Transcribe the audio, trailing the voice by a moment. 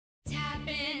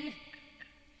tapping,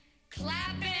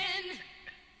 clapping,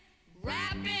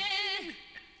 rapping,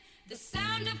 the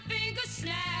sound of fingers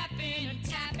snapping,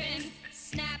 tapping,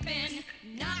 snapping,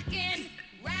 knocking,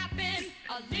 rapping,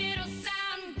 a little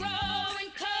sound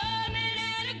growing, coming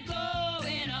and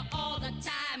going all the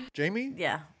time. Jamie?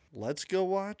 Yeah. Let's go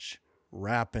watch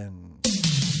Rappin'.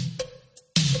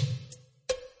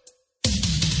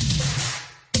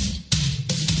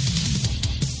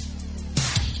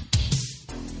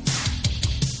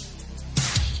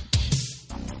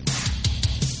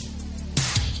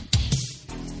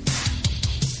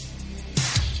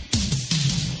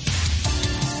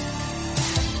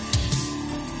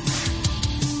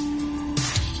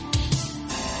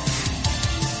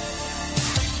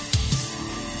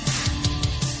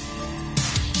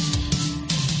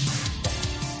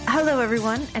 Hello,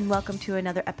 everyone, and welcome to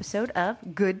another episode of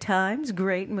Good Times,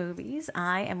 Great Movies.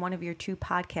 I am one of your two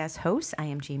podcast hosts. I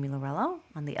am Jamie Lorello.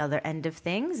 On the other end of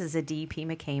things is a DP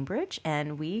McCambridge,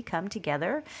 and we come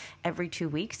together every 2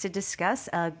 weeks to discuss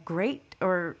a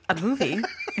movie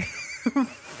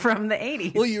from the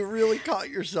 80s. Well, you really caught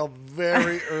yourself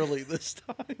very early this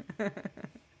time.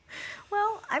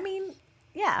 Well, I mean,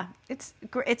 yeah, it's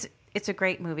a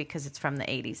great movie because it's from the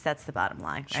 80s. That's the bottom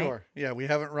line, right? Sure. Yeah, we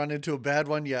haven't run into a bad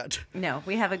one yet. No,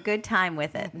 we have a good time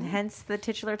with it, and hence the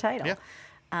titular title.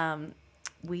 Yeah.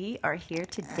 We are here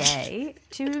today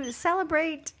to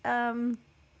celebrate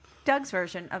Doug's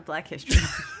version of Black History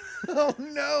Month. Oh,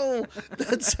 no.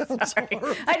 That sounds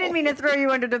horrible. I didn't mean to throw you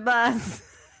under the bus.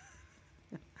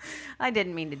 I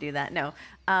didn't mean to do that. No.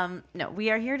 No, we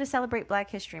are here to celebrate Black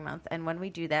History Month, and when we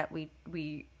do that,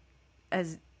 we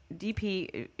as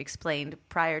DP explained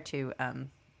prior to,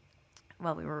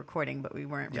 we were recording, but we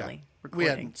weren't really recording. We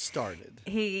hadn't started.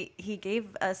 He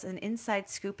gave us an inside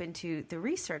scoop into the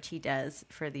research he does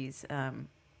for these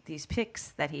picks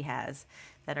that he has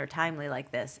that are timely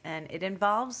like this, and it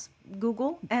involves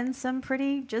Google and some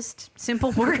pretty just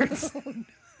simple words.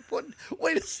 What?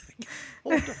 Wait a second.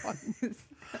 Hold on.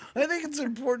 I think it's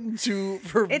important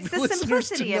for it's the listeners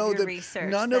simplicity to know of your that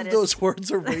research. none of those words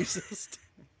are racist.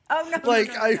 Oh, no,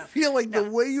 I feel like the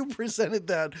way you presented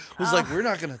that was like, we're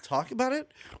not going to talk about it.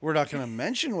 We're not going to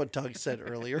mention what Doug said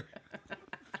earlier.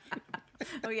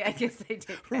 Oh, yeah, I guess I did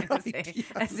kind of say, yes.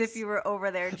 as if you were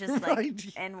over there just like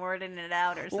Right. N-wording it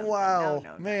out or something. Wow,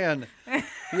 No. man.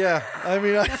 Yeah, I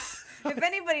mean, If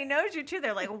anybody knows you too,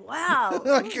 they're like, wow,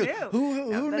 like, who knew?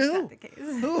 who No, that's knew? not the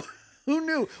case. Who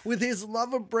knew? With his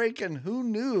love of breaking, who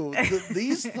knew that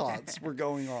these thoughts were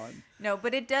going on? No,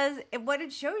 but it does. What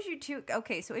it shows you too.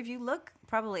 Okay, so if you look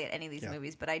probably at any of these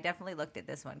movies, but I definitely looked at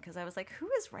this one because I was like, who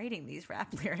is writing these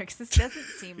rap lyrics? This doesn't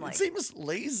seem like. It seems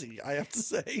lazy, I have to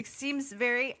say. It seems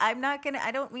very. I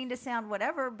don't mean to sound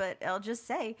whatever, but I'll just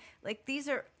say, like, these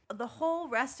are the whole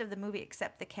rest of the movie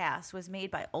except the cast was made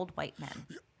by old white men.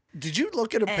 Did you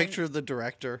look at a picture of the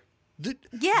director?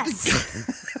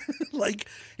 Yes. Like,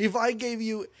 if I gave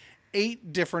you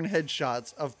 8 different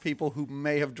headshots of people who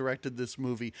may have directed this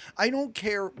movie, I don't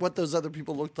care what those other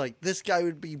people looked like. This guy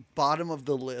would be bottom of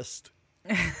the list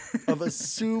of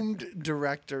assumed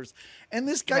directors. And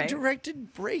this guy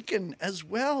directed Breakin' as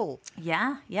well.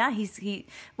 Yeah.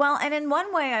 Well, and in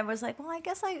one way I was like, well, I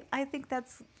guess I think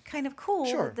that's kind of cool.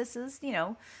 Sure. This is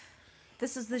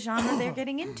the genre they're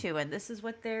getting into, and this is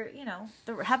what they're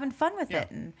having fun with it.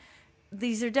 And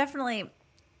these are definitely,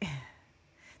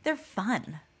 they're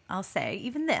fun, I'll say.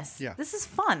 Even this. Yeah. This is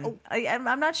fun. Oh.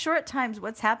 I'm not sure at times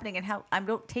what's happening and how I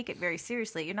don't take it very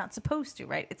seriously. You're not supposed to,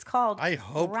 right? It's called I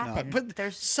hope Rappin'. not. But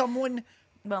there's someone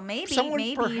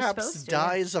maybe perhaps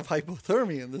dies of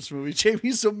hypothermia in this movie,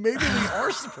 Jamie. So maybe we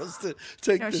are supposed to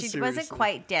take this seriously. No, she wasn't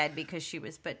quite dead because she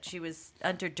was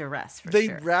under duress for they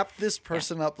sure. They wrapped this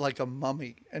person up like a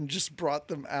mummy and just brought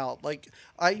them out. Like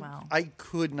I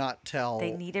could not tell.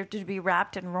 They need her to be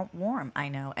wrapped and warm. I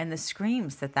know, and the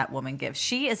screams that woman gives.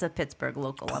 She is a Pittsburgh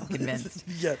local. I'm convinced.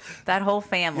 Yeah, that whole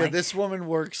family. Yeah, this woman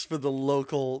works for the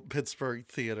local Pittsburgh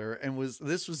theater, and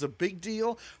this was a big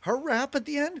deal. Her rap at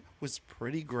the end was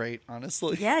pretty great,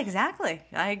 honestly. Yeah, exactly.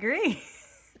 I agree.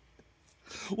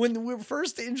 When we were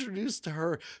first introduced to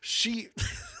her, she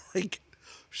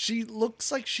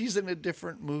looks like she's in a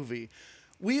different movie.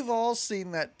 We've all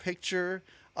seen that picture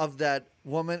of that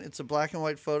woman. It's a black and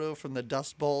white photo from the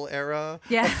Dust Bowl era.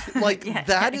 Yeah.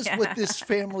 That is what this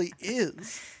family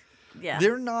is. Yeah.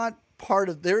 They're not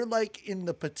they're like in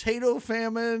the potato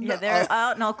famine. Yeah, they're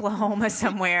out in Oklahoma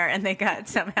somewhere, and they got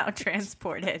somehow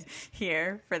transported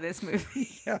here for this movie.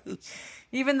 Yes.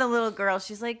 Even the little girl,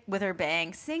 she's like with her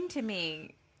bang, sing to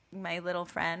me, my little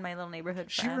friend, my little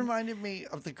neighborhood friend. She reminded me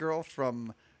of the girl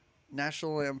from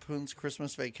National Lampoon's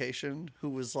Christmas Vacation, who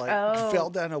was like Oh. fell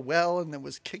down a well and then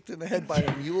was kicked in the head by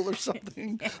a mule or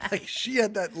something. Like she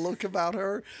had that look about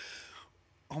her.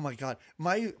 Oh my God.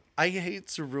 I hate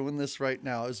to ruin this right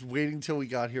now. I was waiting till we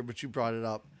got here, but you brought it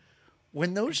up.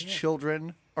 When those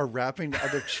children are rapping to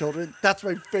other children, that's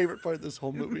my favorite part of this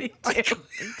whole movie. Me too.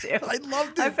 I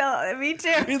loved it. I felt me too.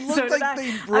 It looked So did like I.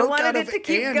 they broke I wanted out of it to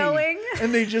keep Annie, going.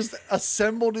 and they just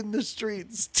assembled in the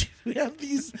streets to have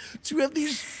these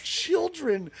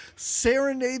children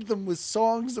serenade them with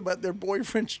songs about their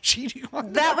boyfriends cheating on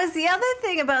them. That was the other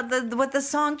thing about what the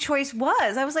song choice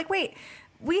was. I was like, wait,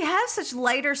 we have such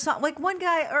lighter songs. Like one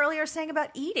guy earlier sang about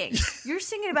eating. You're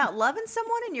singing about loving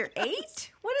someone and you're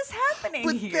 8? What is happening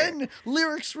But here? then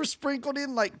lyrics were sprinkled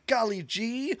in like "Golly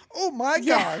gee, oh my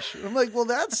gosh!" I'm like, well,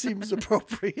 that seems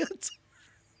appropriate.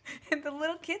 And the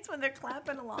little kids when they're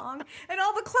clapping along, and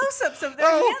all the close-ups of their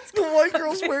Oh, hands. the white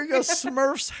girl's wearing a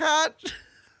Smurfs hat.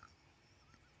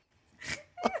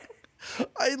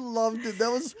 I loved it.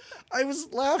 I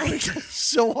was laughing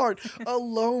so hard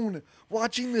alone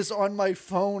watching this on my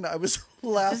phone. I was Just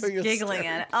laughing, giggling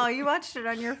at it. Oh, you watched it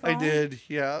on your phone? I did,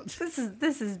 yeah.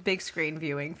 This is big screen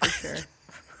viewing for sure.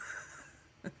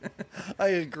 I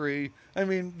agree. I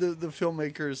mean, the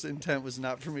filmmaker's intent was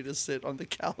not for me to sit on the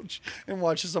couch and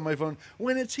watch this on my phone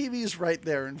when a TV is right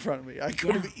there in front of me. I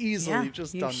could have easily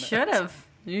just done that.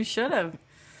 You should have.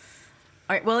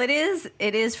 All right. Well, it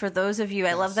is for those of you.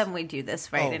 I love them. We do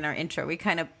this right in our intro. We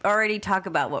kind of already talk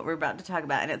about what we're about to talk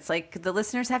about, and it's like the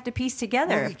listeners have to piece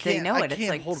together Well, if they know it. It's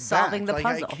like solving the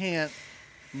puzzle. I can't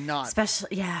not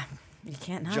Especially, you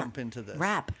can't not jump into this.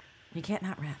 rap. You can't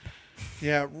not rap.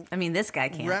 Yeah. I mean, this guy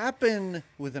can't. Rappin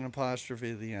with an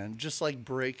apostrophe at the end, just like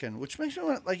Breakin', which makes me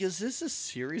want, like, is this a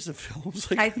series of films?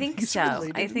 Like, I think these so.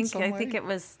 related I in think some way? it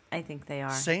was. I think they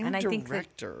are. Same and I think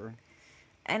director.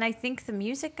 and I think the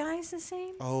music guy's the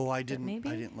same. Oh, I didn't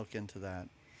maybe? look into that.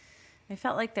 I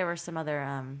felt like there were some other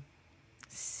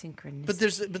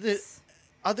synchronicities. But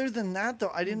other than that,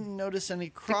 though, I didn't notice any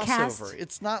cast. crossover.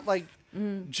 It's not like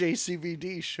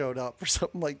JCVD showed up or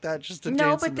something like that just to No,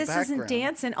 dance but in the this background. isn't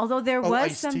dancing. Although there was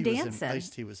Ice-T some dancing.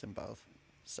 Ice-T was in both.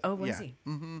 So, Oh, was yeah. he?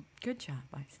 Mm-hmm. Good job,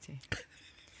 Ice-T.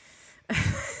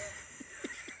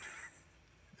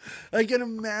 I can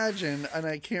imagine, and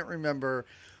I can't remember,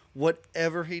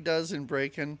 whatever he does in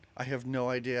Breakin', I have no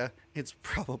idea. It's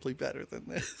probably better than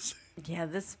this. Yeah,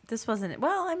 this wasn't.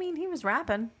 Well, I mean, he was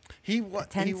rapping. He was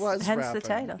Hence rapping. the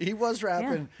title. He was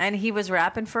rapping. Yeah. And he was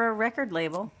rapping for a record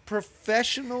label.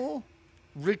 Professional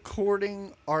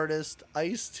recording artist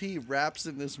Ice-T raps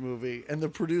in this movie, and the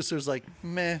producer's like,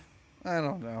 meh, I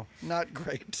don't know, not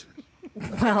great.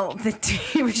 Well,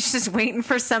 he was just waiting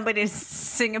for somebody to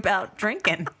sing about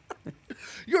drinking.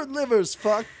 Your liver's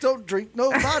fucked. Don't drink no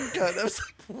vodka. And I was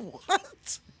like,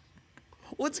 what?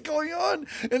 What's going on?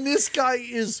 And this guy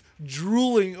is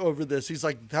drooling over this. He's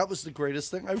like, that was the greatest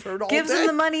thing I've heard all Gives day. him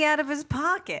the money out of his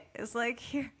pocket. It's like,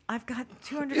 here, I've got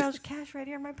 $200 cash right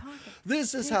here in my pocket.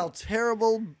 This is how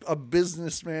terrible a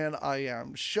businessman I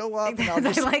am. Show up and I'll I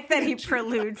just like that he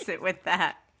preludes it with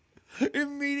that.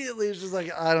 immediately it's just like,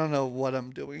 I don't know what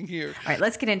I'm doing here. All right,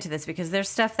 let's get into this because there's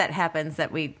stuff that happens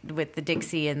that with the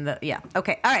Dixie and the, yeah.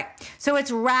 Okay, all right. So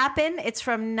it's Rappin'. It's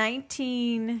from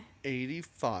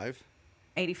 1985.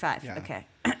 85. Yeah. Okay.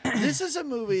 This is a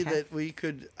movie Okay. that we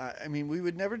could, I mean, we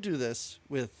would never do this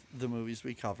with the movies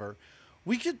we cover.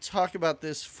 We could talk about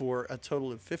this for a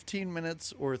total of 15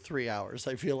 minutes or 3 hours,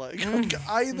 I feel like. Like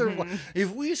either one.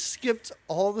 If we skipped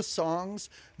all the songs,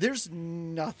 there's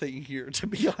nothing here, to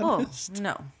be honest.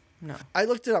 Oh, no. I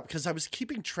looked it up because I was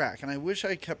keeping track, and I wish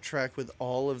I kept track with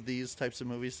all of these types of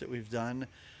movies that we've done.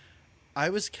 I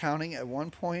was counting at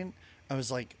one point. I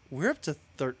was like, we're up to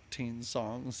 13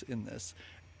 songs in this.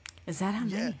 Is that how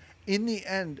many? Yeah. In the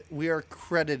end, we are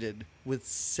credited with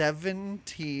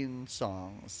 17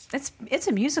 songs. It's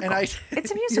a musical.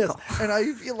 It's a musical. Yes, and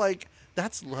I feel like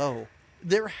that's low.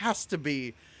 There has to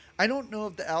be. I don't know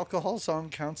if the alcohol song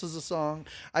counts as a song.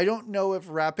 I don't know if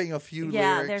rapping a few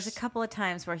lyrics. There's a couple of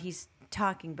times where he's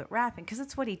talking but rapping because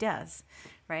it's what he does,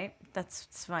 right? That's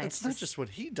fine. It's not just what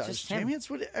he does, just him. Jamie. It's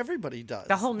what everybody does.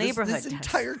 The whole neighborhood This does.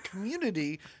 entire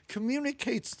community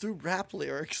communicates through rap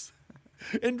lyrics.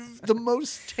 And the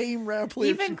most tame rap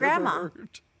lyrics Even you've Grandma. ever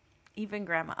heard. Even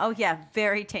Grandma. Oh, yeah,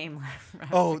 very tame.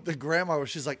 Oh, the grandma where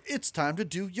she's like, it's time to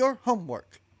do your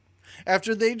homework.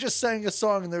 After they just sang a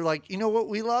song and they're like, you know what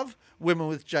we love? Women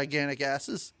with gigantic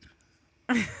asses.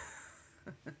 Did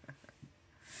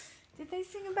they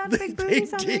sing about big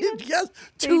booties? They did, yes,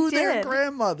 They to their did.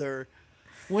 grandmother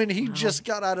when he just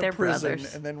got out They're of prison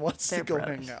brothers. and then wants They're to go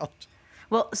brothers. hang out.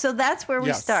 Well, so that's where we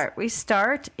Yes. start. We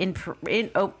start in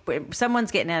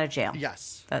someone's getting out of jail.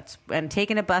 Yes. And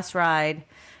taking a bus ride,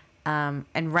 and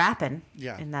rapping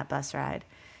Yeah. in that bus ride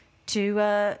to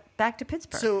back to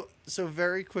Pittsburgh. So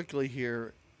very quickly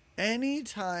here,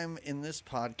 anytime in this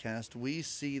podcast we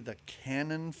see the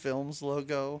Canon Films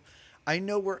logo, I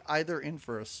know we're either in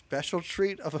for a special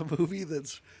treat of a movie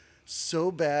that's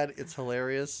so bad it's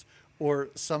hilarious, or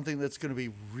something that's going to be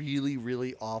really,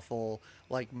 really awful,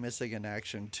 like Missing in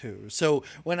Action 2. So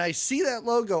when I see that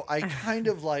logo, I kind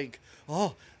of like,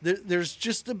 there's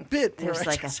just a bit where There's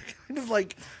I like just kind of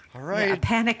like, all right. Yeah, a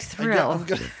panicked thrill. I'm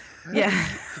gonna, Yeah.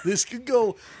 this could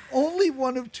go only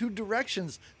one of two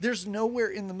directions. There's nowhere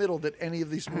in the middle that any of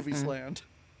these movies land.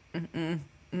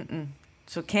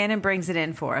 So Cannon brings it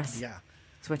in for us. Yeah.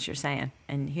 That's what you're saying.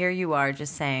 And here you are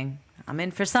just saying, I'm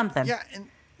in for something. Yeah, and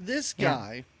this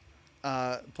guy,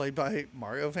 played by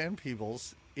Mario Van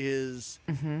Peebles, is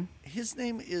his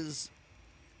name is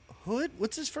Hood.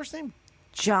 What's his first name?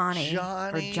 Johnny.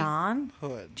 Johnny Or John.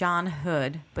 Hood. John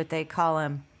Hood, but they call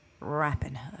him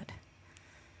Rappin Hood.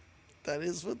 That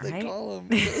is what they Right? call him.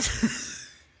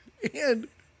 And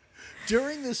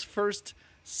during this first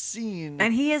scene,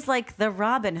 And he is like the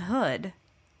Robin Hood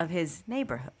of his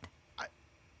neighborhood.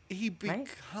 he Right? becomes.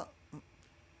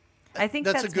 I think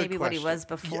That's a that's good maybe what he question.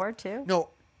 was before, too. No,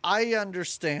 I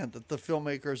understand that the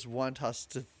filmmakers want us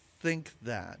to think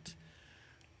that.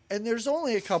 And there's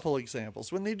only a couple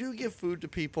examples. When they do give food to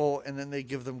people and then they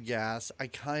give them gas, I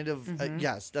kind of,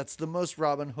 yes, that's the most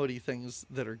Robin Hood-y things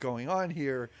that are going on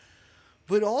here.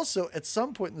 But also, at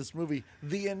some point in this movie,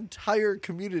 the entire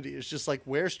community is just like,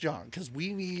 where's John? Because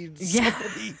we need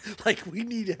somebody, we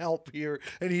need help here.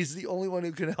 And he's the only one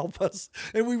who can help us.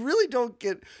 And we really don't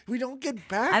get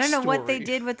backstory. I don't know what they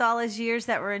did with all his years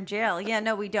that were in jail. Yeah,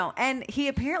 no, we don't. And he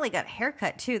apparently got a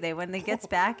haircut, too. When he gets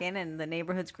back in and the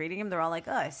neighborhood's greeting him, they're all like,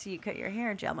 oh, I see you cut your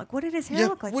hair in jail. I'm like, what did his hair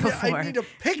look like before? I need a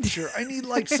picture. I need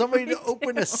somebody to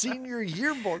open a senior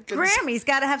yearbook. And Grammy's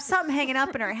got to have something hanging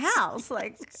up in her house.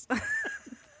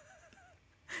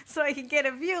 So I can get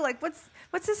a view,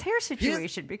 what's his hair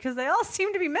situation? Because they all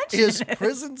seem to be mentioning his it.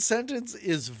 prison sentence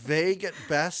is vague at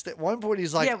best. At one point,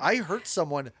 he's like, Yeah. I hurt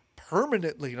someone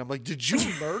permanently. And I'm like, did you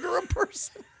murder a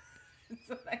person? That's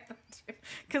what I thought too.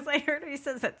 Because I heard he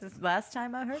says that this last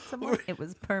time I hurt someone, it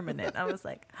was permanent. I was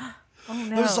like, oh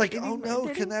no. I was like, Did he oh mur- no,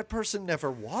 did can he? that person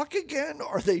never walk again?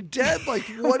 Are they dead?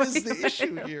 What is the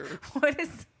issue here?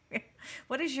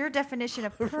 What is your definition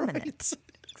of permanent?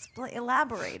 Right?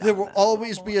 Elaborate. There on will that.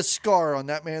 always be a scar on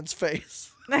that man's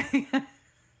face.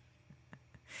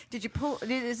 Did you pull?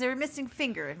 Is there a missing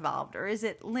finger involved, or is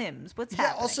it limbs? What's Yeah,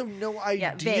 happening? also no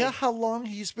idea vague. how long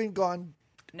he's been gone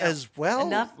No. as well.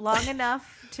 Long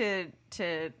enough to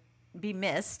be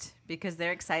missed because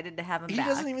they're excited to have him He back.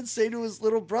 doesn't even say to his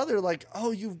little brother,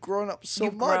 oh, you've grown up so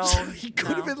You've much. grown. He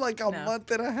could have No, been a no.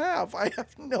 month and a half. I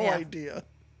have no Yeah. idea.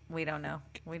 We don't know.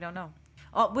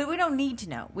 Oh, we don't need to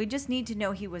know. We just need to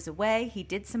know he was away. He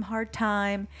did some hard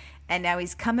time, and now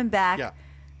he's coming back. Yeah.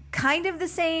 Kind of the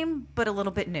same, but a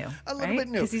little bit new. A little right? bit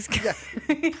new. 'Cause he's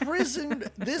Prison,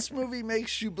 this movie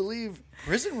makes you believe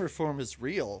prison reform is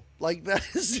real. That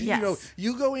is, Yes.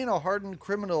 you go in a hardened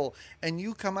criminal and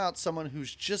you come out someone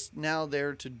who's just now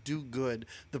there to do good.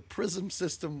 The prison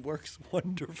system works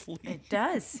wonderfully. It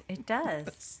does. It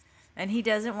does. And he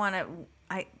doesn't want to.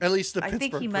 At least the I Pittsburgh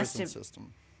think he must prison have.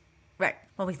 system. Right.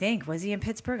 Well, we think. Was he in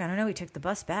Pittsburgh? I don't know. He took the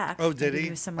bus back. Oh, did Maybe he? He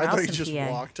was somewhere I thought else he in just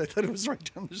PA. walked. I thought it was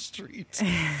right down the street.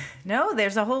 No,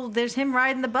 there's him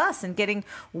riding the bus and getting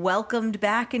welcomed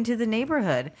back into the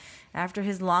neighborhood after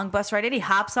his long bus ride. And he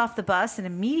hops off the bus and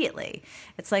immediately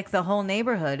it's like the whole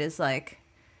neighborhood is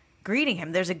greeting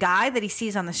him. There's a guy that he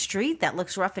sees on the street that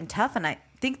looks rough and tough, and I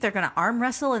think they're going to arm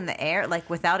wrestle in the air,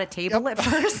 without a table Yep. at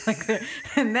first,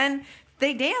 and then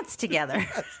they dance together.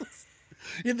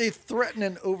 And they threaten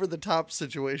an over-the-top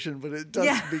situation, but it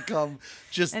doesn't become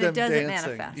just And them it doesn't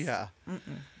dancing. manifest. Yeah.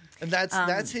 And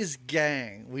that's his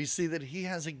gang. We see that he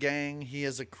has a gang. He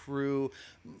has a crew.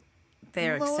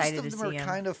 They're excited to Most of see them are him.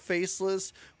 kind of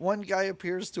faceless. One guy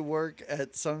appears to work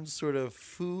at some sort of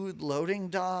food loading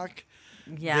dock.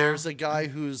 Yeah. There's a guy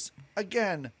who's,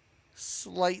 again,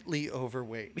 slightly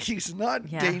overweight. He's not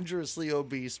dangerously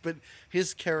obese, but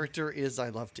his character is I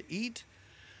love to eat.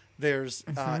 There's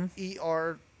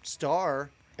ER star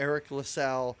Eric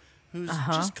LaSalle, who's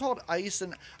just called Ice,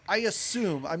 and I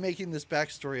assume, I'm making this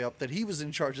backstory up, that he was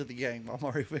in charge of the gang while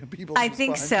Mario Van Peebles I was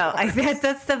think behind so. bars.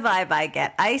 That's the vibe I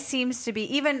get. Ice seems to be,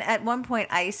 even at one point,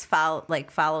 Ice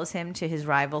follows him to his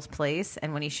rival's place,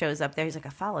 and when he shows up there, he's like, I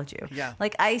followed you. Yeah.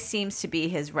 Ice seems to be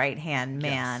his right-hand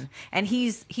man, Yes. and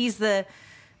he's the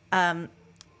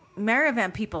Mario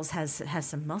Van Peebles has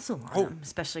some muscle on him,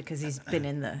 especially because he's been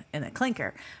in the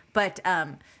clinker. But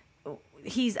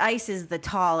Ice is the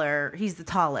taller. He's the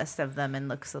tallest of them and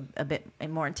looks a bit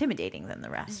more intimidating than the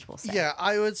rest. We'll say. Yeah,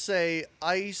 I would say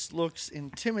Ice looks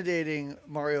intimidating.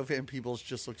 Mario Van Peebles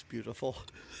just looks beautiful.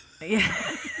 Yeah,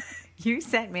 you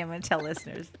sent me. I'm going to tell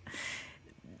listeners.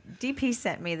 DP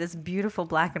sent me this beautiful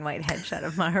black and white headshot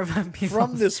of Mario Van Peebles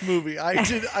From this movie. I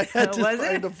had Was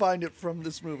to find it from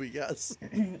this movie. Yes.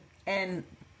 And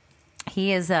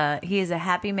he is a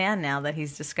happy man now that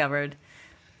he's discovered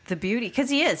the beauty, because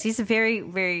he's a very,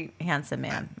 very handsome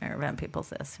man. Mario Van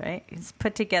Peebles is, right? He's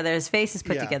put together. His face is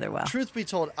put together well. Truth be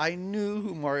told, I knew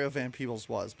who Mario Van Peebles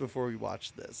was before we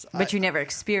watched this. But you never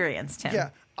experienced him. Yeah,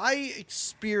 I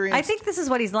experienced. I think this is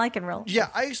what he's like in real life. Yeah,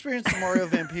 I experienced Mario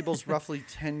Van Peebles roughly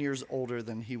 10 years older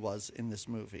than he was in this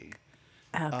movie.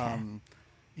 Okay.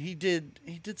 He did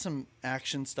some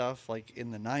action stuff like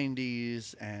in the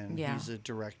 90s, and he's a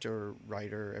director,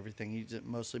 writer, everything. He's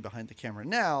mostly behind the camera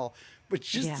now, but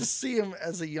just to see him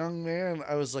as a young man,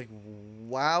 I was like,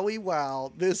 wowie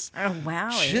wow. This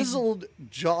chiseled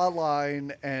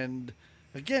jawline, and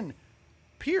again,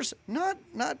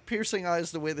 not piercing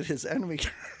eyes the way that his enemy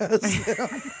has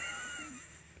them.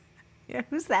 Yeah,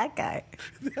 who's that guy?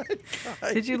 That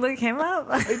guy. Did you look him up?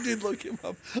 I did look him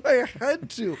up. I had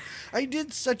to. I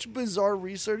did such bizarre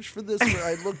research for this where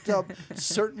I looked up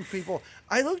certain people.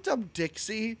 I looked up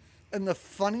Dixie, and the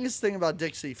funniest thing about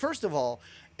Dixie, first of all,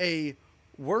 a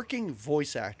working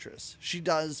voice actress. She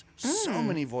does so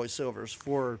many voiceovers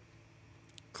for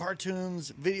cartoons,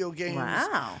 video games.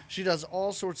 Wow. She does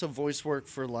all sorts of voice work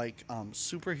for like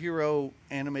superhero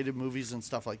animated movies and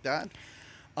stuff like that.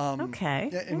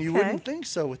 Okay. And you wouldn't think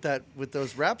so with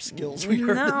those rap skills we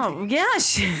heard. No,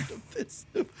 yes.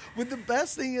 But the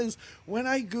best thing is, when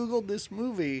I Googled this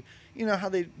movie, you know how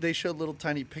they showed little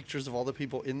tiny pictures of all the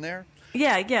people in there?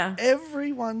 Yeah.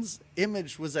 Everyone's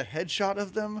image was a headshot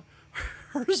of them.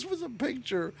 Hers was a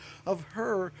picture of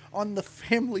her on the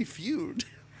Family Feud.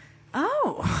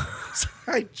 Oh. So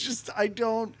I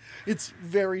don't, it's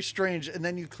very strange. And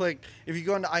then you click, if you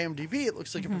go into IMDb, it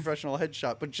looks like a professional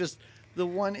headshot, but just the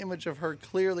one image of her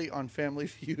clearly on Family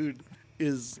Feud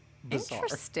is bizarre.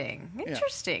 Interesting.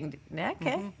 Yeah.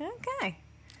 Okay. Okay.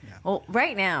 Yeah. Well,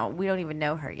 right now, we don't even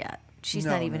know her yet. She's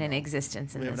not even in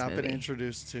existence in we this movie. We have not been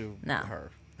introduced to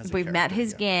her. We've met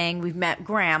his gang. We've met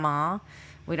Grandma.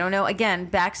 We don't know, again,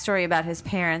 backstory about his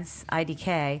parents,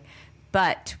 IDK,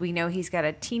 but we know he's got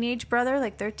a teenage brother,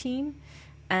 like 13.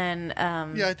 And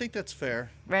yeah, I think that's fair.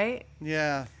 Right?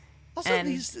 Yeah. Also,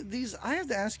 these I have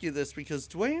to ask you this because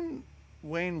Wayne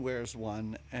wears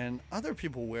one, and other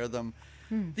people wear them.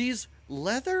 These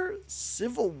leather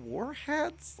Civil War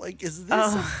hats, like, is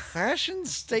this a fashion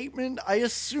statement? I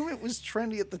assume it was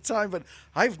trendy at the time, but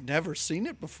I've never seen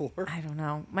it before. I don't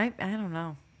know.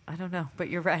 I don't know, but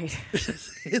you're right.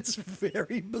 It's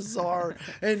very bizarre,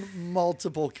 and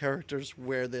multiple characters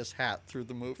wear this hat through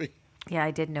the movie. Yeah,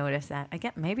 I did notice that.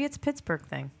 Again, maybe it's a Pittsburgh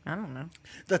thing. I don't know.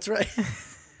 That's right.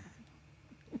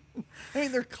 I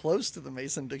mean, they're close to the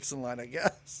Mason-Dixon line, I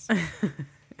guess.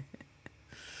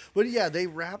 But yeah, they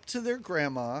rap to their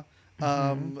grandma.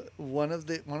 One of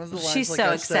the lines. She's like so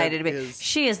I excited to be. is,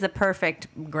 She is the perfect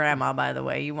grandma, by the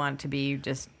way. You want to be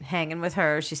just hanging with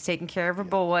her. She's taking care of her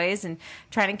boys and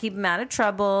trying to keep them out of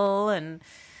trouble, and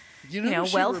you know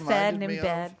well fed and in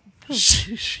bed.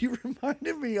 She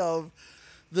reminded me of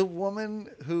the woman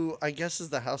who I guess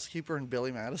is the housekeeper in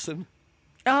Billy Madison.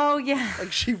 Oh yeah,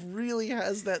 Like, she really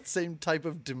has that same type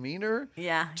of demeanor.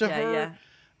 Yeah, to yeah, her. yeah.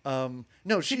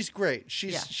 No, she's great.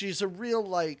 She's a real,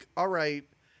 like, all right,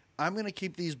 I'm gonna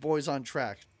keep these boys on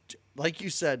track. Like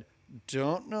you said,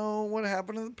 don't know what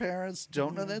happened to the parents,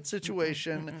 don't know that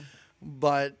situation,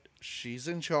 but she's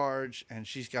in charge and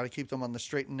she's got to keep them on the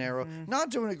straight and narrow. Not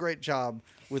doing a great job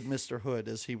with Mr. Hood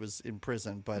as he was in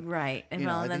prison, but Right, and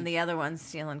then the other one's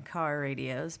stealing car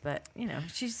radios. But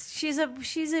she's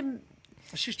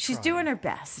doing her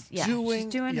best. Yeah, she's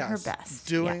doing her best.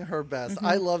 Doing her best.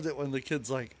 I loved it when the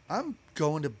kid's like, "I'm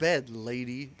going to bed,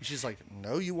 lady." She's like,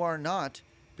 "No, you are not,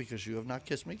 because you have not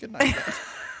kissed me goodnight yet."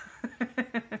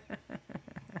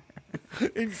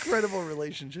 Incredible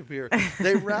relationship here.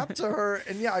 They rap to her,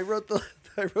 and yeah, I wrote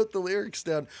the lyrics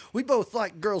down. We both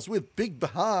like girls with big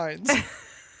behinds.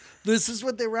 This is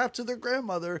what they rap to their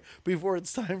grandmother before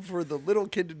it's time for the little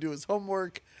kid to do his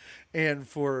homework and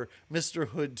for Mr.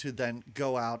 Hood to then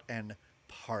go out and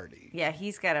party. Yeah,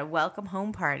 he's got a welcome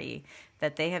home party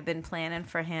that they have been planning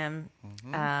for him.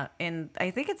 In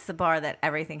I think it's the bar that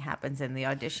everything happens in. The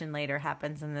audition later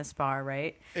happens in this bar,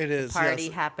 right? It is. The party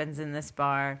yes. happens in this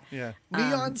bar. Yeah.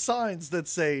 Neon signs that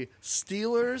say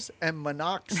Steelers and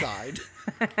monoxide.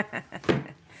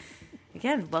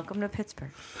 Again, welcome to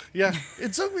Pittsburgh. Yeah.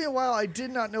 It took me a while. I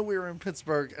did not know we were in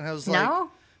Pittsburgh, and I was like,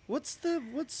 No? why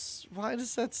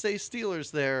does that say Steelers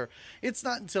there? It's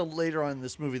not until later on in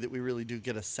this movie that we really do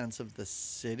get a sense of the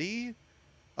city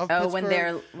of Pittsburgh.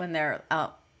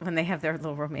 When they have their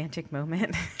little romantic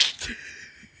moment.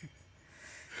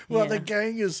 Well, Yeah. the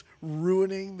gang is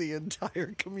ruining the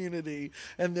entire community,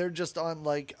 and they're just on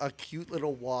like a cute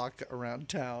little walk around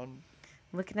town.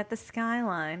 Looking at the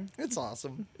skyline. It's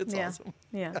awesome. It's Yeah. awesome.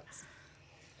 Yeah.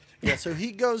 Yeah, so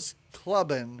he goes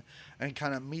clubbing and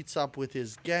kind of meets up with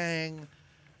his gang.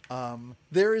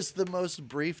 There is the most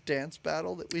brief dance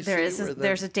battle that we see.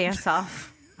 There's a dance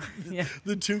off. Yeah.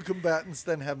 The two combatants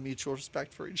then have mutual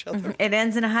respect for each other. It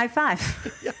ends in a high five.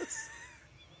 Yes.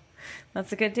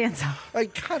 That's a good dance off. I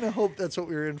kind of hope that's what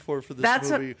we were in for this That's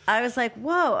movie. what I was like,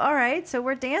 whoa, all right. So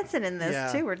we're dancing in this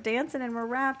Yeah. too. We're dancing and we're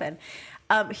rapping.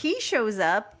 He shows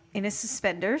up in his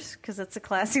suspenders because it's a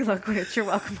classy look when it's your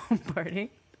welcome home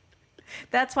party.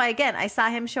 That's why, again, I saw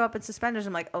him show up in suspenders.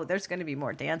 I'm like, oh, there's going to be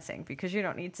more dancing because you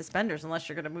don't need suspenders unless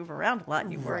you're going to move around a lot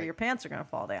and you worry Right. your pants are going to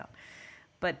fall down.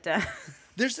 But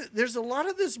There's a lot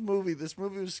of this movie. This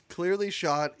movie was clearly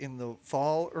shot in the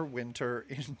fall or winter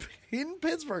in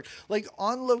Pittsburgh, like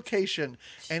on location,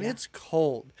 and it's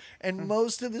cold. And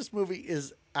most of this movie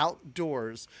is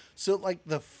outdoors. So like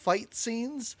the fight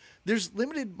scenes, there's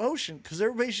limited motion because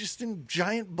everybody's just in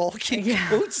giant bulky Yeah.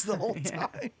 coats the whole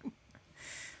time.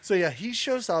 So yeah, he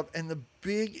shows up, and the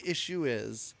big issue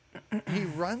is he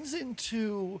runs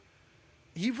into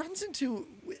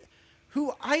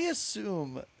who I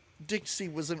assume Dixie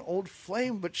was an old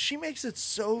flame, but she makes it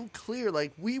so clear,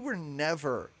 like we were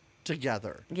never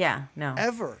together, yeah, no.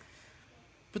 ever.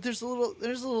 But there's a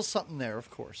little something there, of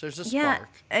course. There's a Yeah,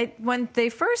 spark. when they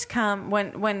first come,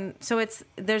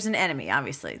 there's an enemy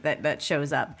obviously that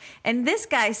shows up, and this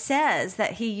guy says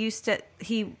that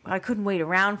I couldn't wait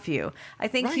around for you. I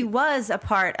think he Right. was a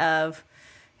part of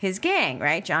his gang,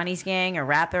 right? Johnny's gang or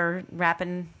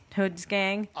Rappin Hood's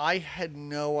gang. I had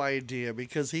no idea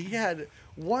because he had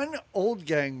one old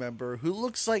gang member who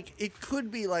looks like it could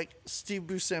be like Steve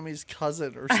Buscemi's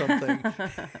cousin or something.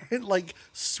 It like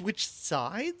switched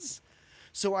sides.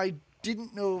 So I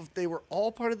didn't know if they were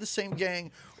all part of the same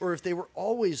gang or if they were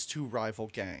always two rival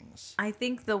gangs. I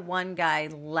think the one guy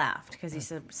left because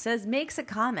he makes a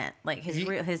comment like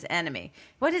his enemy.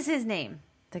 What is his name?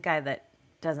 The guy that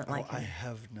doesn't like him. I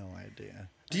have no idea.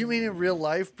 Do you mean in real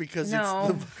life? Because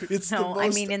No. it's the No, most I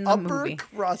mean in the upper movie.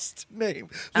 crust name.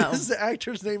 Oh. This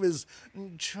actor's name is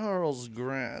Charles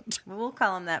Grant. We'll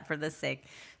call him that for this sake.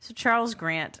 So Charles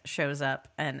Grant shows up,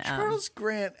 and Charles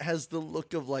Grant has the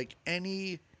look of like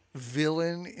any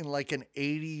villain in like an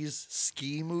 80s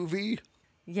ski movie.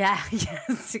 yeah,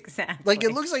 yes, exactly. Like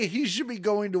it looks like he should be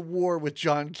going to war with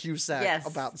John Cusack Yes.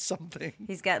 about something.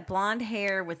 He's got blonde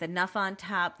hair with enough on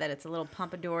top that it's a little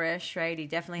pompadour-ish, right? He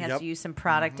definitely has Yep. to use some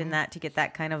product in that to get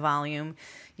that kind of volume.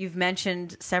 You've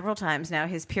mentioned several times now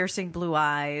his piercing blue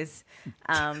eyes.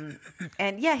 And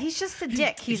yeah, he's just a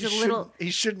dick. He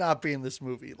should not be in this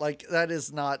movie. Like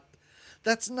that's not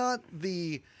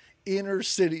the inner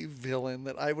city villain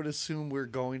that I would assume we're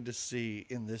going to see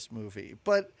in this movie.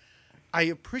 But I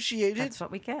appreciate it. That's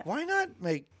what we get. Why not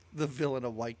make the villain a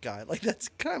white guy? Like that's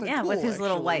kind of Yeah, cool, with his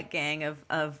little actually. white gang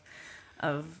of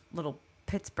little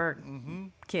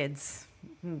Pittsburgh kids.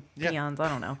 Yeah. Peons, I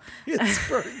don't know.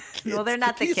 Pittsburgh kids. Well, they're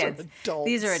not the These are kids. adults.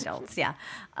 These are adults, yeah.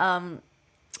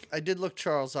 I did look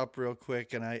Charles up real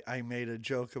quick, and I made a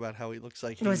joke about how he looks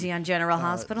like. Was he on General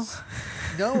Hospital?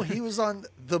 No, he was on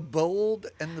The Bold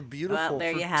and the Beautiful Well,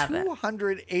 there for you have it.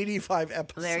 285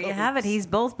 episodes. There you have it. He's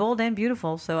both bold and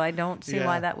beautiful, so I don't see Yeah.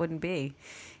 why that wouldn't be.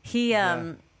 He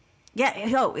oh,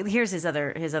 here's his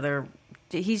other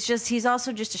he's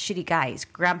also just a shitty guy. He's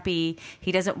grumpy.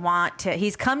 He doesn't want to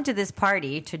he's come to this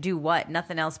party to do what?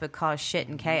 Nothing else but cause shit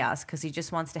and chaos because he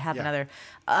just wants to have Yeah. another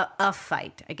a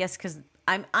fight. I guess cuz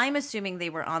I'm assuming they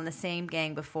were on the same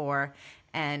gang before.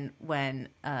 And when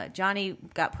Johnny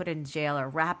got put in jail, or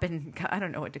Rappin, I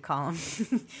don't know what to call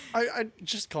him. I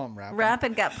just call him Rappin.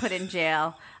 Rappin got put in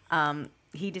jail.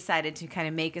 He decided to kind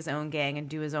of make his own gang and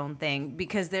do his own thing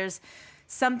because there's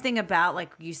something about,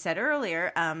 like you said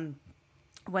earlier,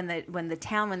 when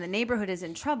the neighborhood is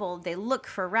in trouble, they look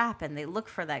for Rappin. They look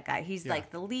for that guy. He's Yeah. like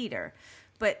the leader.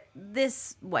 But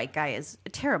this white guy is a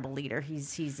terrible leader.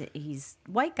 He's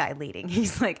white guy leading.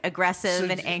 He's like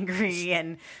aggressive and angry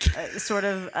and sort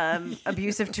of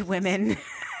abusive to women.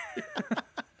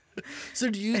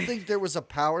 So do you think there was a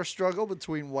power struggle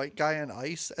between white guy and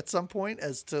Ice at some point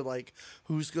as to like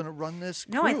who's going to run this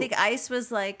crew? No, I think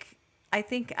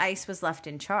Ice was left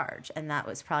in charge, and that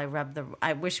was probably rubbed the.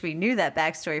 I wish we knew that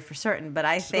backstory for certain, but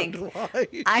I think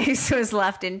Ice was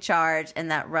left in charge, and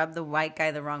that rubbed the white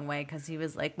guy the wrong way because he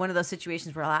was like one of those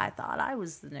situations where I thought I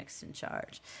was the next in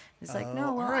charge. It's like,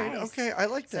 no, well, all right, Ice. okay, I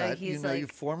like that. So he's you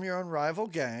form your own rival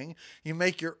gang, you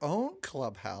make your own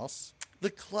clubhouse. The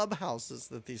clubhouses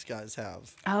that these guys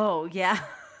have. Oh yeah.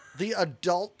 The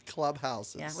adult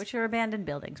clubhouses. Yeah, which are abandoned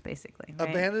buildings, basically. Right?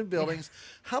 Abandoned buildings.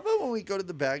 Yeah. How about when we go to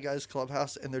the bad guys'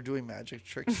 clubhouse and they're doing magic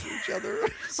tricks to each other?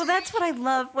 Well, that's what I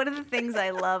love. One of the things I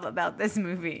love about this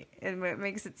movie, and what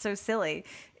makes it so silly,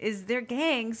 is they're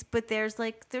gangs, but there's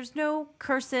no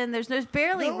cursing. There's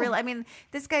barely real. I mean,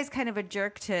 this guy's kind of a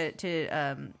jerk to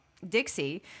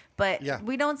Dixie, but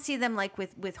we don't see them like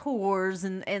with whores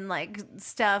and like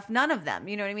stuff. None of them,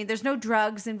 you know what I mean? There's no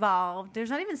drugs involved.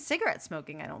 There's not even cigarette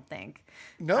smoking, I don't think.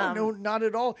 No, not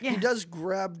at all. Yeah. He does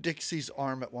grab Dixie's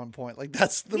arm at one point. Like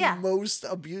that's the most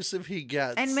abusive he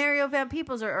gets. And Mario Van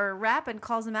Peebles or Rappin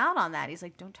calls him out on that. He's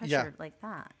like, don't touch her like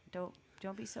that.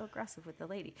 Don't be so aggressive with the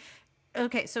lady.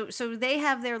 Okay, so they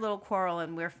have their little quarrel,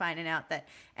 and we're finding out that.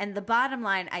 And the bottom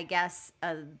line, I guess,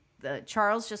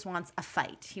 Charles just wants a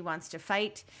fight. He wants to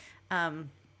fight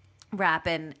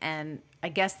Rappin, and I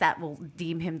guess that will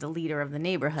deem him the leader of the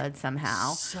neighborhood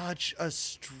somehow. Such a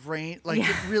strange,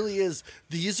 it really is.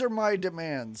 These are my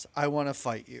demands. I want to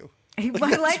fight you.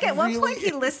 At one point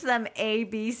he lists them A,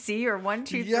 B, C, or 1,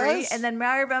 2, 3, and then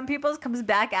Mario Van Peebles comes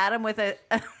back at him with a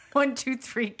 1, 2,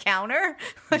 3 counter.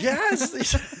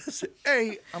 Yes.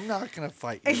 A, I'm not going to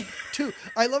fight you. 2,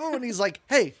 I love it when he's like,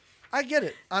 hey, I get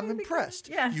it. I'm impressed.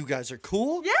 Yeah. You guys are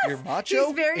cool. Yes. You're macho.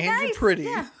 He's very and nice. You're pretty.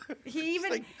 Yeah. He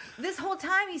even this whole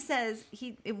time he says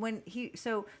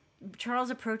so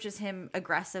Charles approaches him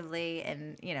aggressively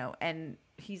and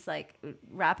he's like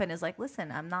Rappin is like,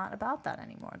 listen, I'm not about that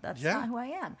anymore. That's not who I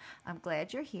am. I'm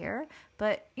glad you're here,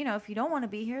 but if you don't want to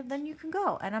be here, then you can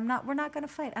go. And we're not going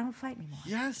to fight. I don't fight anymore.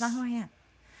 Yes. It's not who I am.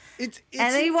 It's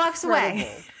and then he walks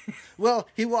away. Well,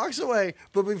 he walks away,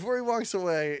 but before he walks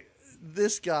away,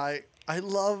 this guy, I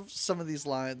love some of these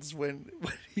lines when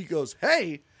he goes,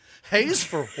 hey, hay's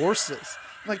for horses.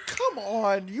 I'm like, come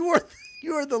on, you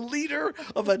are the leader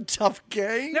of a tough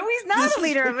gang. No, he's not the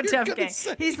leader of a tough gang.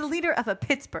 He's the leader of a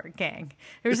Pittsburgh gang.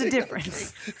 There's a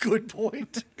difference. Okay. Good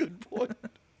point.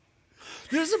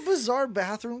 There's a bizarre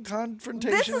bathroom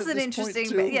confrontation. This is an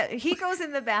interesting. Yeah, he goes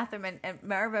in the bathroom and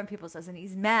Mario Van Peebles says, and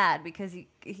he's mad because he's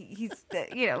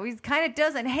he's kind of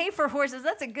doesn't. Hey for horses.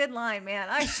 That's a good line, man.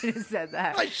 I should have said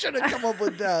that. I should have come up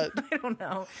with that. I don't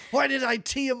know. Why did I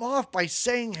tee him off by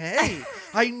saying hey?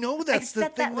 I know that's the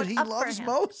thing that he loves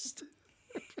most.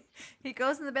 He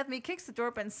goes in the bathroom. He kicks the door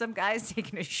open. Some guy's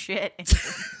taking a shit.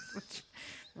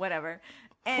 Whatever.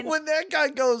 And when that guy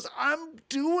goes, I'm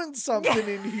doing something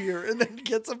in here, and then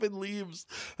gets up and leaves,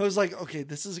 I was like, okay,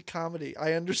 this is a comedy.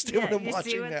 I understand what I'm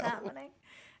watching see what's now. Happening?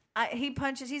 He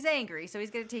punches. He's angry, so he's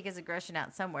going to take his aggression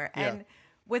out somewhere. And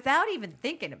without even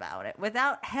thinking about it,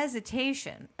 without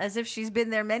hesitation, as if she's been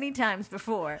there many times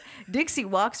before, Dixie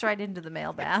walks right into the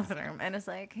male bathroom and is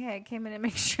like, hey, I came in to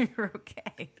make sure you're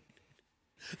okay.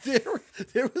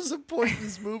 There was a point in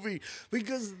this movie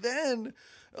because then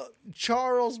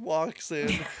Charles walks in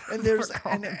and there's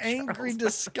an angry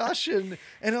discussion,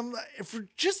 and for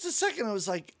just a second I was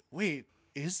like, wait,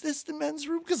 is this the men's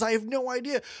room? Because I have no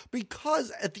idea.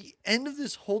 Because at the end of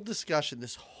this whole discussion,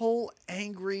 this whole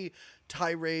angry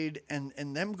tirade and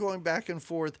them going back and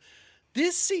forth,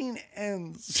 this scene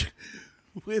ends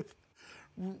with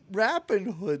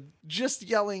Rappin Hood just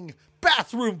yelling,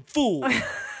 bathroom fool,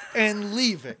 and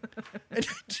leaving. And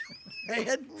I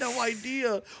had no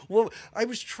idea. Well, I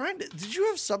was trying to... Did you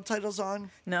have subtitles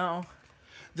on? No.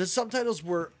 The subtitles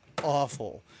were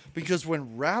awful because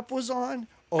when rap was on,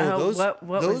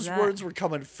 those words were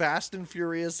coming fast and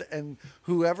furious, and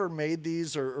whoever made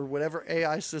these or whatever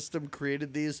AI system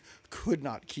created these could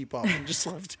not keep up and just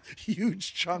left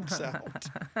huge chunks out.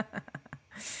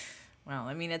 Well,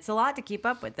 I mean, it's a lot to keep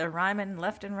up with. They're rhyming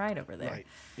left and right over there. Right.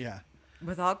 Yeah.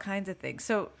 With all kinds of things.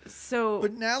 So.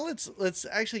 But now let's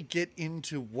actually get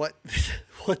into what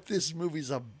this movie's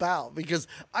about, because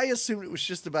I assumed it was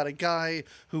just about a guy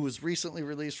who was recently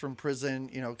released from prison,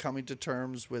 coming to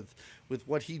terms with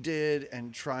what he did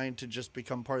and trying to just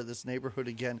become part of this neighborhood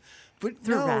again. But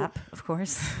through rap, of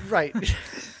course. Right.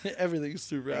 Everything's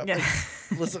through rap. Yeah.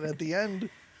 Listen, at the end,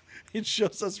 it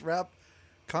shows us rap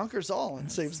conquers all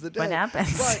and saves the day. What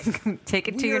happens? But Take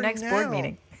it to we your are next board now-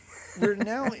 meeting. We're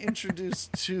now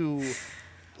introduced to,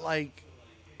 like,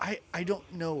 I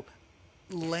don't know,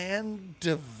 land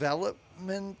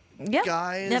development Yep.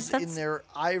 guys Yep, in that's- their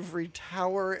ivory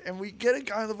tower, and we get a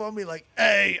guy on the phone be like,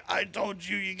 "Hey, I told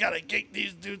you, you gotta kick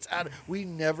these dudes out." We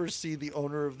never see the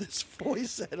owner of this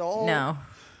voice at all. No.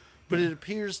 But it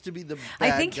appears to be the bad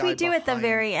I think guy we do at the behind-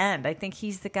 very end. I think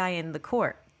he's the guy in the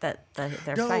court that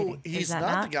they're No, fighting. Is he's that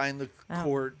not the guy in the Oh.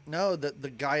 court. No, the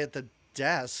guy at the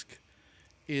desk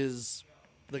is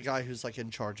the guy who's like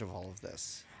in charge of all of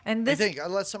this. And I this, think,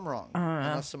 unless I'm wrong,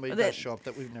 unless somebody The- does show up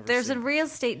that we've never there's seen. a real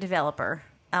estate developer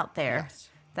out there Yes.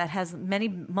 that has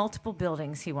multiple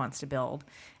buildings he wants to build,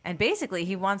 and basically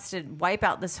he wants to wipe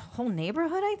out this whole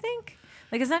neighborhood. I think,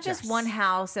 like, it's not just Yes. one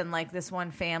house and like this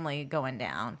one family going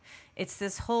down. It's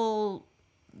this whole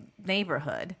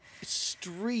neighborhood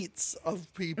Streets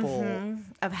of people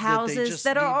of houses just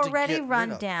that are need to already get rid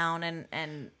run of. down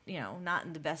and not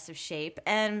in the best of shape.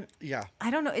 And Yeah. I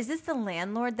don't know, is this the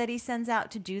landlord that he sends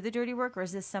out to do the dirty work, or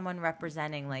is this someone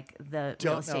representing like the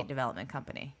real Don't estate know. development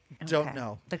company? Don't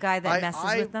know. The guy that I- messes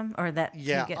I- with them, or that he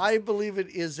Yeah, gets- I believe it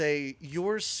is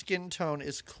your skin tone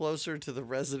is closer to the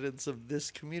residents of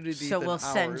this community So than we'll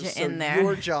send ours. you So in there.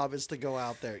 Your job is to go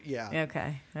out there. Yeah.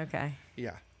 Okay.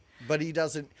 Yeah. But he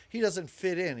doesn't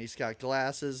fit in. He's got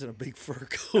glasses and a big fur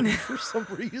coat for some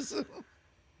reason.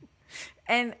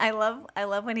 And I love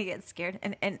when he gets scared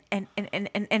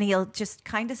and he'll just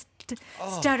kind of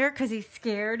stutter because he's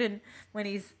scared, and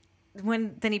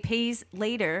then he pays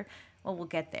later. Well, we'll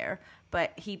get there,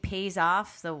 but he pays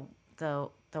off the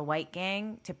white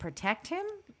gang to protect him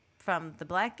from the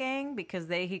black gang because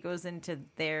he goes into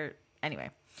their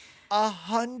anyway.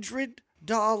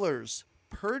 $100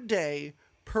 per day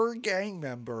per gang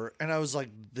member, and I was like,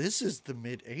 this is the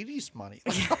mid-'80s money.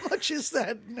 Like, how much is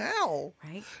that now?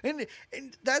 Right. And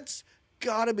that's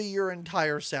gotta be your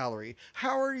entire salary.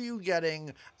 How are you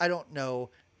getting, I don't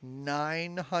know,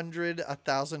 $900,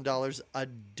 $1,000 a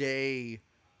day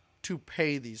to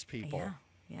pay these people?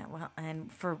 Yeah. Well,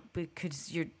 and for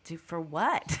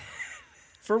what?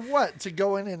 For what? To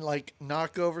go in and like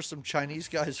knock over some Chinese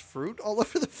guy's fruit all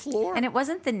over the floor? And it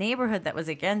wasn't the neighborhood that was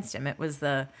against him. It was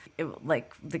the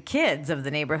kids of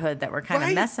the neighborhood that were kind of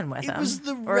Right. messing with him. It was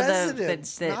the Or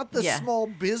residents, not the yeah. small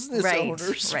business Right,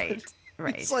 owners. right.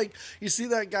 It's like, you see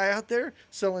that guy out there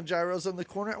selling gyros on the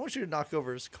corner? I want you to knock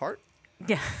over his cart.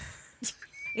 Yeah.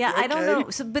 Yeah, I don't Okay. know.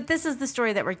 So, but this is the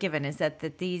story that we're given: is that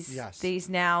Yes. these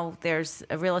now there's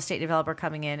a real estate developer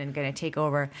coming in and going to take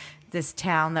over this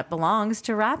town that belongs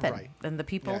to Rappin Right. and the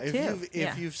people Yeah, too.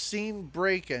 if you've seen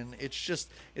Breakin',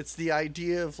 it's the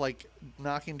idea of like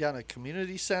knocking down a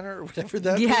community center or whatever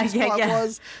that plot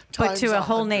was, but times to a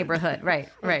whole 100. neighborhood, right?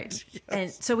 Yes.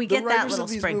 And so we The get that writers little of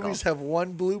these sprinkle. movies have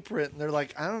one blueprint, and they're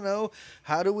like, I don't know,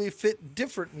 how do we fit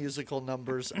different musical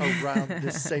numbers around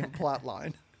this same plot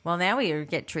line? Well, now we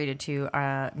get treated to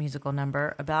a musical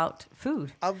number about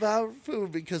food. About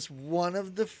food, because one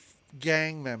of the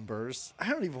gang members, I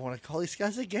don't even want to call these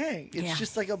guys a gang. It's Yeah.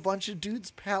 just like a bunch of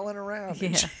dudes palling around. Yeah.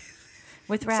 It's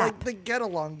With like rap. the get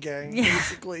along gang, Yeah.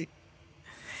 basically.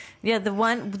 Yeah, the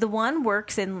one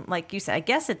works in, like you said, I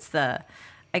guess it's the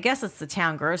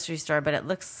town grocery store, but it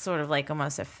looks sort of like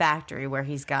almost a factory where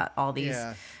he's got all these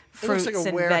Yeah. It fruits looks like a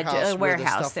and warehouse, veg. where the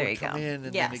Warehouse. stuff There would you go. come in,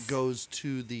 and yes. then it goes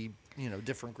to the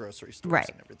different grocery stores right,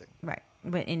 and everything. right,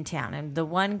 but in town, and the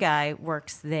one guy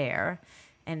works there,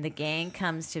 and the gang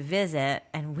comes to visit,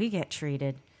 and we get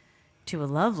treated to a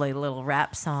lovely little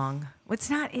rap song. It's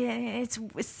not. It's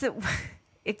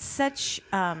such.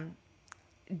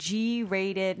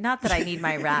 G-rated. Not that I need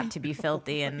my rap to be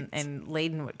filthy and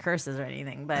laden with curses or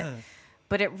anything,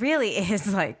 but it really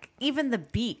is like even the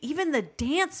beat, even the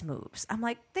dance moves. I'm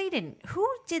like, who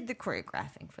did the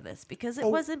choreographing for this? Because it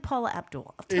wasn't Paula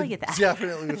Abdul. I'll tell you that.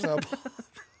 Definitely was not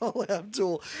Paul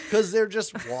Abdul, because they're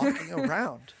just walking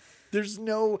around. There's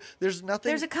nothing.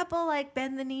 There's a couple like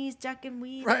bend the knees, duck and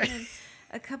weave, Right. and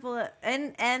a couple of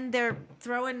and they're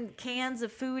throwing cans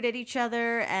of food at each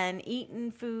other and eating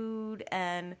food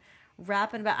and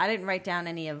rapping about. I didn't write down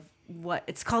any of what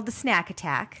it's called. The Snack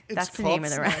Attack. It's That's the name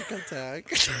of the rap.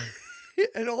 Snack Attack.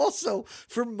 And also,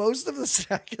 for most of the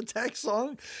Snack Attack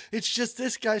song, it's just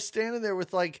this guy standing there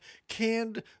with like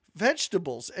canned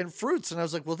vegetables and fruits, and I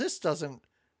was like, well,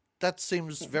 that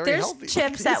seems very There's healthy.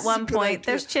 chips This at is a one good point. idea.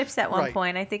 There's chips at one Right.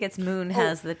 point. I think it's Moon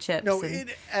has the chips. No, and-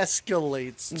 it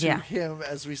escalates to Yeah. him,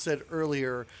 as we said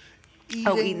earlier,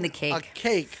 eating the cake. a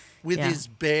cake with Yeah. his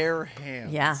bare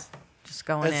hands. yeah, Just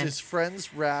going as in. his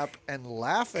friends rap and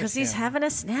laugh at him. Because he's having a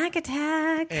snack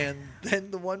attack. And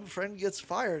then the one friend gets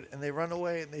fired, and they run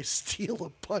away and they steal a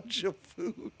bunch of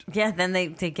food. Yeah, then they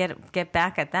get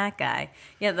back at that guy.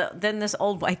 Yeah, then this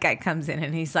old white guy comes in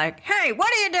and he's like, "Hey,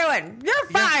 what are you doing? You're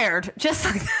fired!" Just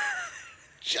like that.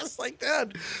 Just like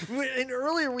that. And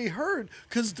earlier we heard,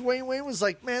 because Dwayne Wayne was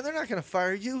like, "Man, they're not going to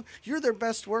fire you. You're their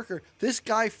best worker." This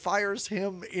guy fires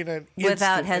him in an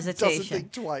Without instant, hesitation. doesn't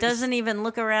think twice. Doesn't even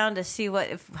look around to see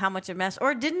how much a mess,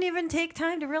 or didn't even take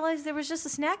time to realize there was just a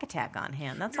snack attack on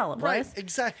him. That's all it was. Right,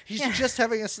 exactly. He's just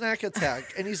having a snack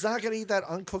attack, and he's not going to eat that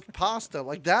uncooked pasta.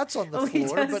 Like, that's on the floor. He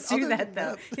does but do other that,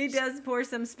 than though. He does pour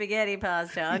some spaghetti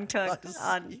pasta uncooked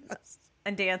yes.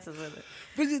 and dances with it.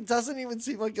 But it doesn't even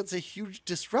seem like it's a huge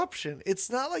disruption. It's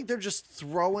not like they're just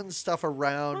throwing stuff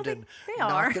around and they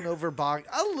knocking over box.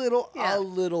 A little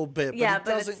bit. But it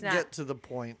doesn't get to the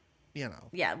point, you know.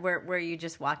 Yeah, where you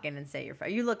just walk in and say you're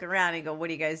fired. You look around and go, "What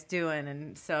are you guys doing?"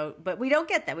 And so, but we don't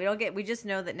get that. We just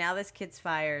know that now this kid's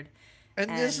fired. And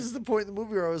this is the point in the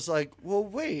movie where I was like, well,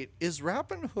 wait, is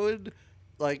Rappin Hood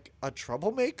like a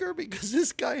troublemaker? Because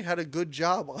this guy had a good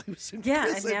job while he was in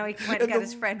prison. And now he went and got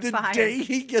his friend fired. The day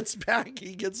he gets back,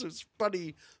 he gets his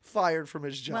buddy fired from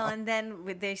his job. Well, and then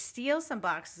they steal some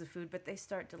boxes of food, but they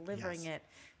start delivering it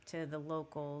to the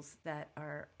locals that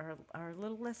are a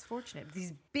little less fortunate.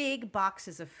 These big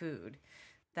boxes of food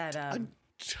that a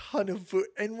ton of food.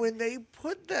 And when they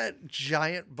put that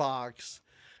giant box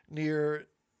near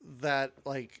that,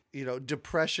 like, you know,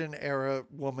 Depression era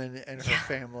woman and her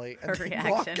family, and her they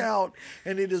reaction. walk out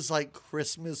and it is like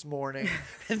Christmas morning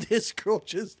and this girl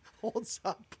just holds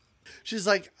up, she's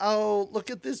like, "Oh, look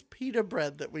at this pita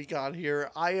bread that we got here.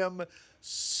 I am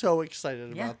so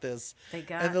excited about this."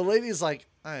 And the lady's like,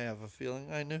 "I have a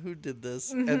feeling I know who did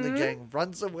this." And the gang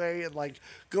runs away and like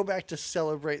go back to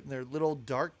celebrate in their little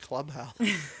dark clubhouse.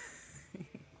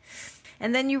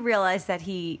 And then you realize that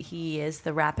he is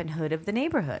the Rappin Hood of the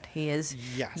neighborhood. He is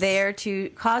there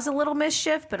to cause a little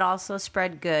mischief, but also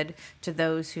spread good to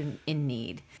those who in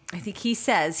need. I think he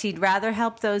says he'd rather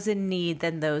help those in need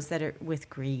than those that are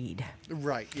with greed.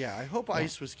 Right, yeah. I hope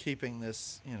Ice was keeping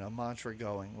this, you know, mantra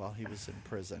going while he was in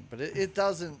prison. But it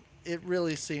doesn't, it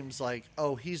really seems like,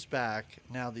 oh, he's back.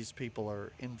 Now these people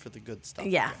are in for the good stuff.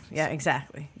 Yeah, again. So,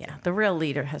 exactly. Yeah, the real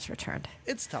leader has returned.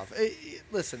 It's tough.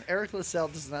 Listen, Eric LaSalle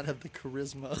does not have the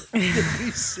charisma that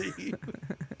we see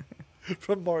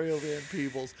from Mario Van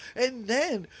Peebles. And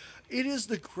then it is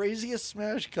the craziest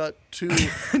smash cut to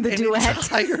the duet.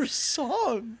 Entire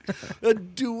song. A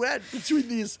duet between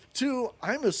these two,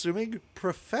 I'm assuming,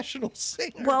 professional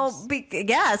singers. Well,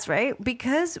 yes, right?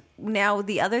 Because now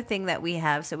the other thing that we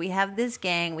have, so we have this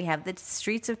gang, we have the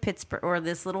streets of Pittsburgh, or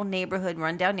this little neighborhood,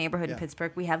 rundown neighborhood in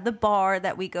Pittsburgh. We have the bar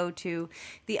that we go to.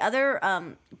 The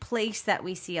other place that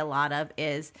we see a lot of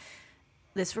is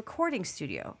this recording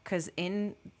studio, because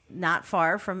not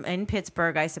far from in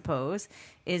Pittsburgh, I suppose,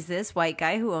 is this white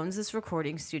guy who owns this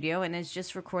recording studio and is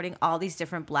just recording all these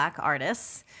different black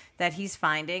artists that he's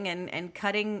finding and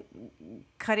cutting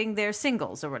their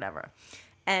singles or whatever.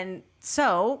 And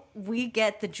so we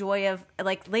get the joy of,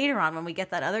 like, later on when we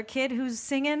get that other kid who's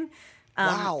singing.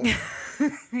 Wow.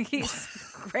 He's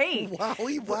great.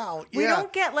 Wow. Yeah. We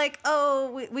don't get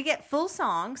we get full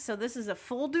songs. So this is a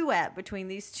full duet between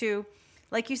these two.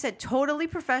 Like you said, totally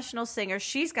professional singers.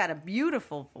 She's got a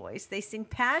beautiful voice. They sing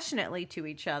passionately to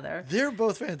each other. They're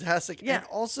both fantastic. Yeah. And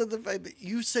also the fact that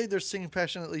you say they're singing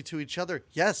passionately to each other.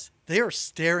 Yes, they are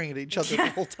staring at each other the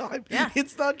whole time. Yeah.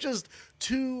 It's not just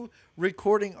two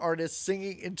recording artists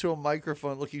singing into a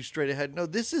microphone looking straight ahead. No,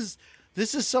 this is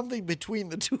something between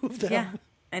the two of them. Yeah.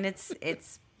 And it's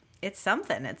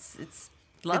something. It's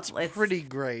lovely. It's pretty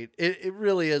great. It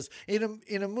really is.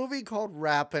 In a movie called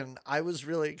Rappin', I was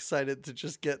really excited to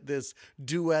just get this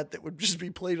duet that would just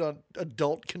be played on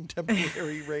adult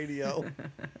contemporary radio.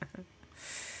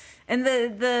 And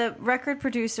the record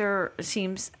producer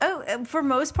seems, for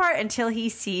most part, until he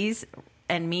sees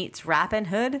and meets Rappin'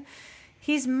 Hood,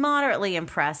 he's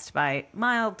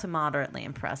mild to moderately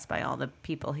impressed by all the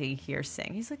people he hears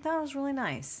sing. He's like, that was really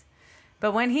nice.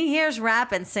 But when he hears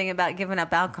Rappin' sing about giving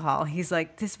up alcohol, he's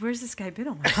like, where's this guy been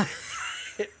all my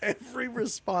life? Every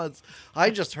response,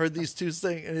 I just heard these two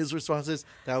sing, and his response is,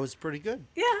 that was pretty good.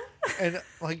 Yeah. And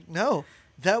like, no,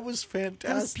 that was fantastic.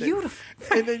 That was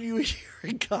beautiful. And then you hear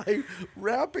a guy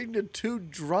rapping to two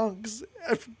drunks,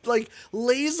 like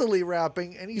lazily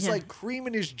rapping, and he's like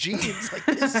creaming his jeans. Like,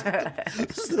 this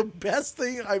is the best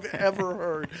thing I've ever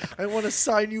heard. I want to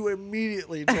sign you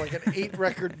immediately to like an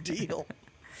 8-record deal.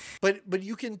 But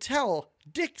you can tell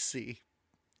Dixie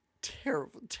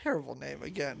terrible name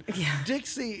again. Yeah.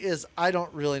 Dixie is, I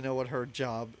don't really know what her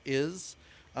job is,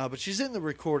 but she's in the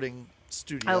recording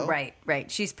studio. Oh,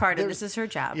 right. She's part of this is her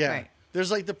job. Yeah. Right. There's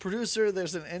like the producer,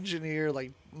 there's an engineer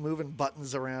like moving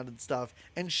buttons around and stuff,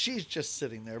 and she's just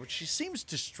sitting there, but she seems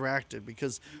distracted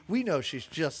because we know she's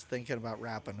just thinking about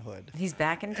Rappin Hood. He's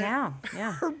back in town.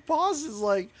 Yeah. Her boss is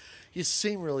like, you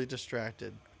seem really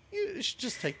distracted. You should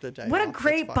just take the day What off. a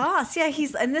great That's fine." boss.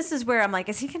 Yeah, and this is where I'm like,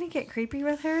 is he going to get creepy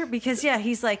with her? Because, yeah,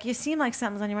 he's like, you seem like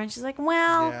something's on your mind. She's like,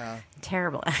 well, Yeah.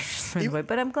 terrible actress, by the way,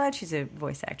 but I'm glad she's a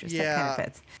voice actress. That kind of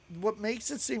fits. What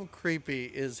makes it seem creepy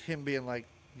is him being like,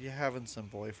 you having some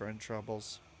boyfriend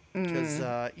troubles. Because,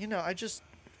 I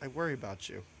worry about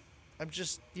you. I'm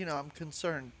just, I'm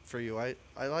concerned for you. I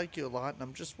like you a lot, and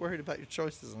I'm just worried about your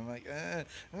choices. And I'm like, I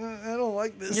don't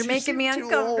like this. You're You making seem me too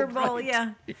uncomfortable, old, right?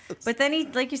 yeah. Yes. But then he,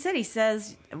 like you said, he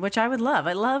says, which I would love.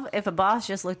 I love if a boss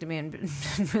just looked at me and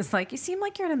was like, you seem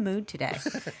like you're in a mood today.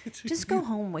 Just go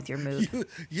home with your mood.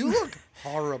 You look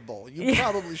horrible. You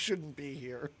probably shouldn't be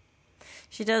here.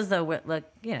 She does, though, look,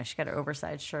 she's got her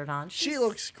oversized shirt on. She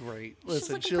looks great.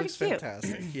 Listen, looking she looks pretty cute.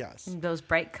 fantastic. Yes. Those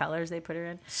bright colors they put her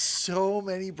in. So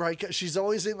many bright colors. She's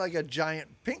always in like a giant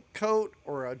pink coat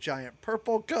or a giant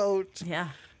purple coat. Yeah.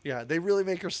 Yeah, they really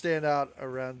make her stand out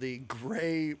around the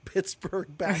gray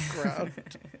Pittsburgh background.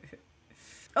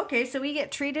 Okay, so we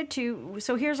get treated to.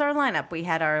 So here's our lineup. We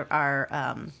had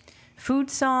our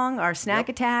food song, our snack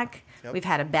attack. Yep. We've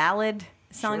had a ballad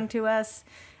sung to us,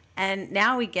 and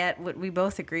now we get what we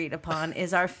both agreed upon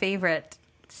is our favorite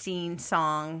scene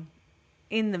song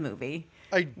in the movie.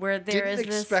 Where there didn't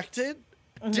is expect it.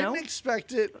 No. Didn't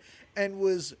expect it, and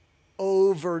was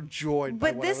overjoyed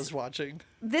by But what I was watching.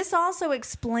 This also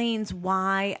explains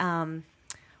why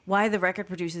the record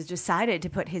producers decided to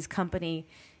put his company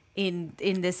in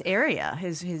this area,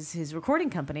 his recording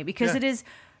company, because it is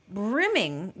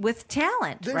brimming with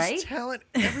talent. There's right? talent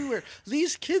everywhere.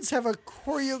 These kids have a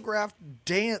choreographed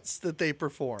dance that they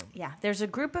perform. Yeah, there's a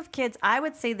group of kids. I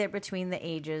would say they're between the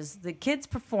kids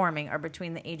performing are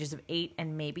between the ages of 8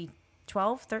 and maybe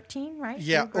 12, 13, right?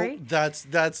 Yeah, You agree? that's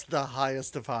the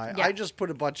highest of high. Yeah. I just put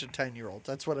a bunch of 10-year-olds.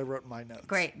 That's what I wrote in my notes.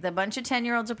 Great. The bunch of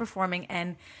 10-year-olds are performing,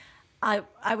 and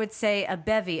I would say a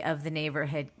bevy of the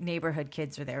neighborhood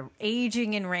kids are there,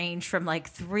 aging in range from like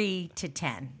 3 to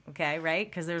 10. Okay, right?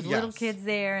 Because there's little Yes. kids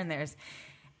there, and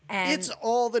It's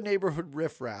all the neighborhood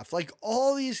riffraff. Like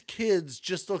all these kids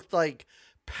just looked like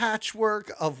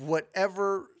patchwork of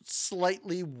whatever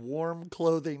slightly warm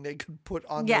clothing they could put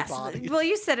on their body. Well,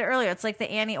 you said it earlier. It's like the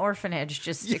Annie orphanage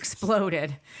just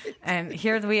exploded, and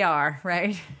here we are,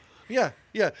 right? Yeah.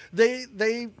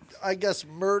 They I guess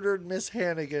murdered Miss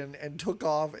Hannigan and took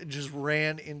off and just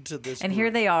ran into this. And group.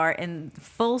 here they are in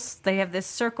full. They have this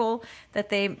circle that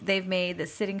they've made,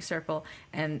 this sitting circle,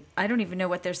 and I don't even know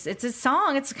what there's. It's a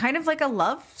song. It's kind of like a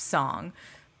love song.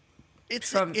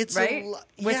 It's right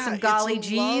with some golly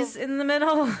G's in the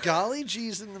middle. Golly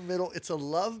G's in the middle. It's a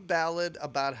love ballad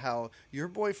about how your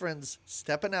boyfriend's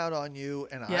stepping out on you,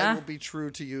 and I will be true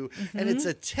to you. Mm-hmm. And it's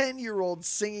a 10-year-old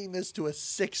singing this to a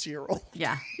 6-year-old.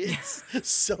 Yeah. It's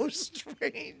so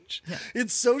strange. Yeah.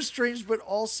 It's so strange, but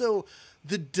also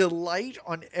the delight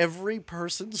on every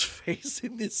person's face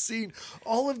in this scene.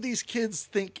 All of these kids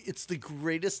think it's the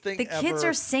greatest thing ever. The kids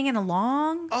are singing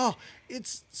along. Oh,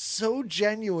 it's so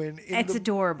genuine. It's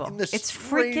adorable. It's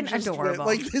freaking strangest way. adorable.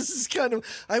 Like, this is kind of,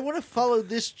 I want to follow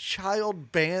this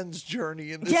child band's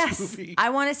journey in this movie. I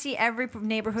want to see every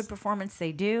neighborhood performance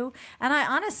they do. And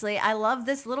I love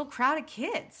this little crowd of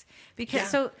kids.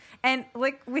 Because and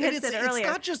like we had said earlier.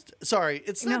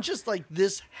 It's not just like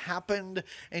this happened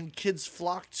and kids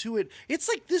flocked to it. It's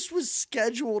like this was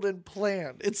scheduled and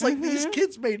planned. It's like these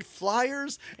kids made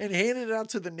flyers and handed it out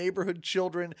to the neighborhood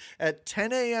children at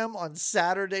 10 a.m. on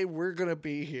Saturday. We're going to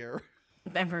be here.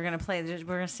 And we're going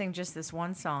to sing just this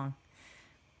one song.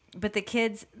 But the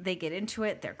kids, they get into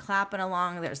it. They're clapping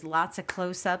along. There's lots of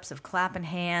close-ups of clapping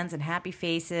hands and happy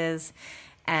faces.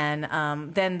 And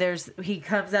then he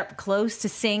comes up close to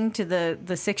sing to the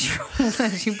 6-year-old,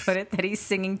 as you put it, that he's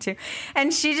singing to.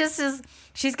 And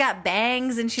she's got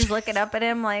bangs, and she's looking up at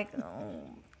him like, oh,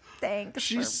 thanks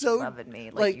She's for so loving me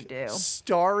like you do.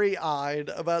 Starry-eyed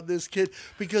about this kid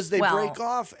because they break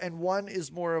off, and one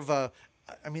is more of a,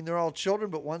 I mean, they're all children,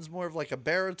 but one's more of like a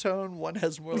baritone. One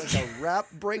has more like a rap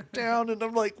breakdown. And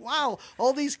I'm like, wow,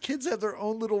 all these kids have their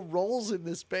own little roles in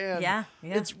this band. Yeah.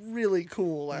 It's really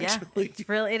cool, actually.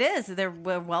 Yeah, it is. They're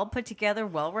well put together,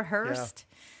 well rehearsed.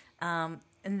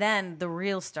 And then the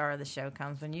real star of the show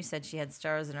comes when you said she had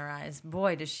stars in her eyes.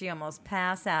 Boy, does she almost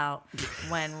pass out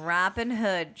when Rappin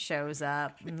Hood shows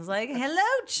up and is like, hello,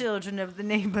 children of the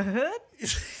neighborhood.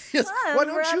 Yes. I'm Why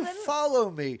don't you Robin. follow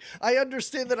me? I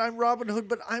understand that I'm Robin Hood,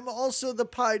 but I'm also the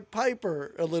Pied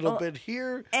Piper a little bit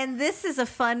here. And this is a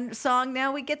fun song.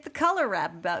 Now we get the color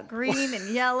rap about green and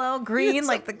yellow. Green, It's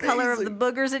like the color of the amazing.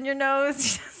 boogers in your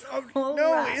nose. Oh,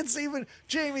 no, it's even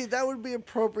Jamie. That would be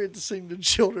appropriate to sing to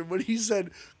children when he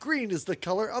said, "Green is the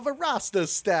color of a Rasta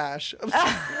stash." I was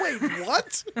like, wait,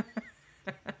 what?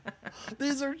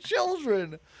 These are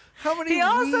children. How many? He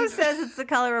also weed- says it's the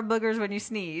color of boogers when you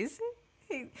sneeze.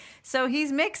 So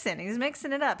he's mixing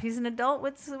it up. He's an adult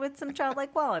with some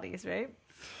childlike qualities, right?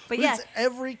 But yeah, It's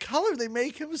every color. They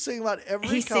make him sing about every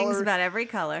he color. sings about every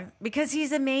color because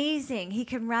he's amazing. He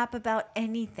can rap about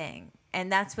anything, and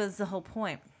that's was the whole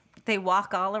point. They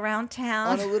walk all around town.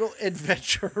 on a little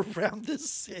adventure around the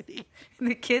city.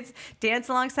 The kids dance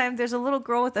alongside him. There's a little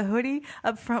girl with a hoodie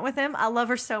up front with him. I love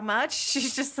her so much.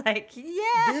 She's just like,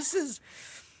 yeah. This is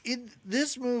in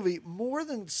this movie more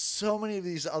than so many of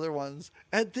these other ones.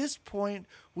 At this point,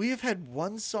 we have had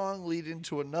one song lead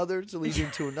into another to lead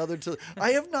into another.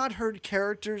 I have not heard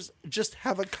characters just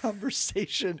have a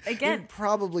conversation Again, in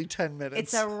probably 10 minutes.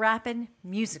 It's a Rappin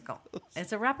musical.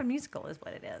 It's a Rappin musical is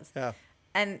what it is. Yeah.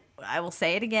 And I will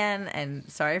say it again,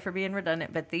 and sorry for being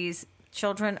redundant, but these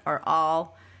children are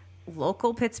all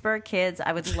local Pittsburgh kids.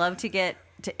 I would love to get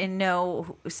to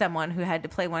know someone who had to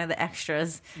play one of the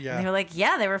extras. Yeah. And they were like,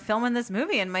 yeah, they were filming this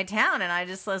movie in my town. And I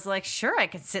just was like, sure, I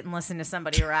could sit and listen to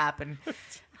somebody rap and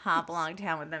hop along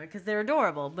town with them because they're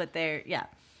adorable. But they're, yeah.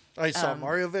 I saw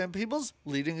Mario Van Peebles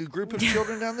leading a group of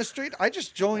children down the street. I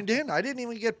just joined in. I didn't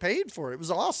even get paid for it. It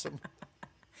was awesome.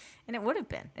 And it would have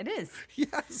been. It is.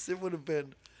 Yes, it would have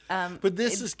been. But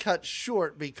this is cut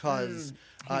short because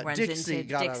He runs Dixie into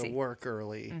got out Dixie. of work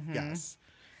early. Yes.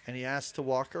 And he asked to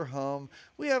walk her home.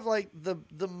 We have like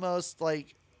the most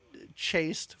like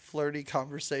chaste, flirty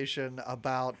conversation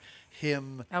about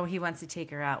him. Oh, he wants to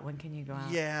take her out. When can you go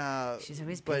out? Yeah. She's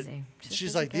always but busy. She's a She's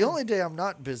busy like, the gal." only day I'm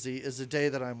not busy is the day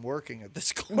that I'm working at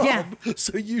this club. Yeah.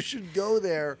 So you should go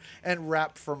there and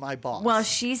rap for my boss. Well,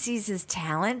 she sees his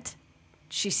talent.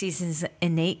 She sees his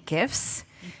innate gifts.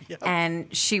 Yep.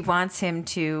 And she wants him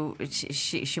to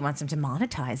she wants him to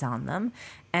monetize on them,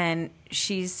 and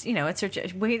she's it's her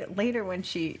wait later when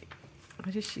she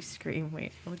what does she scream?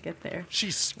 Wait, we'll get there. She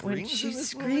screams. When she in this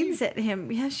screams movie? at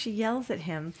him, yes, she yells at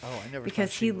him. Oh, I never because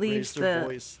thought she he leaves raised her the.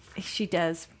 voice. She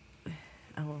does.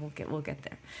 Oh, we'll get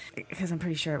there because I'm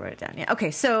pretty sure I wrote it down. Yeah. Okay.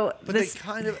 So But this they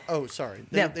kind of sorry.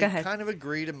 No, They go ahead. kind of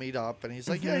agree to meet up, and he's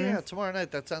like, yeah, tomorrow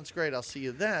night. That sounds great. I'll see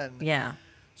you then. yeah.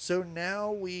 So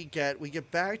now we get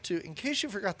back to, in case you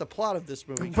forgot the plot of this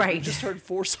movie, 'cause Right. We just heard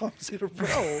 4 songs in a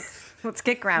row. Let's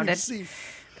get You grounded. see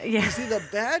Yeah. the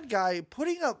bad guy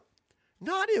putting up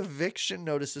not eviction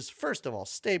notices. First of all,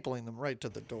 stapling them right to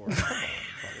the door. Come on,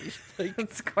 buddy. Like,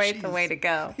 It's quite the way to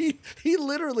go. He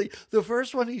literally, the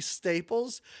first one he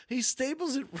staples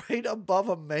it right above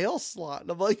a mail slot.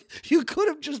 And I'm like, you could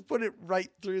have just put it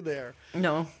right through there.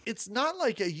 No. It's not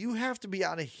like you have to be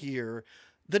out of here.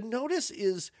 The notice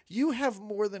is you have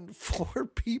more than 4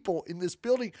 people in this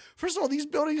building. First of all, these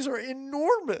buildings are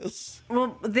enormous.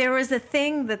 Well, there was a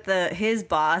thing that his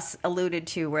boss alluded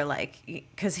to where, like,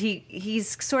 because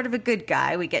he's sort of a good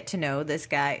guy. We get to know this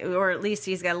guy, or at least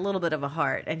he's got a little bit of a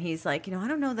heart. And he's like, I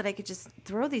don't know that I could just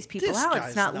throw these people This out. guy's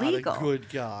It's not not a legal. good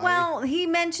guy. Well, he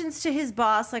mentions to his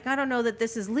boss, like, I don't know that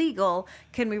this is legal.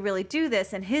 Can we really do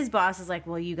this? And his boss is like,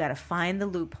 well, you got to find the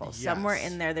loophole. Somewhere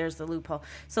Yes. in there's the loophole.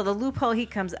 So the loophole he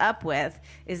comes up with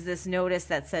is this notice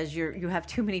that says you have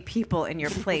too many people in your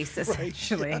place,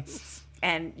 essentially. yes.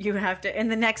 And you have to, in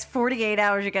the next 48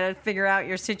 hours, you got to figure out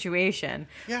your situation,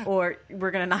 Yeah. or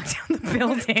we're going to knock down the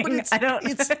building. But it's, I don't.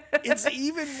 it's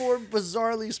even more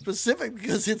bizarrely specific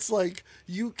because it's like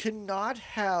you cannot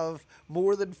have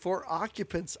more than 4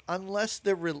 occupants unless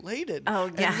they're related.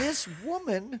 Oh, yeah. And this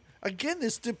woman, again,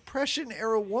 this Depression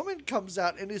era woman comes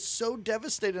out and is so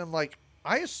devastated. I'm like,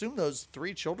 I assume those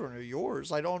 3 children are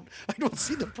yours. I don't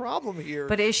see the problem here.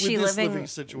 But is she with this living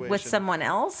situation. with someone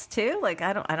else too? Like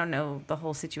I don't know the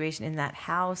whole situation in that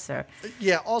house or.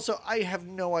 Yeah, also, I have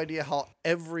no idea how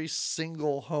every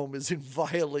single home is in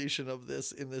violation of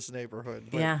this in this neighborhood.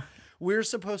 But Yeah. we're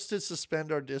supposed to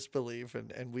suspend our disbelief,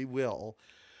 and we will.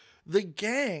 The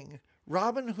gang,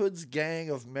 Robin Hood's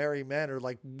gang of merry men are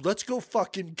like, let's go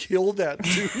fucking kill that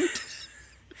dude.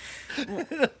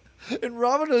 And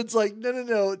Robin Hood's like,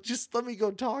 no, just let me go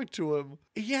talk to him.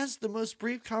 He has the most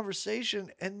brief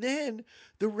conversation, and then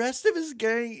the rest of his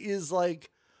gang is like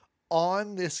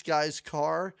on this guy's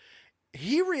car.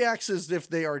 He reacts as if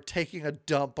they are taking a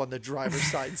dump on the driver's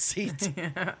side seat.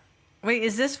 Wait,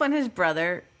 is this when his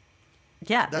brother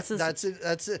Yeah, this is that's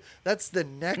it. That's the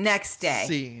next day.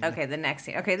 scene. Okay, the next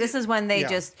scene. Okay, this is when they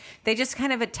just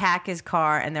kind of attack his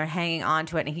car and they're hanging on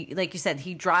to it. And he, like you said,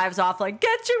 he drives off like,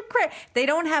 get your crap. They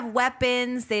don't have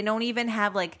weapons. They don't even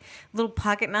have like little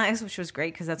pocket knives, which was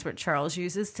great because that's what Charles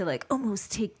uses to like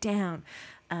almost take down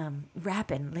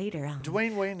Rappin later on.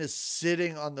 Dwayne Wayne is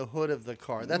sitting on the hood of the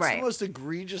car. That's Right. the most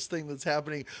egregious thing that's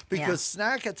happening because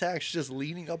Snack Attack's just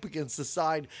leaning up against the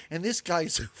side and this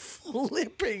guy's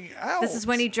flipping out. This is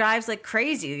when he drives like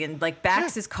crazy and like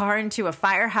backs his car into a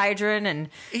fire hydrant and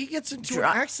he gets into an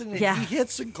accident. Yeah. He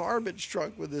hits a garbage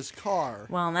truck with his car.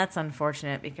 well, and that's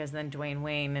unfortunate because then Dwayne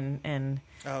Wayne and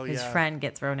his friend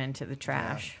get thrown into the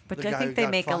trash. Yeah. But The I guy think who they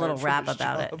got make a fired little from rap his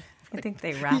about job. it. I think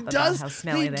they rap about how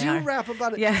smelly they are. They do rap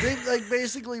about it. Yeah. They like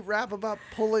basically rap about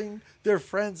pulling their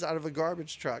friends out of a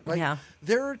garbage truck. Like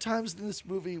there are times in this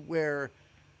movie where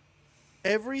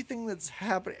everything that's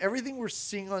happening, everything we're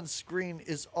seeing on screen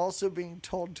is also being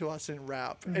told to us in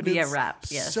rap. And Via it's rap,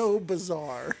 yes. so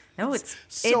bizarre. No, it's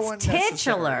so unnecessary.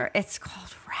 titular. It's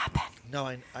called Rappin. No,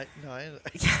 I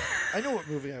know what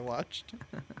movie I watched.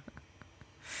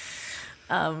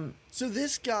 So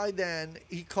this guy then,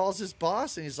 he calls his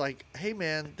boss and he's like, hey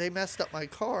man, they messed up my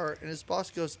car. And his boss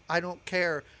goes, I don't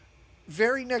care.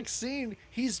 Very next scene,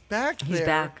 he's back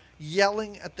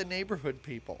yelling at the neighborhood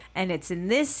people. And it's in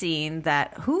this scene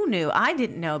that, who knew? I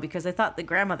didn't know because I thought the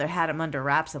grandmother had him under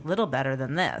wraps a little better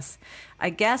than this. I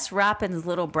guess Rappin's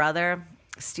little brother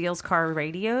steals car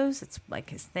radios. It's like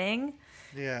his thing.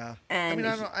 Yeah. And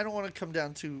I don't want to come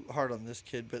down too hard on this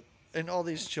kid, but and all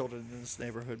these children in this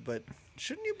neighborhood, but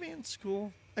shouldn't you be in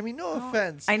school? I mean, no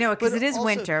offense. I know, because it is also,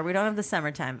 winter. We don't have the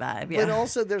summertime vibe. Yeah. But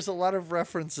also, there's a lot of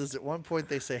references. At one point,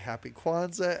 they say Happy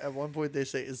Kwanzaa. At one point, they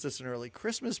say, is this an early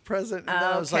Christmas present? And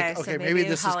then I was like, okay, so maybe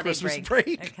this is Christmas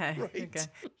break. Okay. Right. Okay.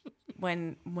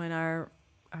 When our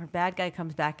bad guy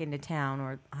comes back into town,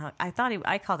 or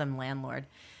I called him landlord.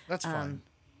 That's fine.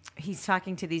 He's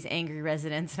talking to these angry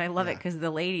residents, and I love it because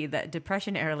the lady, that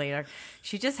Depression era later,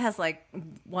 she just has like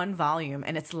one volume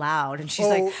and it's loud, and she's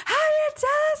like, "How you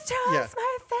just trust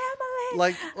my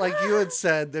family?" Like you had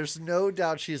said, there's no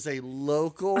doubt she's a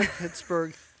local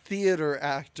Pittsburgh theater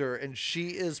actor, and she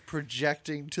is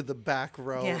projecting to the back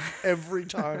row every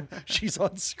time she's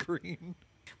on screen.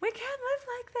 We can't live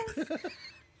like this.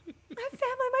 My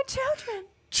family, my children.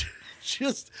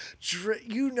 Just,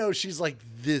 she's like,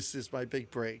 this is my big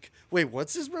break. Wait,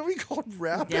 what's this movie called?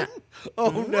 Rappin'? Yeah.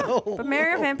 Oh, no. But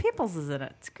Mary Van Peebles is in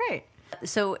it. It's great.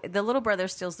 So the little brother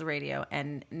steals the radio,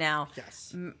 and now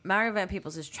Mario Van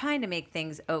Peebles is trying to make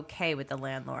things okay with the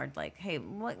landlord. Like, hey,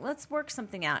 let's work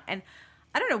something out. And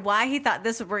I don't know why he thought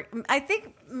this would work. I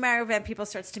think Mario Van Peebles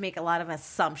starts to make a lot of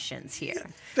assumptions here.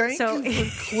 Thank you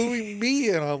for cluing me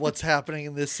in on what's happening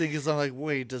in this thing, because I'm like,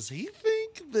 wait, does he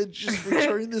think that just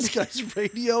returning this guy's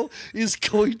radio is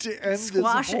going to end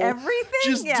squash this whole, everything?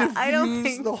 just I don't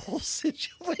think the whole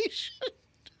situation?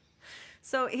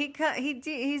 So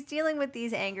he's dealing with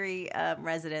these angry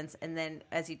residents, and then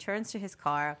as he turns to his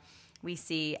car, we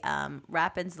see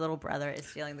Rappin's little brother is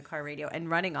stealing the car radio and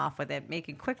running off with it,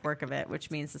 making quick work of it,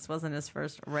 which means this wasn't his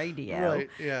first radio. Right,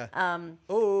 yeah.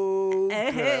 Good,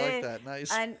 I like that.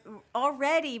 Nice. And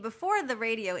already, before the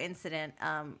radio incident,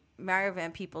 Mario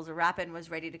Van Peebles, or Rappin,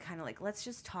 was ready to kind of like, let's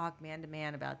just talk man to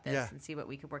man about this and see what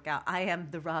we could work out. I am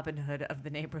the Robin Hood of the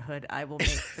neighborhood. I will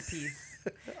make the peace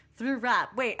through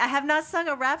rap. Wait, I have not sung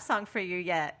a rap song for you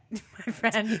yet, my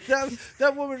friend.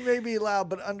 That woman may be loud,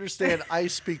 but understand, I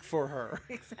speak for her.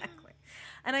 Exactly.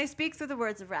 And I speak through the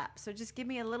words of rap. So just give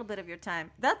me a little bit of your time.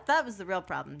 That was the real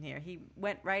problem here. He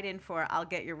went right in for, I'll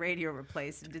get your radio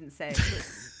replaced, and didn't say,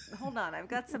 hold on, I've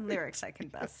got some lyrics I can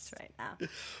bust right now.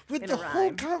 But the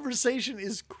whole conversation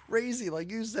is crazy,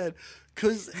 like you said,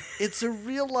 because it's a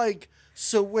real like,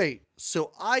 so wait,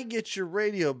 so I get your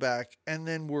radio back and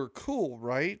then we're cool,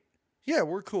 right? Yeah,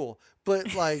 we're cool.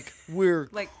 But like, we're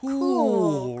like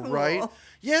cool, right?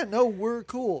 Yeah, no, we're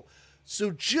cool.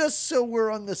 So just so we're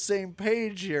on the same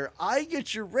page here, I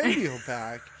get your radio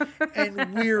back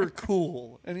and we're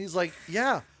cool. And he's like,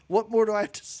 yeah. What more do I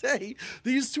have to say?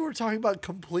 These two are talking about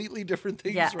completely different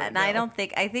things right and now.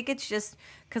 I think it's just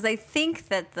because I think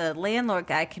that the landlord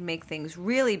guy can make things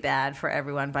really bad for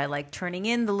everyone by like turning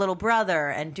in the little brother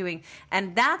and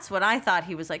that's what I thought.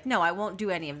 He was like, no, I won't do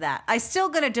any of that. I'm still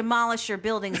going to demolish your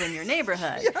buildings in your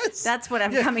neighborhood. Yes. That's what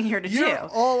I'm coming here to do. You're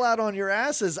all out on your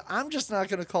asses. I'm just not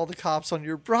going to call the cops on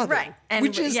your brother. Right. And,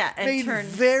 which is made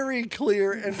very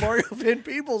clear, and Mario Van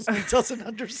Peebles doesn't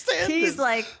understand He's this.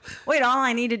 like, wait, all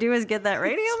I need to do is get that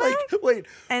radio back? Like, wait,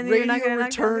 and radio you're not gonna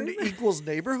returned equals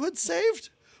neighborhood saved?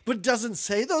 But doesn't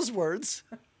say those words.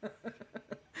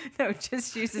 No, it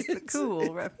just uses the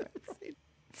cool reference. Right.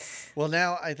 Well,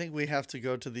 now I think we have to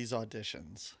go to these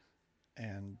auditions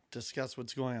and discuss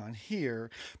what's going on here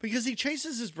because he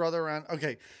chases his brother around.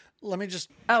 Okay, let me just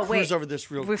cruise over this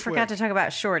real quick. We forgot to talk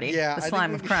about Shorty, yeah, the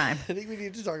slime of crime. I think we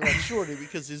need to talk about Shorty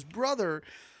because his brother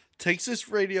takes this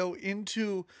radio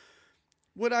into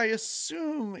what I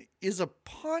assume is a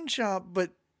pawn shop,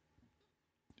 but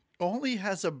only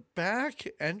has a back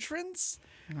entrance.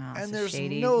 Oh, and so there's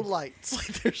shady. no lights.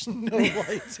 Like there's no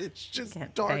lights. It's just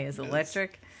dark. Pay is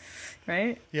electric,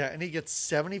 right? Yeah, and he gets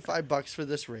 $75 for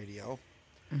this radio.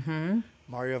 Mm-hmm.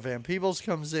 Mario Van Peebles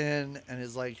comes in and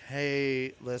is like,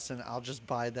 "Hey, listen, I'll just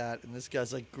buy that." And this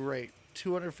guy's like, "Great,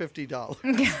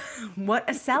 $250." What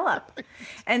a sell up!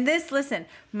 And listen,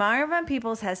 Mario Van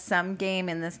Peebles has some game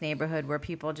in this neighborhood where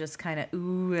people just kind of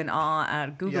ooh and ah,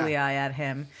 googly eye at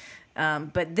him.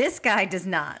 But this guy does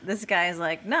not. This guy is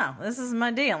like, no, this is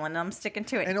my deal, and I'm sticking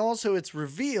to it. And also, it's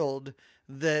revealed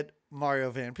that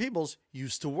Mario Van Peebles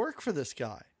used to work for this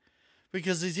guy.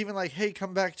 Because he's even like, hey,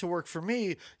 come back to work for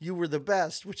me. You were the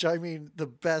best, which I mean the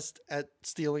best at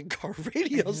stealing car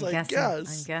radios, I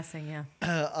guess. I'm guessing,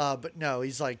 yeah. But no,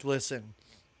 he's like, listen,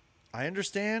 I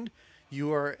understand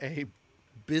you are a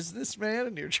businessman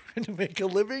and you're trying to make a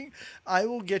living. I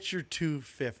will get your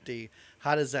 $250.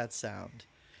 How does that sound?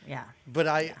 Yeah. But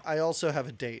I also have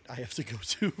a date I have to go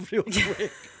to real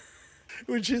quick.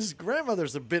 Which his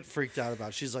grandmother's a bit freaked out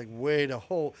about. She's like,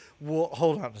 hold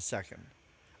on a second.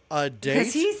 A date?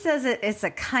 Because he says it's a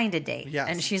kind of date. Yes.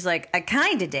 And she's like, a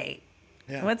kind of date?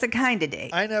 Yeah. What's a kind of date?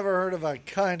 I never heard of a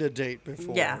kind of date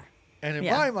before. Yeah. And in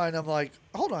my mind, I'm like,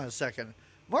 hold on a second.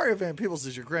 Mario Van Peebles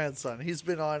is your grandson. He's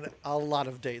been on a lot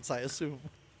of dates, I assume.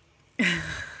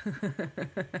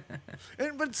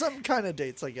 But some kind of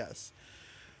dates, I guess.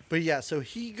 But yeah, so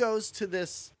he goes to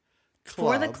this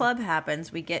club. Before the club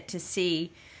happens, we get to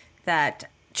see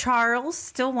that Charles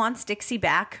still wants Dixie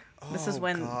back. This is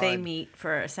when they meet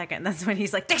for a second. That's when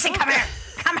he's like, Dixie, come here.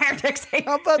 Come here, Dixie.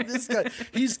 How about this guy?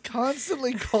 He's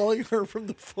constantly calling her from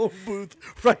the phone booth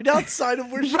right outside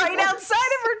of where she Right works. outside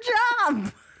of her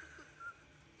job.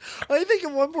 I think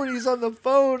at one point he's on the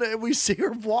phone and we see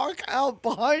her walk out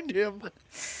behind him.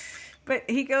 But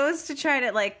he goes to try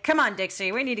to like, come on,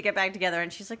 Dixie, we need to get back together.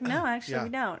 And she's like, no, actually, we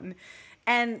don't.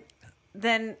 And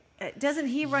then doesn't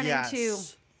he run into...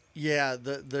 Yeah,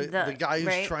 the guy who's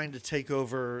right? trying to take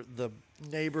over the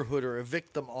neighborhood or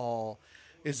evict them all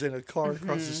is in a car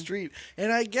across the street.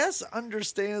 And I guess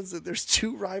understands that there's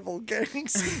two rival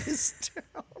gangs in this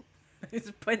town. He's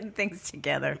putting things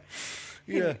together.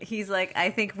 Yeah. He's like, I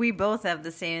think we both have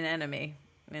the same enemy.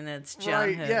 And it's John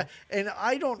Right, Hood. yeah. And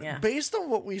I don't, based on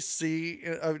what we see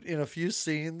in a few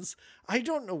scenes, I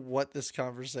don't know what this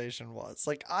conversation was.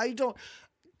 Like, I don't...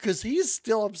 Because he's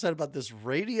still upset about this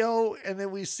radio, and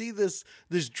then we see this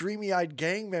dreamy-eyed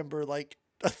gang member like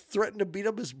threaten to beat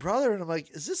up his brother, and I'm like,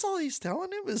 is this all he's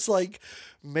telling him? Is like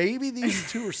maybe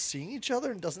these two are seeing each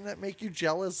other, and doesn't that make you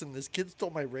jealous? And this kid stole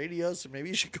my radio, so maybe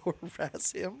you should go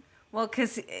harass him. Well,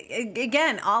 because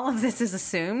again, all of this is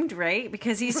assumed, right?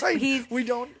 Because we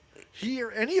don't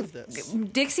hear any of this.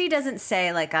 Dixie doesn't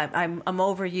say like I'm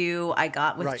over you. I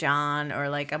got with Right. John, or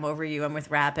like I'm over you. I'm with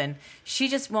Rappin. She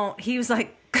just won't. He was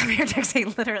like, "Come here, Dixie."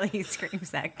 Literally, he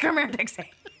screams that. "Come here,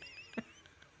 Dixie."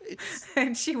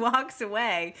 And she walks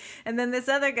away. And then this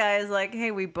other guy is like,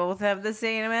 "Hey, we both have the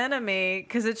same enemy,"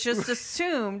 because it's just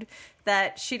assumed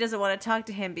that she doesn't want to talk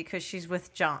to him because she's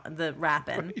with John, the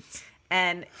Rappin. Right.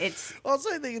 And it's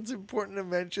also, I think it's important to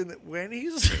mention that when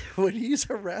he's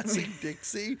harassing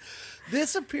Dixie,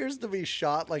 this appears to be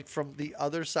shot like from the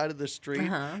other side of the street,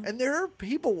 and there are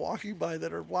people walking by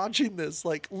that are watching this,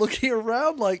 like looking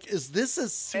around, like, is this a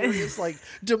serious like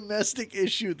domestic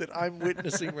issue that I'm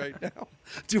witnessing right now?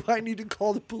 Do I need to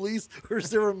call the police, or is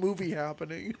there a movie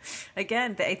happening?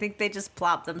 Again, I think they just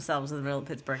plop themselves in the middle of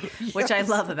Pittsburgh, which I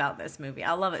love about this movie.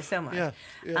 I love it so much.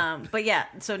 Yeah. But yeah,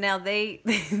 so now these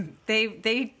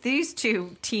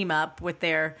two team up with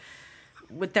their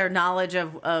knowledge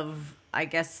of I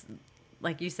guess,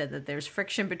 like you said, that there's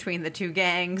friction between the two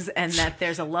gangs and that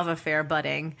there's a love affair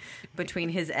budding between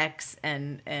his ex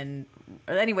and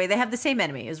anyway, they have the same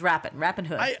enemy as Rappin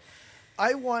Hood.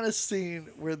 I want a scene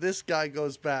where this guy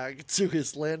goes back to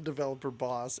his land developer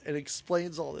boss and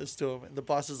explains all this to him, and the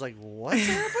boss is like, "What's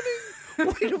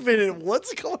happening? Wait a minute,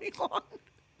 what's going on?"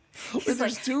 He's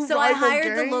like, two so I rival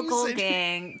hired the gangs local and-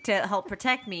 gang to help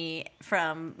protect me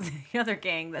from the other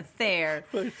gang that's there.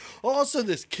 Also,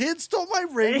 this kid stole my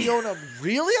radio, and I'm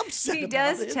really upset He about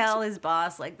does it. tell his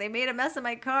boss, like, they made a mess of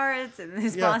my cards, and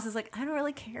his boss is like, I don't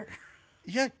really care.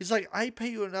 Yeah, he's like, I pay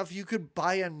you enough, you could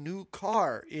buy a new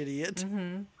car, idiot.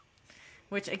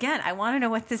 Which, again, I want to know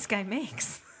what this guy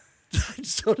makes.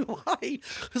 So do I.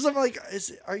 Because I'm like,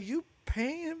 are you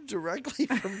paying him directly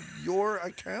from your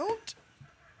account?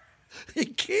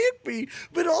 It can't be.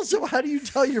 But also, how do you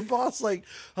tell your boss, like,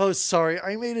 oh, sorry,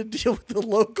 I made a deal with the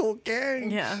local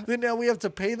gang. Yeah. Then now we have to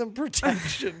pay them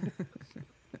protection.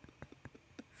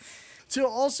 To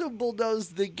also bulldoze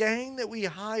the gang that we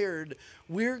hired,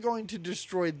 we're going to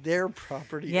destroy their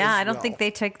property. Yeah, as I don't well. think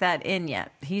they took that in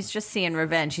yet. He's just seeing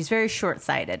revenge. He's very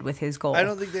short-sighted with his goal. I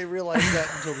don't think they realized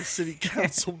that until the city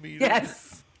council meeting.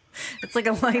 Yes. It's like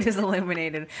a light is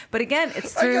illuminated. But again,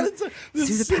 it's through, the through the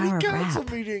city power of council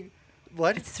rap. meeting.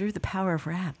 What? It's through the power of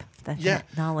rap that Yeah,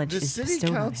 that knowledge the is city bestowed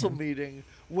on council him. meeting,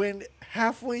 when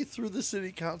halfway through the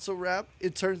city council rap,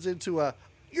 it turns into a,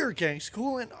 your gang's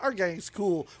cool and our gang's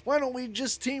cool. Why don't we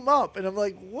just team up? And I'm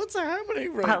like, what's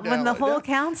happening right now? When the whole Now,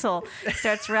 council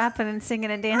starts rapping and singing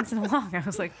and dancing along, I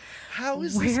was like, how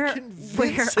is where this are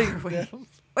convincing we? them?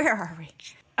 Where are we?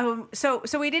 So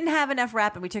we didn't have enough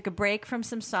rapping. We took a break from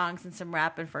some songs and some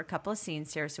rapping for a couple of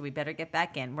scenes here, so we better get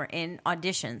back in. We're in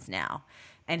auditions now.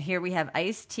 And here we have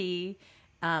Ice-T,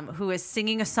 who is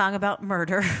singing a song about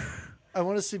murder. I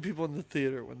want to see people in the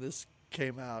theater when this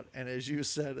came out. And as you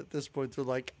said, at this point, they're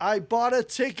like, I bought a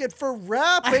ticket for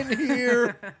rapping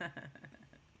here.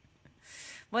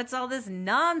 What's all this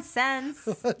nonsense?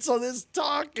 What's all this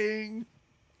talking?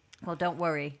 Well, don't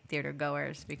worry, theater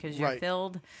goers, because you're Right.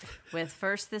 filled with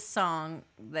first this song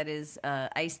that is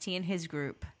Ice-T and his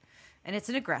group. And it's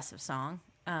an aggressive song.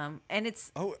 And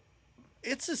it's... Oh,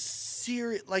 it's a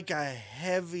serious, like a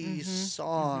heavy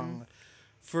song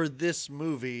for this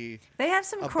movie. They have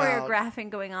some about-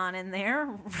 choreographing going on in there.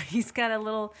 He's got a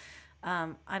little,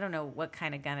 I don't know what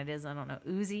kind of gun it is. I don't know.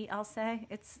 Uzi, I'll say.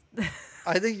 It's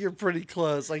I think you're pretty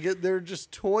close. Like, they're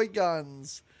just toy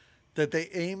guns that they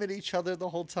aim at each other the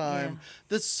whole time. Yeah.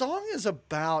 The song is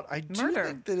about, I do Murder.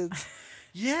 think that it's,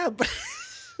 yeah, but,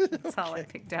 that's all I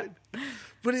picked up.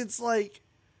 but it's like,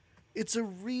 it's a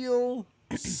real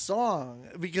song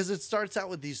because it starts out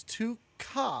with these two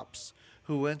cops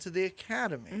who went to the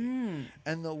academy,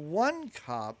 and the one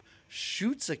cop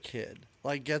shoots a kid,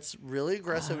 like gets really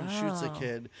aggressive and shoots a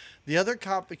kid. The other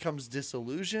cop becomes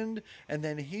disillusioned, and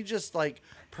then he just like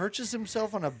perches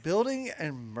himself on a building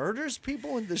and murders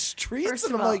people in the streets. First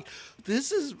and of I'm all, like,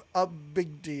 this is a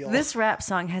big deal. This rap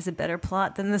song has a better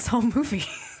plot than this whole movie.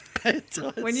 It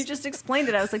does. When you just explained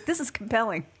it, I was like, this is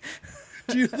compelling.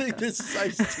 Do you think this is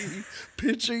Ice-T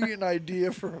pitching an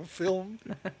idea for a film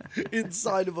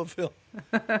inside of a film?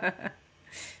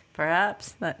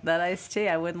 Perhaps that Ice-T,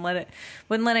 I wouldn't let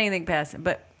anything pass it.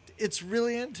 But It's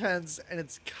really intense, and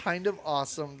it's kind of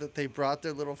awesome that they brought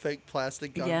their little fake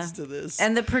plastic guns to this.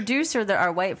 And the producer,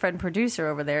 our white friend producer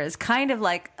over there, is kind of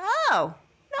like, oh,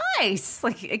 nice.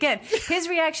 Like, again, his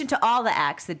reaction to all the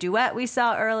acts, the duet we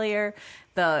saw earlier,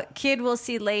 the kid we'll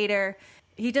see later,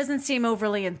 he doesn't seem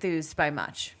overly enthused by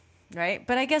much, right?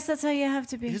 But I guess that's how you have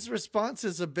to be. His response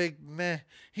is a big meh.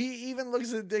 He even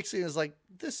looks at Dixie and is like,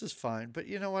 this is fine, but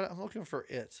you know what? I'm looking for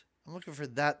it. I'm looking for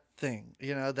that thing,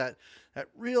 you know, that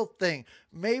real thing.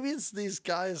 Maybe it's these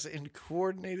guys in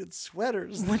coordinated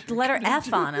sweaters. With the letter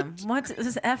F on them. What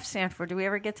does F stand for? Do we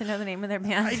ever get to know the name of their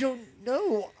band? I don't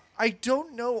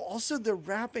know. Also, they're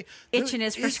rapping. Itching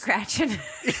is for scratching.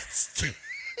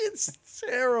 It's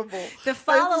terrible. The I have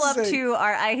follow-up say, to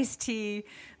our Ice-T,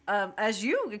 as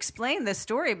you explain the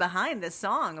story behind this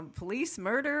song, a police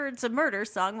murder, it's a murder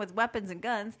song with weapons and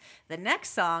guns. The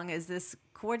next song is this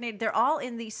coordinated, they're all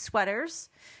in these sweaters,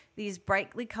 these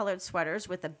brightly colored sweaters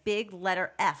with a big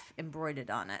letter F embroidered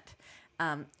on it.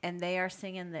 And they are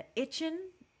singing the Itchin'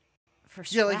 for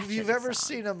Yeah, Scratching like if you've ever song.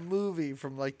 seen a movie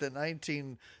from like the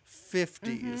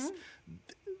 1950s,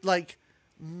 like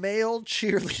male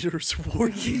cheerleaders wore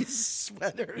these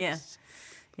sweaters. Yeah.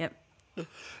 Yep.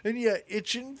 And yeah,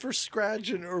 itching for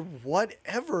scratching or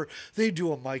whatever. They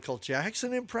do a Michael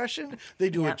Jackson impression. They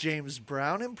do a Yep. James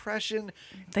Brown impression.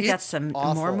 They got It's some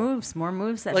awful. more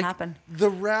moves that Like, happen. the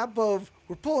rap of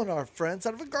 "we're pulling our friends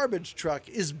out of a garbage truck"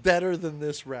 is better than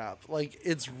this rap. Like,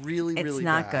 it's really, It's really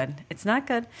not bad. good. It's not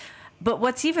good. But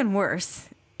what's even worse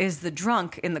is the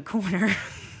drunk in the corner.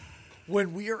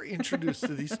 When we are introduced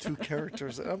to these two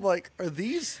characters, and I'm like, are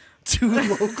these two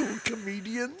local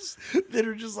comedians that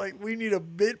are just like, we need a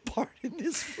bit part in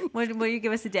this movie? What will you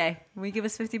give us a day? Will you give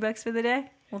us $50 for the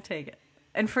day? We'll take it.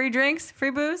 And free drinks, free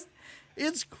booze.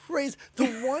 It's crazy. The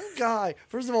one guy,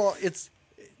 first of all,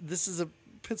 this is a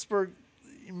Pittsburgh,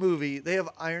 movie, they have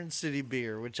Iron City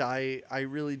beer, which I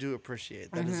really do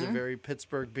appreciate. That is a very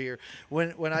Pittsburgh beer.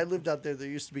 When I lived out there, there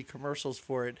used to be commercials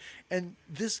for it, and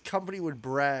this company would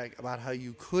brag about how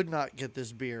you could not get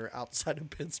this beer outside of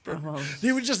Pittsburgh. Oh.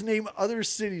 They would just name other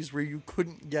cities where you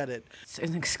couldn't get it. It's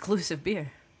an exclusive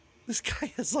beer. This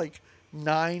guy has like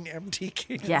 9 empty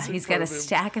cans. Yeah, he's got a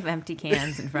stack of empty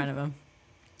cans in front of him.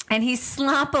 And he's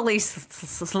sloppily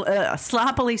slurring.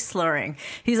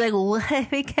 He's like, what are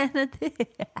we gonna do?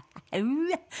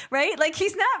 Right? Like,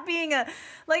 he's not being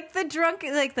like the drunk,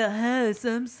 like the,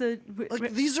 some so.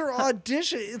 Like, these are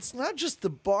auditions. It's not just the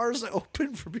bars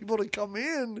open for people to come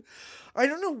in. I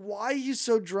don't know why he's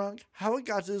so drunk, how it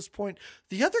got to this point.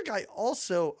 The other guy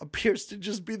also appears to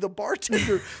just be the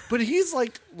bartender, but he's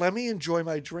like, let me enjoy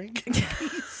my drink in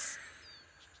peace.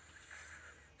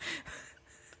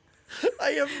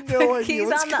 I have no idea.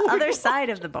 He's on the other side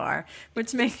of the bar,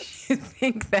 which makes you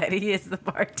think that he is the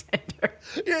bartender.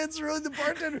 Yeah, it's really the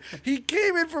bartender. He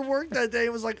came in for work that day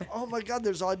and was like, oh my God,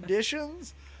 there's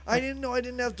auditions? I didn't know I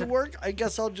didn't have to work. I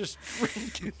guess I'll just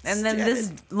drink instead. And then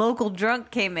this local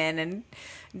drunk came in and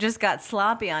just got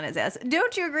sloppy on his ass.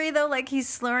 Don't you agree, though? Like, he's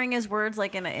slurring his words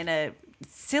like in a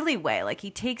silly way. Like, he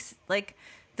takes like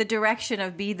the direction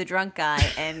of be the drunk guy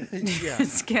and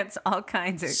just gets all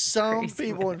kinds of Some crazy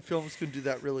people words. in films could do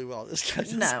that really well. This guy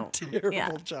does No. a terrible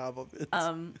Yeah. job of it.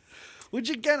 Which,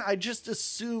 again, I just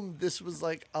assumed this was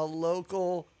like a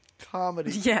local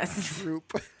comedy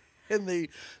troupe. And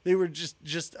they were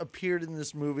just appeared in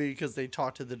this movie because they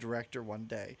talked to the director one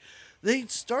day. They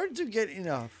started to get in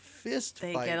a fist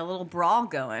fight. They get a little brawl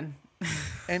going.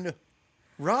 And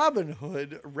Rappin,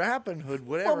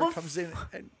 whatever, comes in.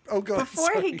 And, go ahead,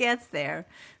 Before sorry. he gets there,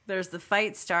 there's the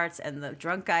fight starts and the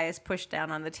drunk guy is pushed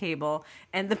down on the table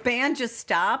and the band just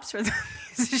stops, or the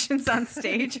musicians on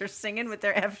stage are singing with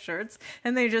their F shirts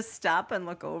and they just stop and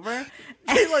look over.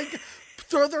 They like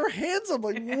throw their hands up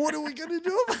like, what are we going to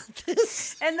do about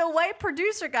this? And the white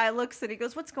producer guy looks at it, he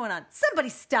goes, what's going on? Somebody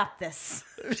stop this.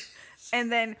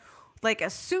 And then, like a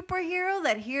superhero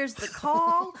that hears the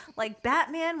call, like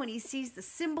Batman when he sees the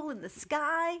symbol in the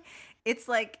sky, it's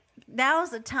like, now's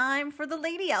the time for the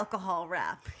lady alcohol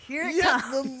rap. Here it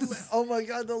comes. Oh my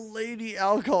God, the lady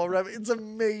alcohol rap. It's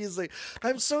amazing.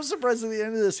 I'm so surprised at the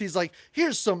end of this. He's like,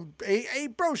 here's some AA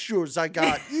brochures I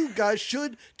got. You guys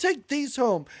should take these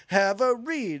home. Have a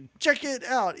read. Check it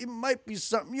out. It might be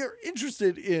something you're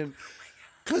interested in.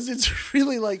 Because it's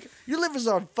really like, your liver's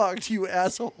on fucked, you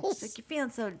assholes. Like, you're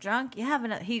feeling so drunk. You have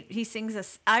enough. He sings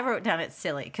this. I wrote down it's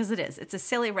silly because it is. It's a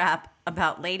silly rap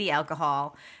about lady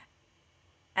alcohol.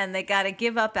 And they got to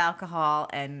give up alcohol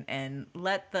and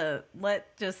let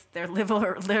just their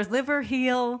liver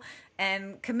heal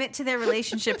and commit to their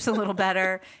relationships a little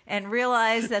better and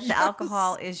realize that the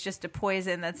alcohol is just a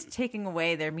poison that's taking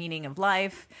away their meaning of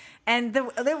life. And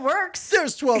it works.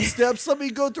 There's 12 steps. Let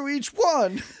me go through each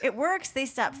one. It works. They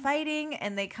stop fighting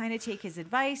and they kind of take his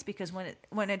advice, because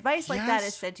when advice like that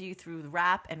is said to you through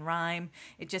rap and rhyme,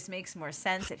 it just makes more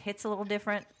sense. It hits a little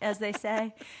different, as they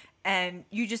say. And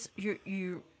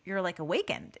you're like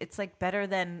awakened. It's like better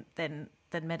than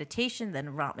meditation,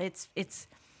 than rom.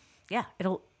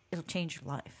 It'll change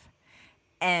your life.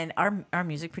 And our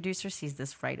music producer sees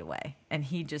this right away, and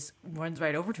he just runs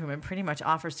right over to him and pretty much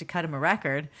offers to cut him a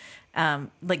record,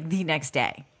 like the next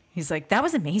day. He's like, "That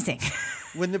was amazing."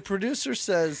 When the producer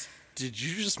says, "Did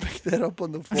you just make that up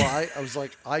on the fly?" I was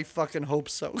like, I fucking hope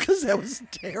so, because that was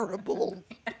terrible.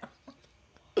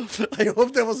 I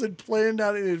hope that wasn't planned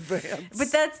out in advance.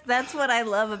 But that's what I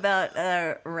love about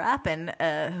Rappin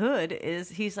Hood is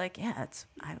he's like, yeah,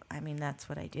 I mean that's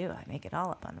what I do. I make it all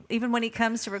up on them. Even when he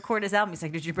comes to record his album, he's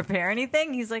like, did you prepare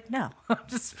anything? He's like, no, I'm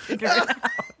just figuring it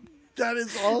out. That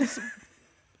is awesome.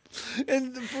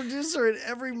 And the producer at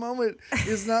every moment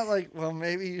is not like, well,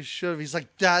 maybe you should have. He's like,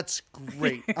 that's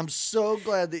great. I'm so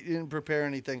glad that you didn't prepare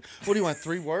anything. What do you want,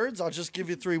 3 words? I'll just give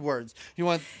you 3 words. You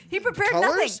want He prepared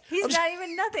colors? nothing. He's not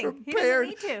even nothing. He doesn't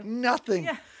need to. Nothing.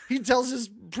 Yeah. He tells his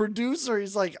producer,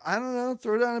 he's like, I don't know,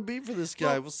 throw down a beat for this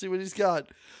guy. We'll see what he's got.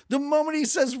 The moment he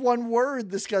says one word,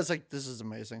 this guy's like, this is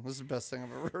amazing. This is the best thing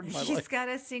I've ever heard in my He's life. got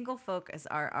a single focus,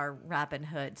 our Rappin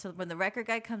Hood. So when the record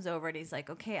guy comes over and he's like,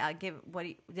 okay, I'll give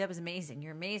that was amazing.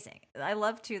 You're amazing. I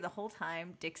love to the whole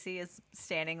time Dixie is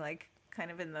standing like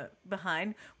kind of in the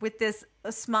behind with this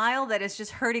a smile that is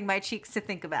just hurting my cheeks to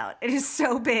think about. It is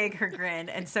so big, her grin.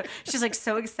 And so she's like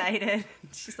so excited.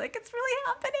 She's like, it's really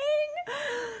happening.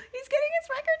 He's getting his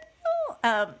record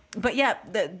deal. But yeah,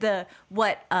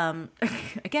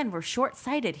 again, we're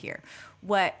short-sighted here.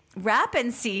 What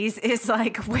Rappin sees is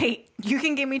like, wait, you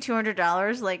can give me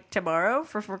 $200 like tomorrow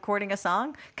for recording a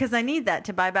song? Because I need that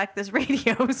to buy back this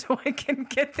radio so I can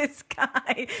get this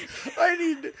guy.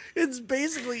 It's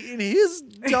basically in his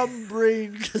dumb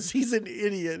brain, because he's an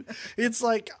idiot. It's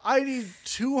like, I need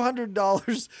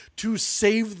 $200 to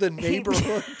save the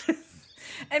neighborhood.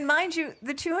 And mind you,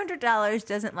 the $200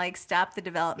 doesn't like stop the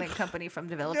development company from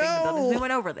developing the buildings. We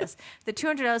went over this. The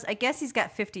 $200, I guess he's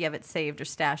got 50 of it saved or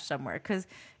stashed somewhere, because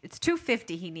it's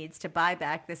 $250 he needs to buy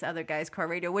back this other guy's car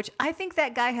radio, which I think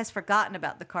that guy has forgotten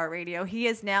about the car radio. He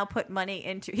has now put money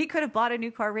into. He could have bought a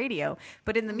new car radio,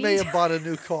 but in the meantime, may have bought a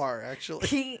new car actually.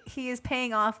 He is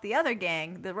paying off the other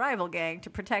gang, the rival gang, to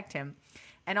protect him,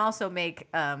 and also make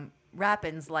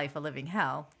Rappin's life a living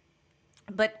hell.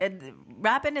 But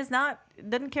Rappin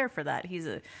doesn't care for that. He's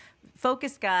a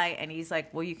focused guy, and he's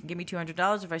like, well, you can give me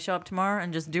 $200 if I show up tomorrow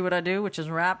and just do what I do, which is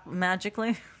rap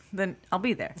magically, then I'll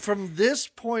be there. From this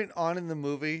point on in the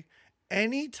movie,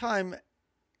 anytime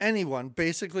anyone,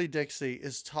 basically Dixie,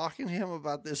 is talking to him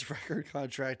about this record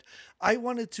contract, I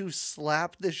wanted to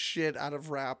slap the shit out of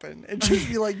Rappin and just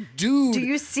be like, dude. Do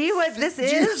you see what this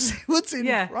is? Do you see what's in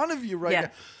front of you right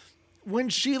now? When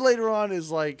she later on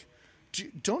is like,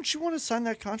 don't you want to sign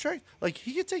that contract? Like,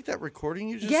 he could take that recording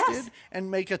you just did and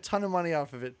make a ton of money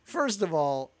off of it. First of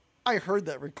all, I heard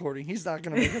that recording. He's not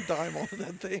going to make a dime off of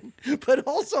that thing. But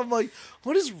also, I'm like,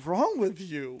 what is wrong with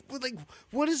you? Like,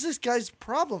 what is this guy's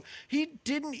problem? He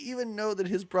didn't even know that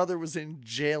his brother was in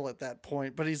jail at that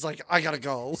point. But he's like, I got to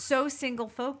go. So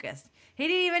single-focused. He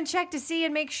didn't even check to see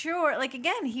and make sure. Like,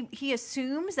 again, he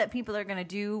assumes that people are going to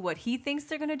do what he thinks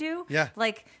they're going to do. Yeah.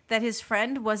 Like, that his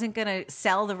friend wasn't going to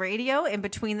sell the radio in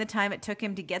between the time it took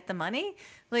him to get the money.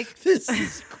 Like, this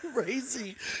is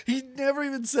crazy. He never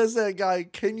even says that guy,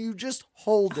 can you just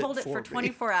hold it for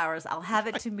 24 hours. I'll have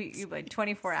it to meet you by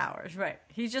 24 hours. Right.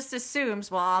 He just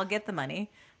assumes, well, I'll get the money.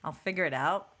 I'll figure it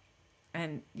out.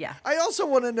 And yeah. I also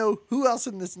want to know who else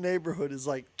in this neighborhood is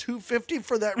like $250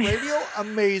 for that radio.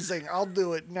 Amazing. I'll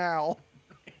do it now.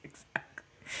 Exactly.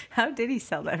 How did he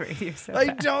sell that radio so I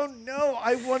fast? don't know.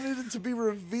 I wanted it to be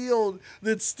revealed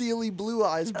that Steely Blue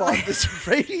Eyes bought this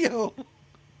radio.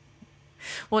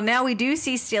 Well, now we do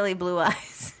see Steely Blue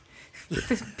Eyes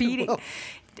beating. Well,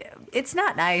 it's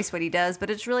not nice what he does, but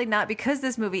it's really not, because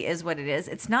this movie is what it is.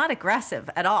 It's not aggressive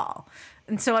at all.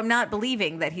 And so I'm not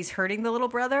believing that he's hurting the little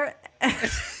brother.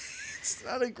 It's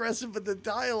not aggressive, but the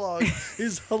dialogue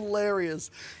is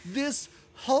hilarious. This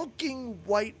hulking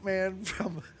white man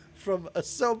from a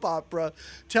soap opera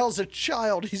tells a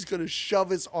child he's going to shove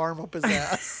his arm up his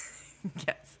ass.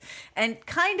 Yes. And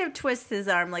kind of twists his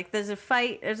arm. Like, there's a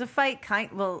fight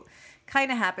kind of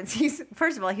happens.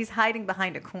 First of all, he's hiding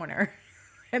behind a corner.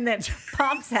 And then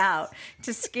pops out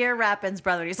to scare Rappin's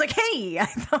brother. He's like, hey, I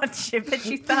thought you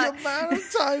thought. The amount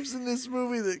of times in this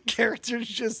movie that characters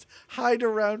just hide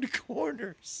around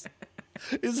corners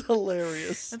is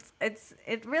hilarious.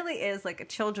 It really is like a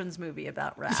children's movie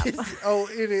about rap. It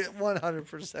is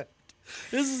 100%.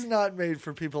 This is not made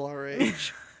for people our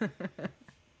age.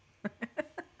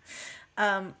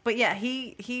 But yeah,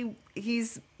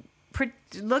 he's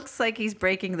looks like he's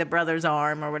breaking the brother's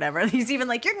arm or whatever. He's even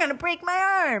like, you're going to break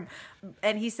my arm.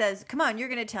 And he says, come on, you're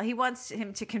going to tell. He wants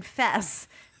him to confess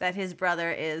that his brother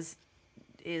is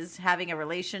having a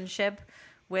relationship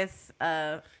with,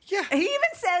 yeah. He even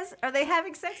says, are they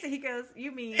having sex? And he goes,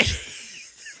 you mean...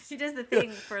 She does the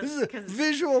thing for... This is a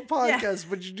visual podcast,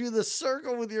 but you do the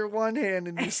circle with your one hand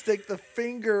and you stick the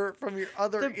finger from your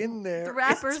other in there. The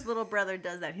rapper's little brother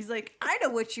does that. He's like, I know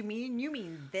what you mean. You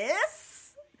mean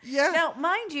this? Yeah. Now,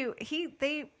 mind you,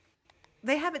 they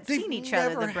haven't seen each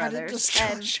other, the brothers.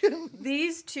 And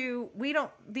these two, we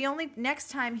don't... The only... Next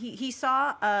time he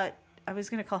saw... I was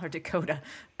going to call her Dakota.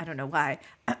 I don't know why.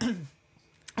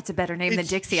 That's a better name than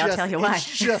Dixie, I'll tell you why.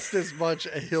 It's just as much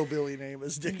a hillbilly name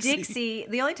as Dixie. Dixie,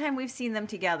 the only time we've seen them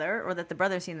together, or that the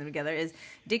brothers seen them together, is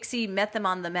Dixie met them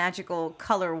on the magical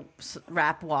color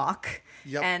rap walk.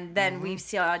 Yep. And then we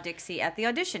saw Dixie at the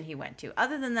audition he went to.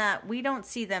 Other than that, we don't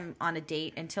see them on a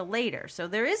date until later. So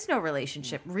there is no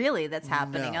relationship, really, that's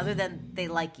happening, other than they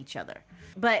like each other.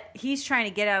 But he's trying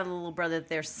to get out of the little brother that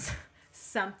there's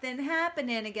something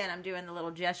happening. Again, I'm doing the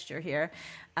little gesture here.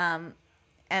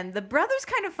 And the brother's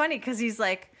kind of funny because he's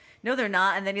like, no, they're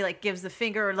not. And then he like gives the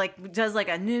finger or like does like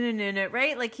a no,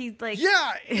 right? Like he's like,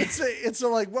 yeah, it's a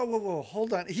like, whoa,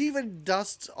 hold on. He even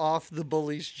dusts off the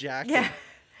bully's jacket. Yeah.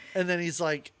 And then he's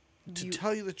like, to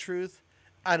tell you the truth,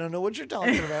 I don't know what you're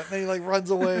talking about. And then he like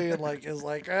runs away and like is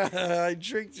like, I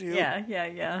tricked you.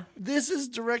 Yeah. This is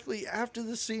directly after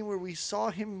the scene where we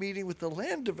saw him meeting with the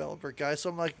land developer guy. So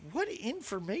I'm like, what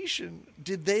information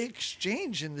did they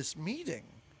exchange in this meeting?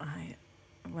 I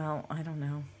don't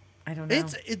know.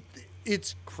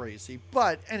 It's crazy.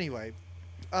 But anyway,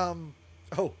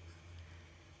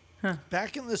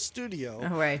 back in the studio.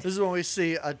 Oh, right. This is when we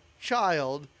see a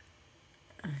child,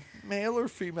 male or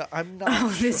female. I'm not sure.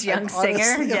 This young singer.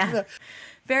 Honestly, Yeah.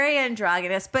 Very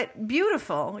androgynous, but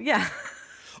but yeah.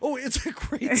 Oh, it's a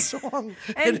great song.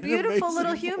 And an beautiful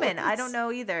little amazing human. voice. I don't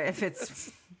know either if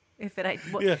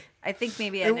Yeah. I think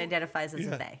maybe it identifies as a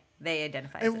they. They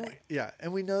identify as a they.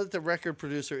 And we know that the record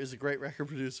producer is a great record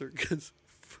producer because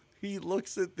he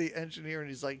looks at the engineer and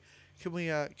he's like, "Can we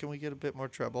get a bit more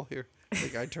treble here?" The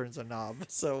guy turns a knob.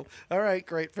 So, all right,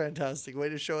 great, fantastic way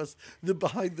to show us the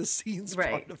behind the scenes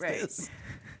part of this.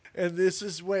 And this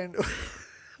is when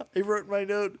I wrote my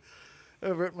notes.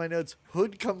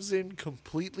 Hood comes in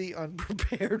completely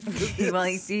unprepared for this. Well,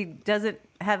 he doesn't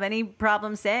have any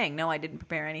problem saying, no, I didn't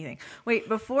prepare anything. Wait,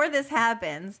 before this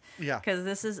happens, because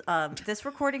this is this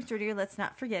recording studio, let's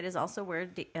not forget, is also where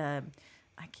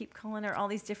I keep calling her all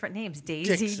these different names.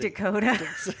 Daisy, Dixie. Dakota.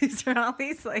 These are all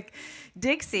these like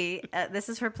Dixie. This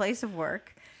is her place of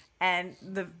work. And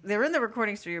they're in the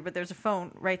recording studio, but there's a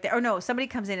phone right there. Oh, no, somebody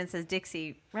comes in and says,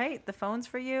 Dixie, right? The phone's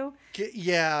for you?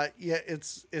 Yeah,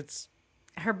 it's...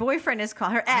 Her boyfriend is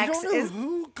calling her ex. I don't know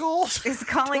who calls. Is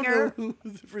calling I don't her. know who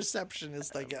the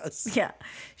receptionist, I guess. Yeah.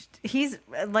 He's,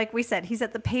 like we said, he's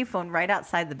at the payphone right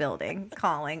outside the building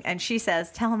calling. And she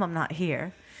says, tell him I'm not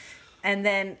here. And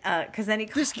then, because then he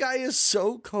calls. This guy is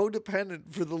so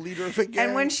codependent for the leader of a gang.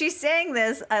 And when she's saying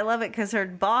this, I love it because her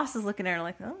boss is looking at her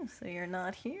like, oh, so you're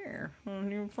not here. Well,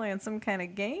 you're playing some kind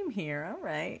of game here. All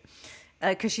right.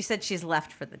 Because she said she's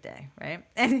left for the day, right?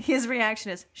 And his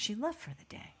reaction is, she left for the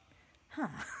day. Huh.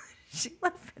 She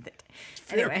left for the day.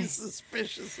 Very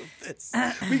suspicious of this.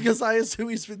 Because I assume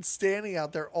he's been standing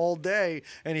out there all day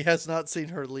and he has not seen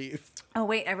her leave. Oh,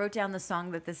 wait. I wrote down the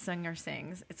song that this singer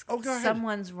sings. It's go ahead.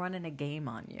 Someone's Running a Game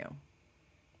on You,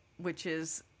 which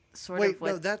is sort Wait, of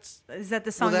what... no, that's... Is that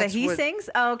the song that he sings?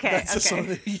 Oh, okay. That's okay. the song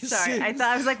that he Sorry. sings.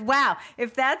 I was like, wow,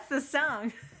 if that's the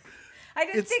song... I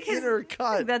didn't think his...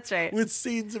 intercut. That's right. With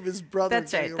scenes of his brother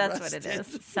That's right. getting That's arrested. what it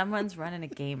is. Someone's Running a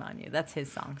Game on You. That's his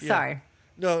song. Yeah. Sorry.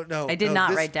 No. I did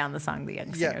not write down the song the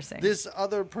young singer sings. This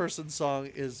other person's song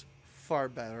is far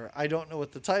better. I don't know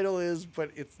what the title is,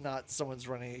 but it's not Someone's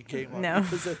Running a Game on You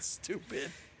because that's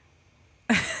stupid.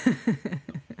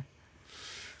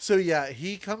 So yeah,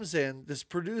 he comes in, this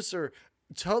producer,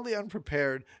 totally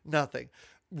unprepared, nothing.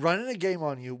 Running a game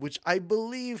on you, which I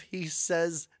believe he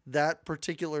says that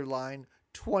particular line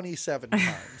 27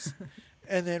 times.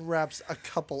 And then wraps a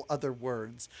couple other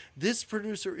words. This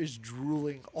producer is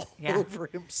drooling all over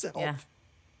himself. Yeah.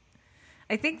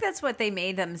 I think that's what they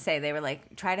made them say. They were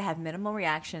like, try to have minimal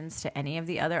reactions to any of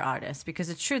the other artists. Because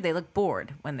it's true, they look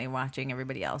bored when they're watching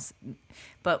everybody else.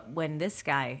 But when this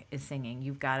guy is singing,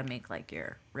 you've got to make like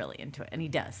you're really into it. And he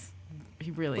does.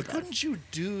 He really does. But couldn't you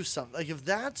do something? Like if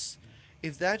that's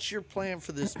your plan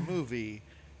for this movie,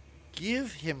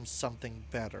 give him something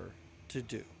better to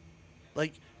do.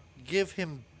 Like... give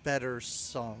him better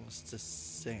songs to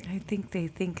sing. I think they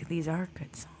think these are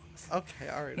good songs. Okay,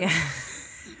 all right. Yeah.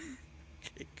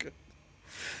 Okay, good.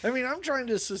 I mean, I'm trying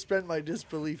to suspend my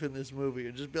disbelief in this movie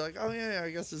and just be like, oh yeah, I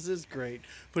guess this is great.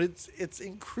 But it's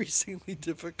increasingly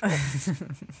difficult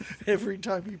every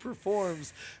time he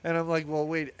performs. And I'm like, well,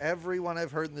 wait, everyone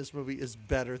I've heard in this movie is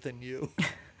better than you.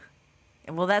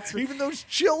 Well, that's even those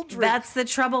children. That's the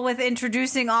trouble with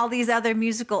introducing all these other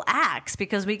musical acts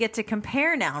because we get to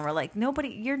compare now, and we're like,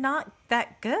 you're not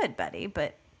that good, buddy.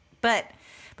 But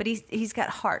he's got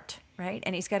heart, right?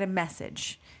 And he's got a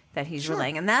message that he's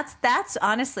relaying, and that's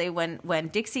honestly when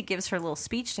Dixie gives her little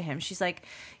speech to him, she's like,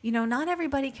 not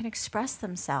everybody can express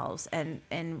themselves and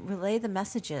relay the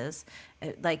messages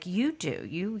like you do.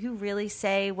 You really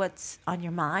say what's on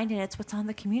your mind, and it's what's on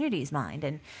the community's mind,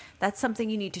 and that's something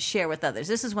you need to share with others.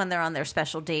 This is when they're on their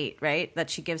special date, right? That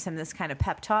she gives him this kind of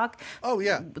pep talk. Oh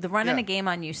yeah, the Running a Game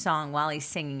on You song. While he's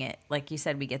singing it, like you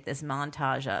said, we get this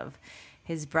montage of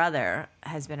his brother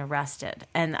has been arrested.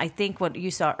 And I think what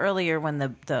you saw earlier when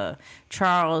the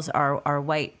Charles, our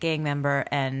white gang member,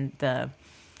 and the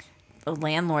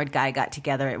landlord guy got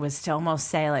together, it was to almost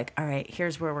say like, all right,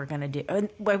 here's where we're going to do.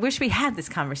 I wish we had this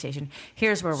conversation.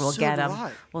 Here's where we'll get him.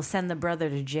 We'll send the brother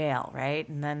to jail, right?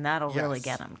 And then that'll really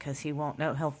get him because he won't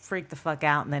know. He'll freak the fuck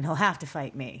out and then he'll have to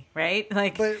fight me, right?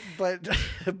 Like,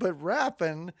 but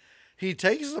Rappin, He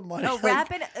takes the money. Oh, like,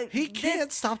 Rappin, he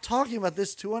can't stop talking about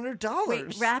this $200.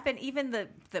 Wait, Rappin, even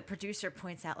the producer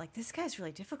points out, like, this guy's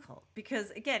really difficult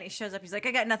because, again, he shows up. He's like,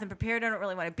 I got nothing prepared. I don't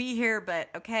really want to be here, but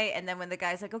okay. And then when the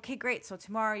guy's like, okay, great. So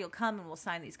tomorrow you'll come and we'll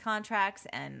sign these contracts.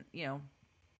 And, you know,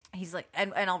 he's like,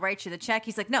 and I'll write you the check.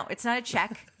 He's like, no, it's not a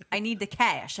check. I need the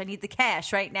cash. I need the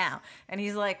cash right now. And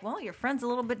he's like, well, your friend's a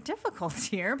little bit difficult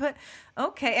here, but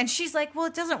okay. And she's like, well,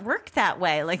 it doesn't work that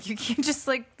way. Like, you can't just,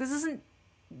 like, this isn't,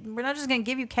 we're not just going to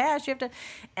give you cash. You have to.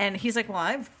 And he's like,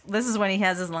 well, this is when he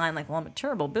has his line, like, well, I'm a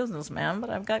terrible businessman, but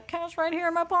I've got cash right here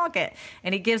in my pocket.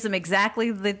 And he gives him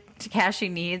exactly the cash he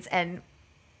needs. And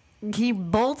he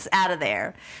bolts out of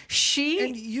there.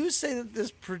 And you say that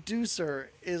this producer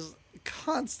is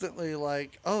constantly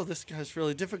like, oh, this guy's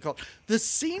really difficult. The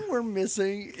scene we're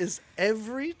missing is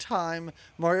every time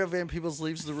Mario Van Peebles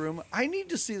leaves the room, I need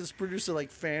to see this producer like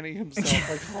fanning himself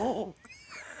like, oh.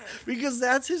 Because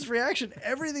that's his reaction.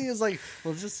 Everything is like,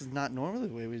 well, this is not normally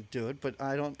the way we do it, but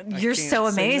You're so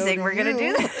amazing. We're going to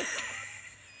do that.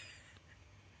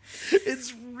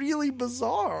 It's really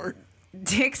bizarre.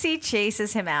 Dixie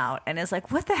chases him out and is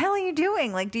like, what the hell are you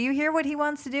doing? Like, do you hear what he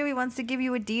wants to do? He wants to give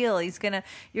you a deal. You're going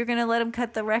to let him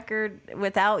cut the record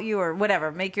without you or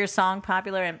whatever, make your song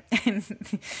popular. And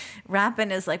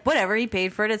Rappin is like, whatever, he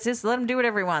paid for it. It's just let him do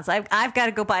whatever he wants. I've got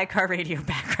to go buy a car radio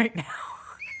back right now.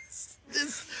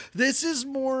 This is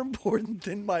more important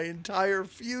than my entire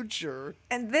future.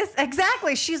 And this,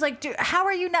 exactly. She's like, dude, how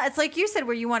are you not? It's like you said,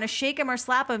 where you want to shake him or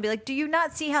slap him and be like, do you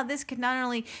not see how this could not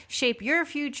only shape your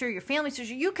future, your family's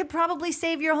future, you could probably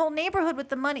save your whole neighborhood with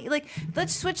the money. Like,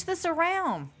 let's switch this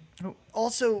around.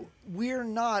 Also, we're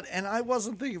not, and I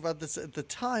wasn't thinking about this at the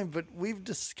time, but we've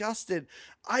discussed it.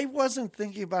 I wasn't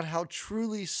thinking about how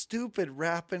truly stupid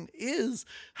Rappin is,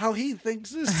 how he thinks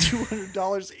this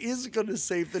 $200 is going to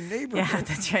save the neighborhood. Yeah,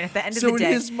 that's right. At the end of the day, so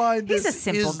in his mind, he's this a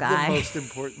simple is guy. The most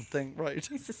important thing, right?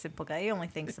 He's a simple guy. He only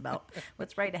thinks about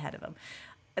what's right ahead of him.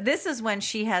 This is when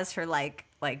she has her like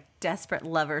desperate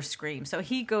lover scream. So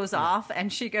he goes off,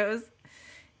 and she goes,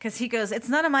 because he goes, it's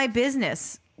none of my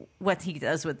business what he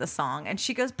does with the song. And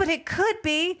she goes, but it could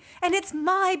be, and it's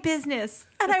my business,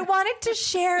 and I wanted to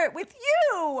share it with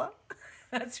you.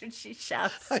 That's what she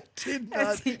shouts. I did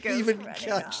not even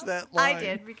catch that line. I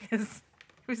did, because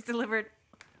it was delivered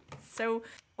so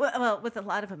well with a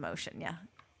lot of emotion. Yeah,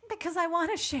 because I want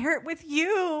to share it with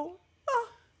you. Oh,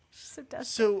 so desperate.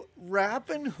 So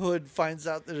Rappin Hood finds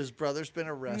out that his brother's been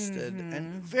arrested,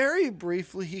 and very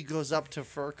briefly he goes up to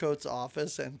Furcoat's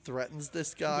office and threatens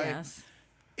this guy. Yes.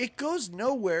 It goes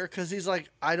nowhere because he's like,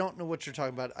 I don't know what you're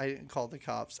talking about. I didn't call the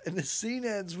cops. And the scene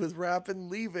ends with Rappin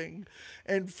leaving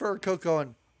and Furcoat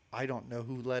going, I don't know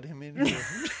who let him in here.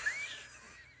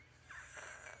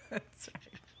 That's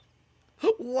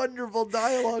right. Wonderful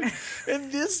dialogue.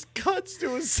 And this cuts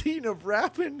to a scene of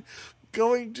Rappin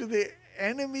going to the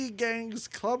enemy gang's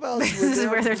clubhouse. This is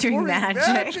where they're doing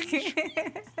magic.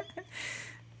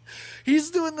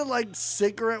 He's doing the, like,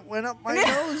 cigarette went up my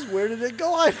nose. Where did it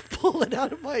go? I pull it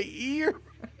out of my ear.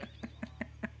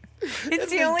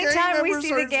 It's the only time we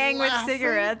see the gang laughing. with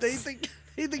cigarettes.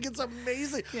 They think it's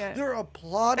amazing. Yeah. They're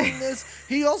applauding this.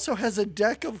 He also has a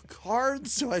deck of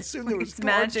cards, so I assume there was it's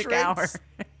magic tricks. hour.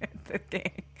 The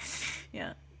gang.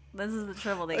 Yeah. This is the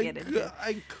trouble they get into.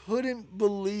 I couldn't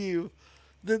believe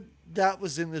that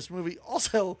was in this movie.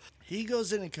 Also, he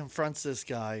goes in and confronts this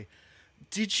guy.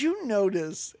 Did you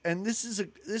notice, and this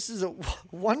is a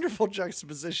wonderful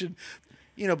juxtaposition,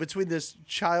 between this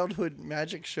childhood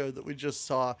magic show that we just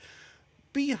saw.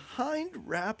 Behind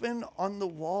Rappin on the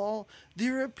wall,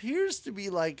 there appears to be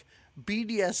like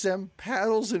BDSM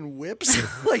paddles and whips,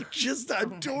 like just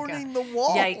adorning the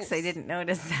wall. Yikes, I didn't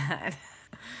notice that.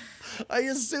 I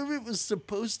assume it was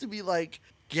supposed to be like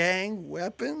gang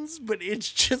weapons, but it's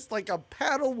just like a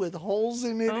paddle with holes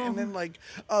in it and then like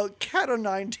a cat o'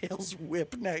 nine tails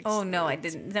whip next. Oh no, I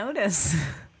didn't notice.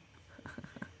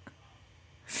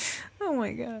 Oh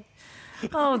my god.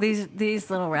 Oh, these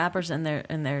little rappers in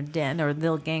their den, or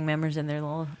little gang members in their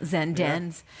little Zen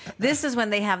dens. Yeah. This is when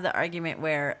they have the argument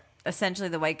where essentially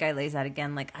the white guy lays out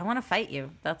again, like, I want to fight you.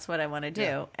 That's what I want to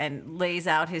do. And lays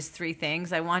out his three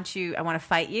things. I want to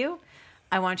fight you.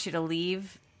 I want you to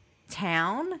leave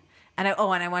town. And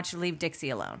I want you to leave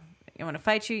Dixie alone. I want to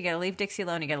fight you. You got to leave Dixie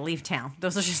alone. You got to leave town.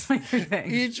 Those are just my three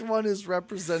things. Each one is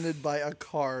represented by a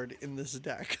card in this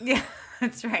deck. Yeah,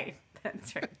 that's right.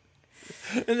 That's right.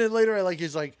 And then later,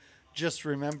 he's like, just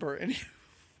remember. And he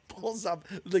pulls up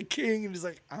the king, and he's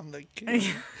like, I'm the king.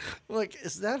 I'm like,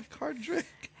 is that a card trick?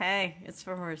 Hey, it's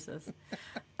for horses.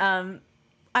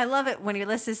 I love it when he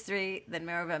lists his three. Then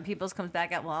Mary Van Peebles comes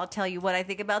back out. Well, I'll tell you what I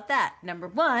think about that. Number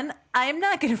one, I am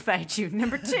not going to fight you.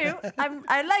 Number two,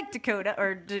 I like Dakota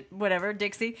or whatever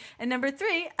Dixie. And number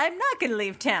three, I'm not going to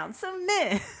leave town. So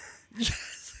meh.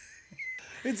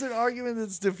 It's an argument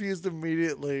that's diffused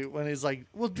immediately when he's like,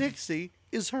 well, Dixie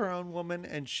is her own woman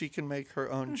and she can make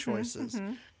her own choices.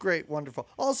 Great, wonderful.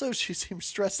 Also, she seems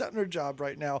stressed out in her job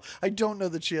right now. I don't know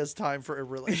that she has time for a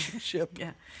relationship.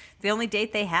 Yeah. The only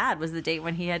date they had was the date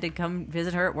when he had to come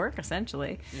visit her at work,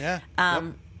 essentially. Yeah.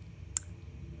 Yep.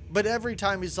 But every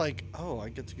time he's like, oh, I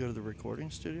get to go to the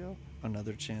recording studio?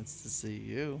 Another chance to see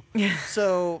you. Yeah.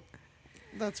 So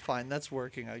that's fine. That's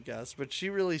working, I guess. But she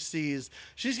really sees,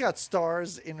 she's got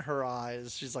stars in her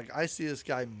eyes. She's like, I see this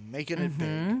guy making it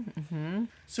big.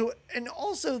 So, and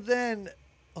also then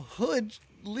Hood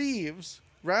leaves,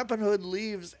 Rappin Hood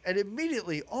leaves, and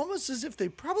immediately, almost as if they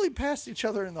probably passed each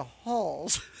other in the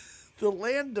halls, the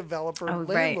land developer,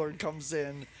 landlord comes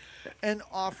in and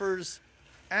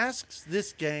asks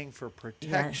this gang for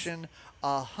protection,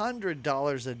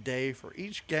 $100 a day for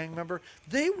each gang member.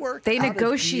 They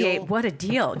negotiate. What a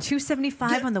deal!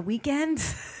 $275 on the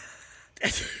weekends.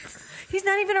 He's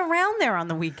not even around there on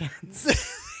the weekends.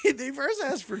 They first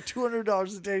asked for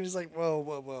 $200 a day, and he's like,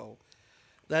 whoa.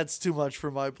 That's too much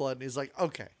for my blood. And he's like,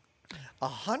 okay,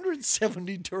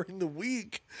 170 during the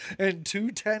week and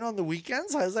 210 on the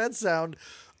weekends? How does that sound?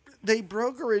 They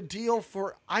broker a deal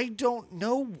for I don't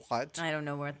know what. I don't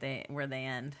know where they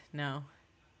end. No.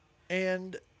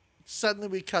 And suddenly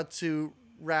we cut to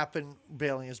Rappin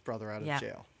bailing his brother out of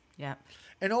jail. Yeah.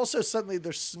 And also suddenly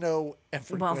there's snow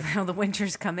everywhere. Well, now the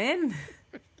winters come in.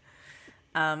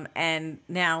 And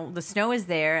now the snow is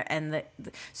there, and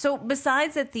so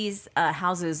besides that, these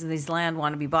houses and these land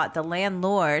want to be bought. The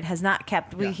landlord has not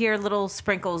kept. We hear little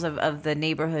sprinkles of the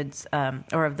neighborhoods,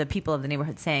 or of the people of the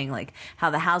neighborhood saying like how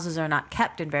the houses are not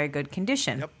kept in very good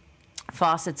condition. Yep.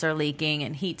 Faucets are leaking,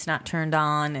 and heat's not turned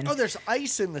on, and there's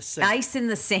ice in the sink. Ice in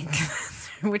the sink,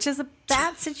 which is a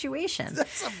bad situation.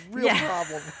 That's a real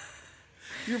problem.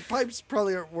 Your pipes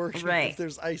probably aren't working if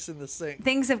there's ice in the sink.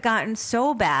 Things have gotten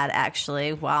so bad,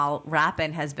 actually, while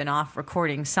Rappin has been off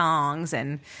recording songs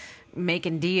and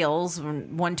making deals,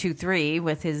 1, 2, 3,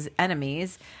 with his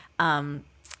enemies,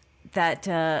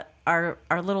 that our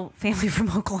little family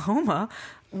from Oklahoma,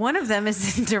 one of them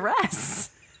is in duress.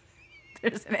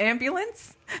 There's an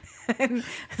ambulance, and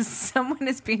someone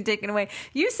is being taken away.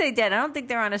 You say dead. I don't think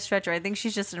they're on a stretcher. I think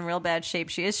she's just in real bad shape.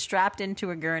 She is strapped into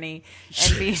a gurney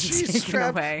and being taken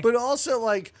away. But also,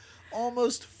 like,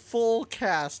 almost full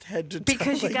cast head to toe.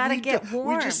 Because you got to get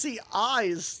warm. We just see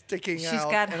eyes sticking out. She's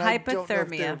got hypothermia. I don't know if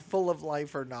they're full of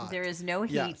life or not. There is no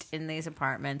heat in these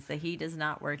apartments. The heat is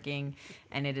not working,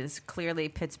 and it is clearly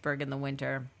Pittsburgh in the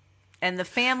winter. And the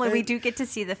family, we do get to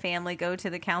see the family go to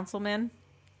the councilman.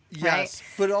 Yes, right?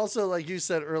 But also, like you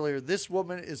said earlier, this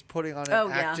woman is putting on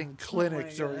an acting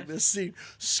clinic during this scene,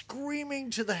 screaming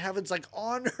to the heavens, like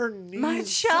on her knees. My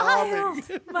child,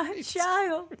 my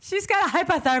child. She's got a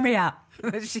hypothermia,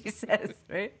 she says,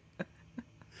 right?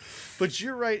 But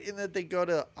you're right in that they go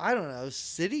to, I don't know,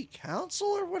 city council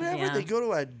or whatever. Yeah. They go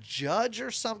to a judge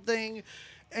or something.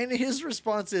 And his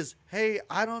response is, hey,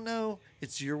 I don't know.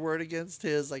 It's your word against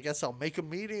his. I guess I'll make a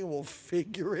meeting and we'll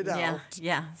figure it out.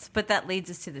 Yeah. But that leads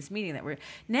us to this meeting that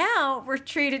we're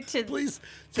treated to. Please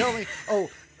tell me.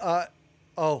 I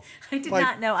did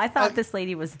not know. I thought this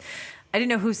lady was. I didn't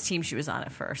know whose team she was on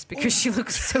at first because she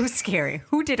looked so scary.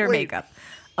 Who did her makeup?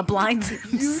 A blind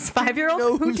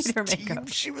 5-year-old? Who did her makeup?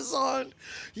 She was on.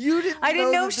 You didn't. I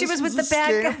didn't know she was with the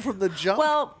bad guy from the jump.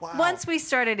 Well, once we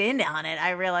started in on it, I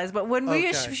realized. But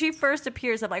when she first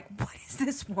appears, I'm like, what is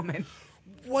this woman?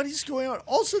 What is going on?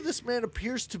 Also, this man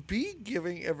appears to be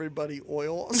giving everybody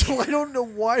oil, so I don't know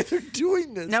why they're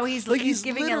doing this. No, he's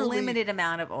giving a limited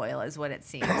amount of oil, is what it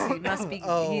seems. He must be.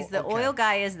 Oil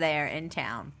guy is there in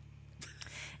town.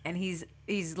 And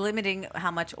he's limiting how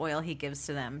much oil he gives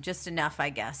to them, just enough, I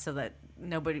guess, so that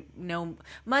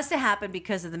must have happened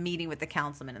because of the meeting with the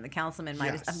councilman, and the councilman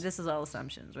might have, this is all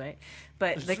assumptions, right?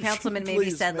 But the councilman maybe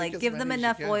said, like, give them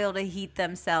enough oil to heat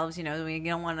themselves, we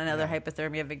don't want another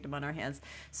hypothermia victim on our hands.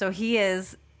 So he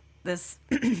is, this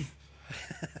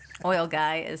oil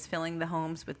guy is filling the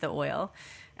homes with the oil,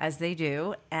 as they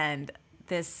do, and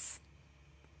this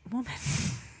woman...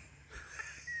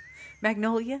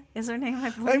 Magnolia is her name, I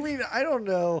believe. I mean, I don't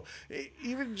know.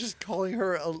 Even just calling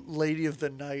her a lady of the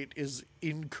night is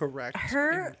incorrect.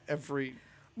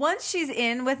 Once she's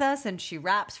in with us and she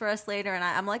raps for us later, and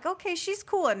I'm like, okay, she's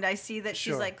cool. And I see that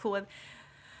she's like cool.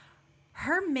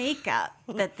 Her makeup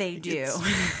that they do.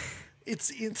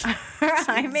 Her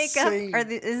eye makeup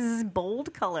is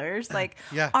bold colors, like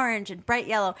orange and bright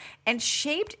yellow, and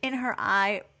shaped in her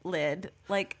eyelid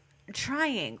like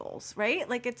triangles, right?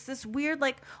 Like it's this weird,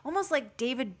 like almost like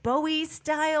David Bowie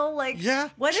style. Like,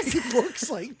 what is it? Looks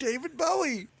like David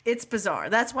Bowie. It's bizarre.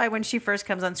 That's why when she first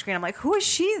comes on screen, I'm like, who is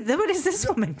she? What is this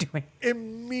woman doing?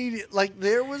 Immediate, like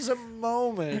there was a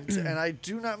moment, and I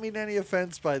do not mean any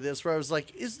offense by this, where I was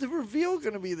like, is the reveal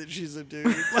going to be that she's a dude?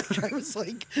 Like I was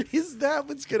like, is that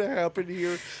what's going to happen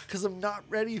here? Because I'm not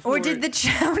ready for it. Or did the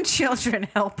children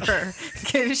help her?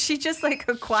 Is she just like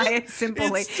a quiet, simple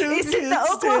lady? Is it the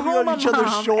Oklahoma on each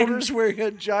other's shoulders wearing a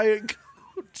giant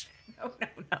coat?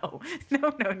 No.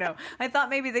 I thought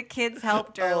maybe the kids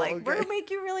helped her. We'll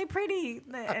make you really pretty.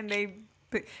 And they,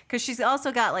 because she's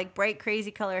also got like bright,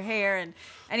 crazy color hair. And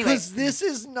anyway. Because this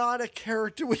is not a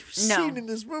character we've seen in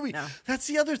this movie. No. That's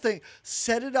the other thing.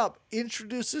 Set it up.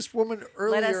 Introduce this woman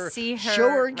earlier. Let us see her. Show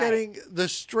her getting the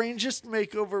strangest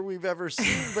makeover we've ever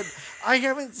seen. But I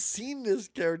haven't seen this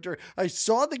character. I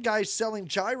saw the guy selling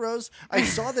gyros. I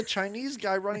saw the Chinese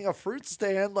guy running a fruit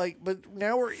stand. But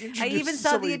now we're introduced. I even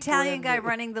saw the Italian guy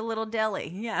running the little deli.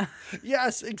 Yeah.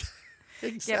 Yes.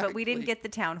 Exactly. Yeah, but we didn't get the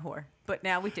town whore. But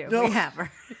now we do. No. We have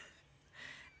her.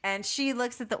 And she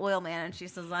looks at the oil man and she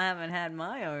says, I haven't had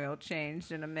my oil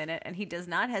changed in a minute. And he does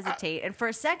not hesitate. And for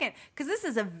a second, because this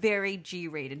is a very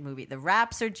G-rated movie. The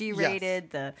raps are G-rated.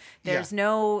 Yes. There's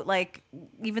no, like,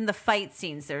 even the fight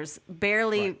scenes. There's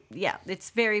barely, it's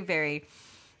very, very,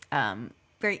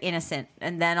 very innocent.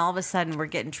 And then all of a sudden we're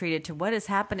getting treated to what has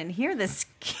happened. And here this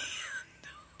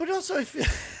But also I feel...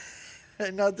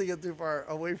 Not to get too far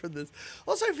away from this.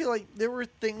 Also, I feel like there were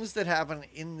things that happened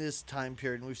in this time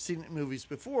period, and we've seen it in movies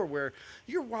before, where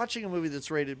you're watching a movie that's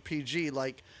rated PG.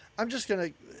 Like, I'm just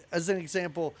going to, as an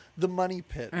example, The Money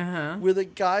Pit, where the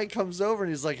guy comes over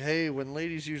and he's like, hey, when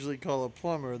ladies usually call a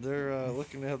plumber, they're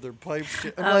looking to have their pipes.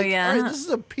 I'm all right, this is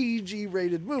a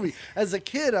PG-rated movie. As a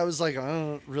kid, I was like, I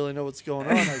don't really know what's going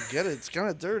on. I get it. It's kind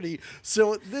of dirty.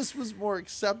 So this was more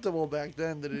acceptable back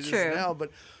then than it is now. But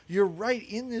you're right,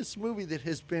 in this movie that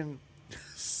has been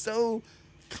so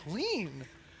clean,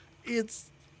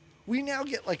 we now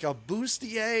get like a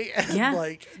bustier and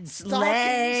like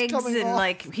legs coming and off.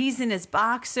 Like he's in his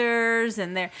boxers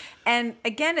and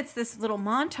again it's this little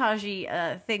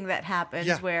montagey thing that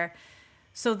happens where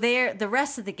the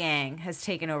rest of the gang has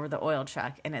taken over the oil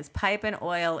truck and is piping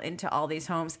oil into all these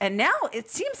homes. And now it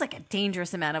seems like a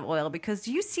dangerous amount of oil because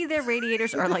you see their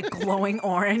radiators are like glowing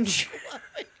orange.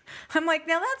 I'm like,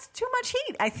 now that's too much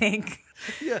heat, I think.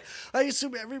 Yeah, I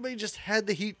assume everybody just had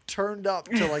the heat turned up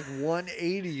to like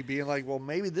 180, being like, well,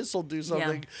 maybe this will do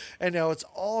something. Yeah. And now it's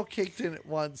all kicked in at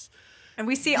once. And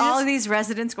we see all of these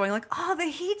residents going like, oh, the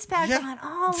heat's back on.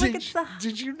 Oh, look at the...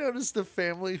 Did you notice the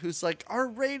family who's like, our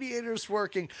radiator's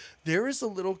working? There is a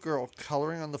little girl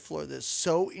coloring on the floor that's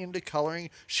so into coloring,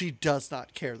 she does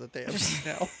not care that they have heat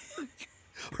now.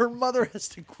 Her mother has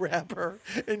to grab her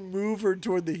and move her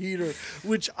toward the heater,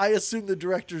 which I assume the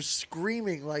director's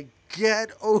screaming, like,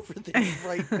 get over there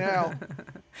right now.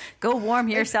 Go warm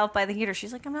yourself by the heater.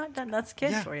 She's like, I'm not done. That's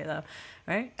kids for you, though.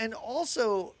 Right? And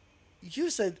also, you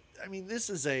said, I mean,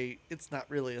 it's not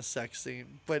really a sex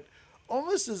scene, but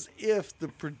almost as if the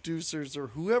producers or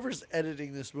whoever's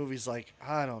editing this movie's like,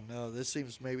 I don't know, this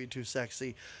seems maybe too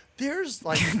sexy. There's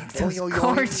like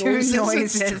cartoon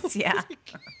noises. Yeah.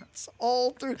 It's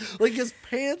all through. Like his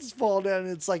pants fall down and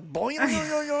it's like boing,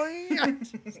 boing,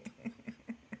 boing.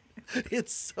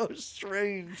 It's so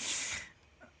strange.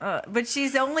 But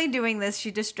she's only doing this. She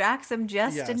distracts him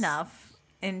just enough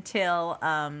until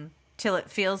it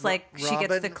feels like she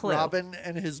gets the clue. Rappin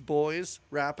and his boys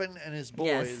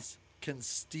can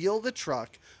steal the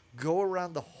truck, go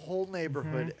around the whole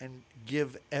neighborhood, and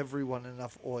give everyone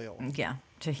enough oil. Yeah,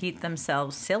 to heat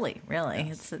themselves silly, really.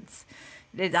 Yes.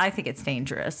 I think it's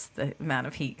dangerous, the amount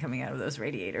of heat coming out of those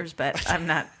radiators, but I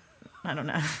don't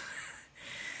know.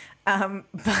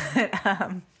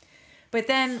 But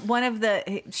then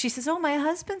she says, oh, my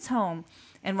husband's home.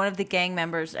 And one of the gang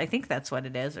members, I think that's what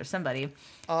it is, or somebody.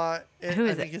 Who is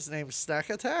it? I think his name's Snack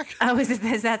Attack. Oh, is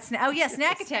that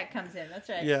Snack Attack comes in. That's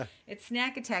right. Yeah. It's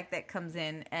Snack Attack that comes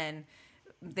in, and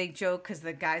they joke because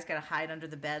the guy's got to hide under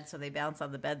the bed, so they bounce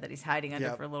on the bed that he's hiding under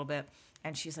for a little bit.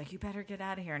 And she's like, you better get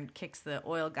out of here, and kicks the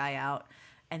oil guy out.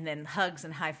 And then hugs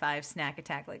and high fives Snack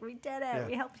Attack, like, we did it. Yeah.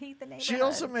 We helped heat the neighborhood. She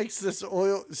also makes this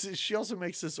oil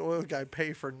guy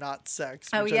pay for not sex,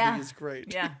 which I think is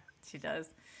great. Yeah, she does.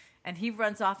 And he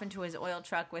runs off into his oil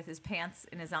truck with his pants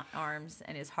in his arms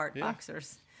and his heart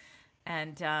boxers.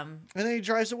 And then he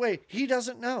drives away. He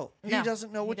doesn't know. He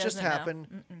doesn't know what just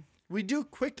happened. we do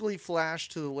quickly flash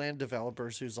to the land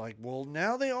developers who's like, well,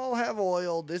 now they all have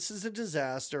oil. This is a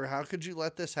disaster. How could you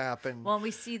let this happen? Well, we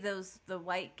see the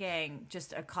white gang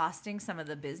just accosting some of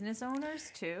the business owners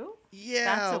too.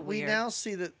 Yeah, That's we now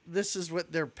see that this is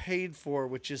what they're paid for,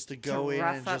 which is to go in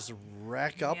rough and up- just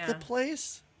wreck up the Yeah.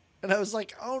 place. And I was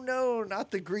like, oh no,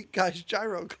 not the Greek guy's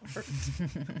gyro cart.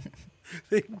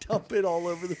 They dump it all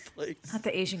over the place. Not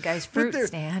the Asian guy's fruit they're-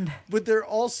 stand. But they're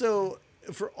also,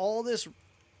 for all this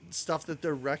stuff that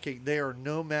they're wrecking, they are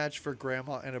no match for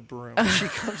Grandma and a broom. She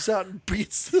comes out and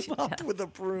beats them up with a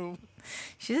broom.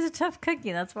 She's a tough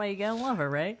cookie. That's why you gotta love her,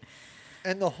 right?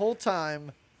 And the whole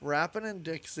time, Rappin and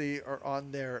Dixie are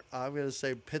on their, I'm going to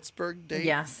say, Pittsburgh date.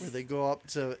 Yes. Where they go up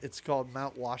to, it's called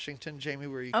Mount Washington, Jamie,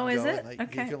 where you can Oh, go is it? and like,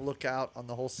 Okay. you can look out on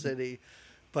the whole city.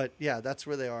 But yeah, that's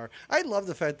where they are. I love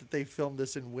the fact that they filmed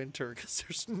this in winter because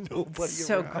there's nobody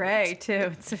So around. gray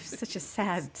too. It's such a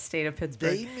sad state of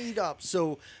Pittsburgh. They meet up.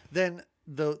 So then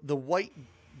the white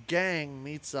gang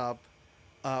meets up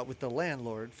with the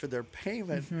landlord for their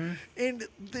payment. Mm-hmm. And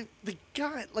the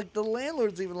guy, like the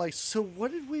landlord's even like, so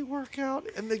what did we work out?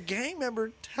 And the gang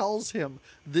member tells him,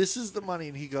 this is the money.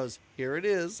 And he goes, here it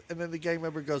is. And then the gang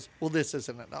member goes, well, this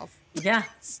isn't enough. Yeah.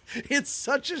 It's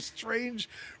such a strange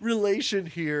relation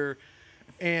here.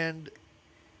 And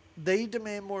they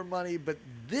demand more money, but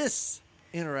this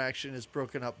interaction is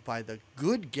broken up by the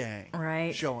good gang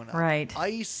Right, showing up. right.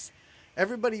 Ice,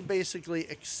 everybody basically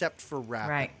except for Rappin.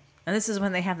 Right. And this is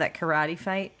when they have that karate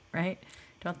fight, right?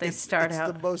 Don't they start it's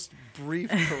out? the most brief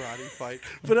karate fight.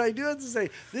 But I do have to say,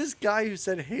 this guy who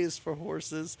said hay is for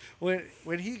horses, when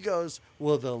he goes,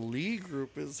 well, the Lee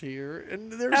group is here,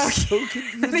 and they're so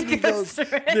confused. And he goes,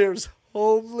 there's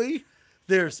homely,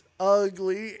 there's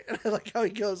ugly, and I like how he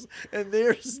goes, and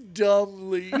there's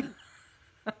dumbly.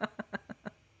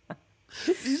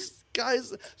 These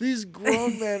guys, these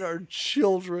grown men are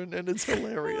children, and it's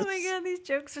hilarious. Oh my god, these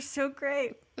jokes are so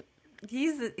great. He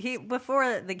was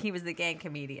the gang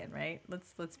comedian, right?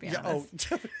 Let's be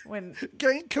honest. When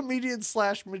gang comedian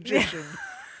 / magician.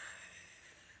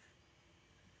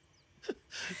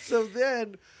 So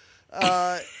then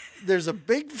there's a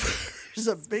big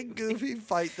goofy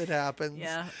fight that happens.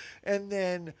 Yeah. And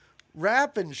then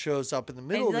Rappin shows up in the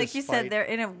middle and of like this you fight. said, they're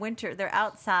in a winter. They're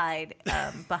outside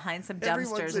behind some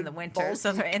Everyone's dumpsters in the in winter.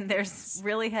 So bulky and there's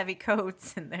really heavy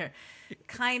coats, and they're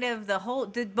kind of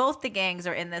both the gangs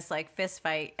are in this like fist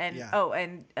fight. And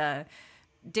Yeah.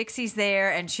 Dixie's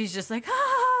there, and she's just like,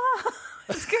 ah,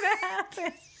 it's gonna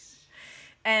happen.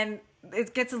 And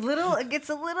it gets a little intense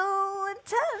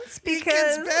It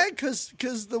because gets bad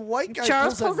because the white guy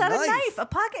Charles pulls out a a knife. knife, a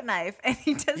pocket knife, and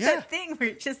he does Yeah. that thing where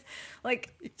he just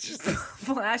like just-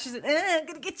 flashes it. I'm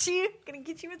gonna get you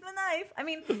with my knife. I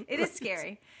mean, it is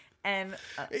scary, and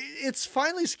It's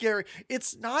finally scary.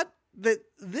 It's not that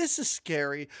this is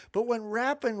scary, but when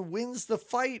Rappin wins the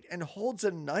fight and holds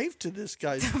a knife to this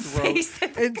guy's throat, face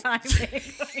that the and guy made.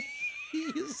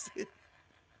 he's,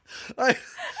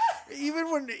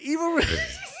 even when You see the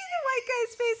white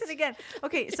guy's face, and again,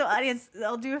 okay. So audience,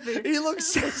 I'll do a video. he looks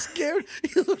so scared,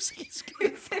 he looks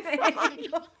scared.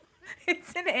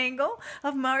 It's an angle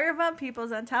of Mario Von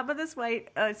Peebles on top of this white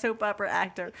soap opera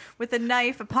actor with a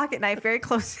knife, a pocket knife, very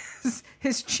close to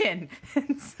his chin.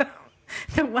 And so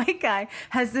the white guy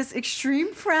has this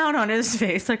extreme frown on his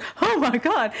face, like, oh my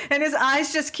God. And his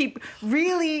eyes just keep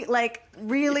really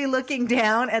looking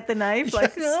down at the knife,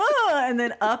 like, oh, and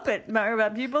then up at Mario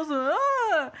Von Peebles.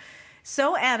 Oh.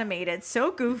 So animated, so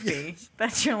goofy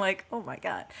that you're like, oh my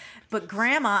God. But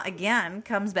Grandma, again,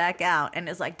 comes back out and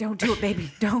is like, don't do it,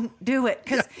 baby. Don't do it.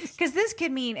 Because this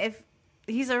could mean if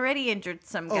he's already injured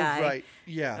some guy. Oh, right.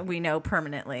 Yeah. We know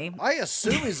permanently. I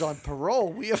assume he's on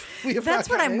parole. We have That's not what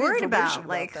gotten I'm any worried information about,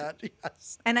 like- that.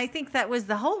 Yes. And I think that was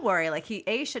the whole worry. Like, he,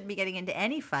 shouldn't be getting into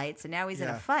any fights. And now he's in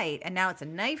Yeah. a fight. And now it's a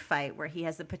knife fight where he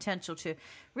has the potential to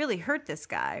really hurt this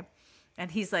guy. And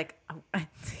he's like,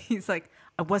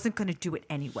 I wasn't going to do it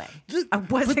anyway. I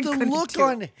wasn't But going the to look do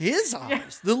on it. his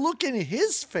eyes, the look in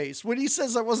his face when he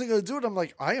says I wasn't going to do it, I'm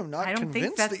like, I am not I don't think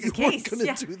convinced that's that you the weren't case. going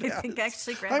Yeah, to do I that. think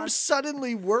actually I'm Grandma's-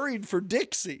 suddenly worried for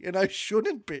Dixie, and I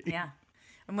shouldn't be. Yeah.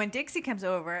 And when Dixie comes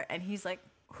over and he's like,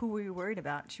 who were you worried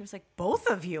about? She was like, both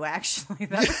of you, actually.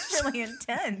 That was really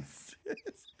intense.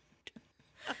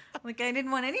 Like, I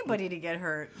didn't want anybody to get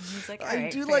hurt. And he's like, all right, I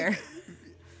do fair. like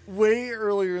way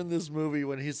earlier in this movie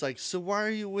when he's like, so why are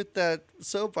you with that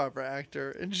soap opera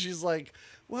actor? And she's like,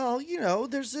 well, you know,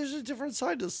 there's a different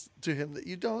side to him that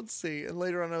you don't see. And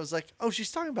later on I was like, oh, she's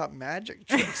talking about magic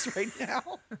tricks right now.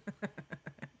 All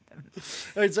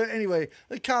right, so anyway,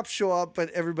 the cops show up, but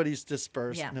everybody's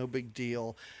dispersed. Yeah. No big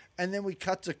deal. and then we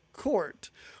cut to court,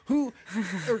 or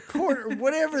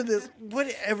whatever this like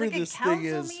thing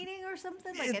is. Meeting or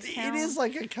something. It is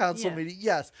like a council meeting,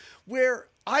 yes, where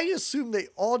I assume they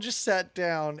all just sat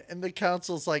down and the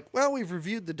council's like, well, we've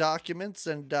reviewed the documents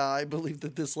and I believe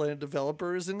that this land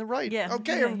developer is in the right. Yeah.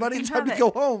 Okay, everybody, time to go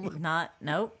home.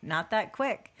 Not that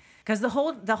quick. Because the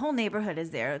whole neighborhood is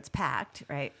there. It's packed,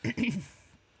 right?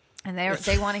 And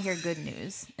they want to hear good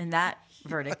news. And that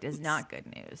verdict is not good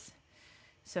news.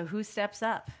 So who steps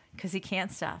up? Because he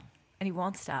can't stop. And he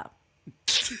won't stop.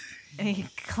 And he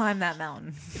climbed that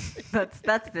mountain.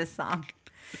 That's this song.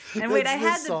 And wait, I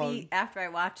had the beat after I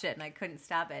watched it, and I couldn't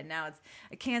stop it. And now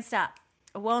I can't stop.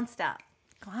 I won't stop.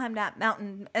 Climb that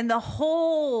mountain. And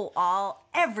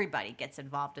everybody gets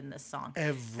involved in this song.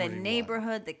 Everyone. The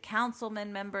neighborhood, the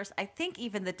councilman members. I think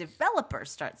even the developer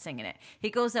starts singing it.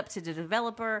 He goes up to the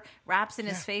developer, raps in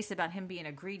his face about him being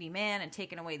a greedy man and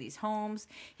taking away these homes.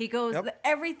 He goes,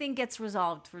 everything gets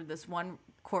resolved through this one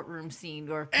courtroom scene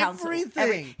or council.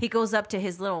 Everything. He goes up to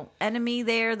his little enemy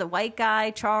there, the white guy,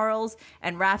 Charles,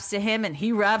 and raps to him, and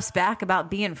he raps back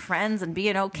about being friends and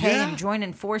being okay and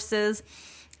joining forces.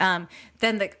 Then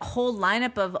the whole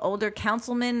lineup of older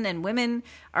councilmen and women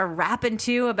are rapping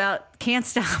too about can't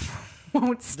stop,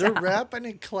 won't stop. They're rapping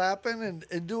and clapping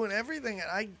and doing everything. And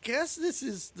I guess this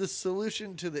is the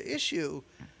solution to the issue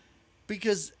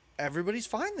because everybody's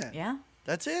fine then. Yeah.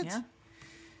 That's it. Yeah.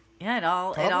 Yeah,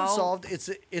 Problem solved.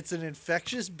 It's an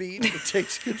infectious beat. It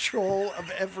takes control of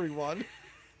everyone.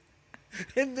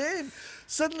 And then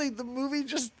suddenly the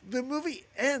movie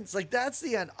ends. Like that's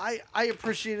the end. I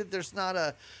appreciate it. There's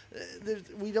not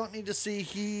we don't need to see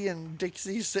he and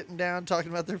Dixie sitting down talking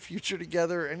about their future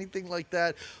together or anything like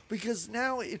that because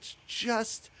now it's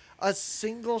just a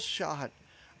single shot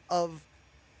of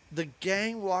the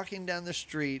gang walking down the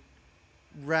street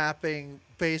rapping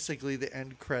basically the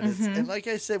end credits. And like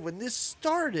I said, when this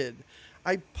started,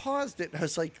 I paused it and I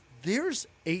was like, there's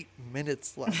 8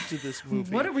 minutes left to this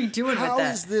movie. What are we doing with that? How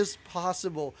is this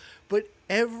possible? But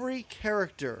every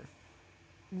character,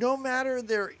 no matter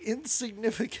their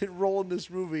insignificant role in this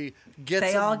movie,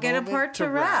 they all get a part to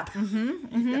rap.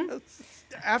 Yes.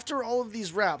 After all of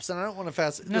these raps, and I don't want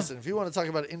to listen, if you want to talk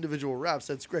about individual raps,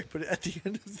 that's great. But at the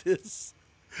end of this,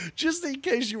 just in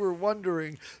case you were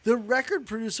wondering, the record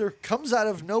producer comes out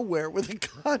of nowhere with a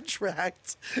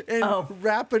contract and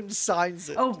Rappin signs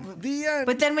it. The end.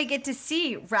 But then we get to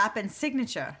see Rappin's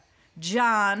signature.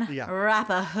 John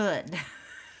Rappa Hood.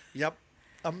 Yep.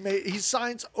 He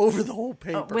signs over the whole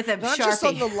paper. With a Not Sharpie. just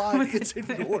on the line, it's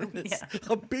enormous.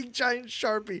 A big giant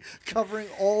Sharpie covering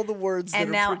all the words that are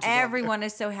printed. And now everyone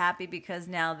is so happy because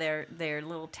now their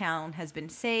little town has been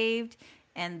saved.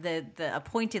 And the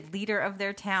appointed leader of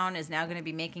their town is now going to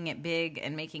be making it big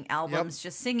and making albums,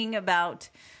 just singing about,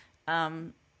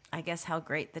 I guess, how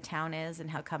great the town is and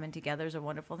how coming together is a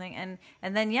wonderful thing.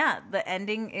 And then, the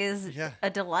ending is a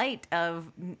delight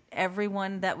of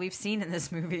everyone that we've seen in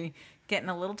this movie getting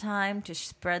a little time to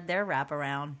spread their rap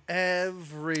around.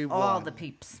 Everyone. All the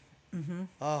peeps. Mm-hmm.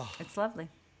 Oh. It's lovely.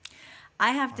 I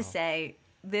have to say,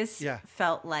 this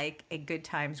felt like a Good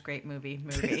Times, Great movie.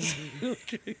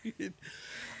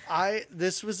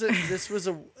 This was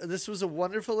a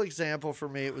wonderful example for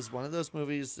me. It was one of those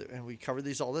movies, and we cover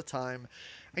these all the time.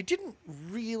 I didn't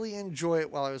really enjoy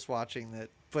it while I was watching it,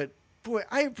 but boy,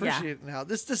 I appreciate it now.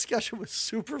 This discussion was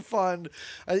super fun.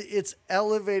 It's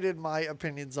elevated my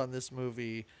opinions on this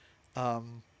movie.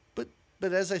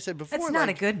 But as I said before, it's not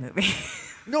a good movie.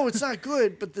 No, it's not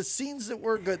good, but the scenes that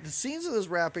were good, the scenes of those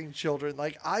rapping children,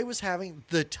 like I was having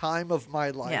the time of my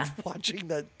life watching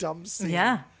that dumb scene.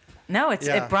 Yeah. No,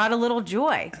 it brought a little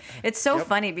joy. It's so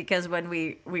funny because when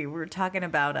we were talking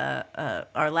about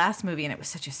our last movie and it was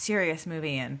such a serious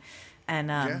movie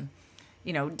and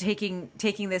you know, taking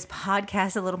this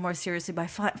podcast a little more seriously by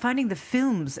finding the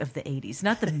films of the 80s,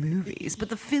 not the movies, but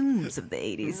the films of the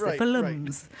 80s, the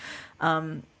films.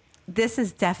 Right. This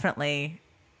is definitely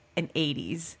an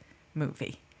 80s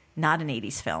movie, not an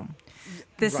 80s film.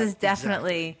 This is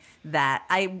definitely that.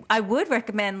 I would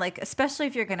recommend, like, especially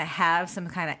if you're going to have some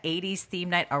kind of 80s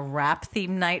theme night, a rap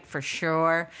theme night for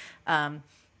sure.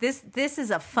 This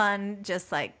is a fun,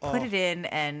 just like put it in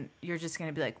and you're just going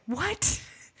to be like, what?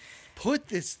 Put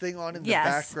this thing on in the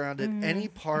background at any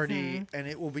party and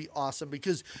it will be awesome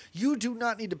because you do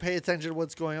not need to pay attention to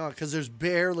what's going on because there's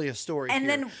barely a story and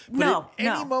here. Then, at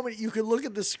any moment you can look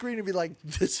at the screen and be like,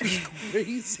 this is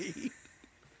crazy.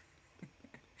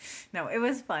 No, it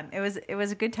was fun. It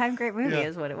was a good time, great movie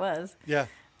is what it was. Yeah,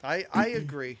 I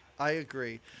agree. I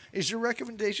agree. Is your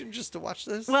recommendation just to watch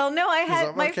this? Well, no, I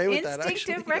had my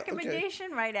instinctive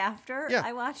recommendation right after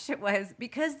I watched it was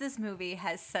because this movie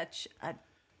has such a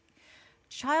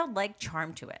childlike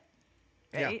charm to it.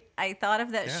 Right? Yeah. I thought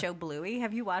of that Yeah. show Bluey.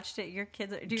 Have you watched it? Your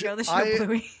kids, do you know the show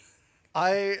Bluey?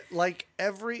 I like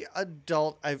every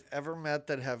adult I've ever met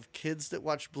that have kids that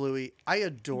watch Bluey. I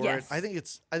adore Yes. it. I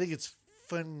think it's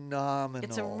phenomenal.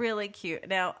 It's a really cute.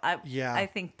 Now, Yeah. I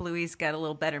think Bluey's got a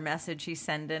little better message he's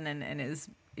sending,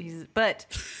 but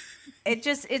it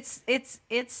just it's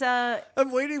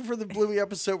I'm waiting for the Bluey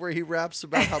episode where he raps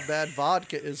about how bad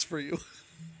vodka is for you.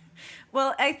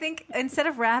 well, I think instead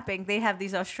of rapping, they have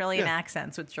these Australian Yeah.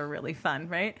 accents, which are really fun,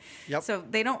 right? Yep. So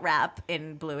they don't rap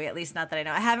in Bluey, at least not that I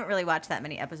know. I haven't really watched that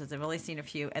many episodes. I've only seen a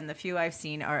few, and the few I've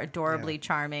seen are adorably Yeah.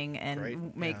 charming and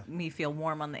Great. make Yeah. me feel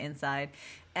warm on the inside.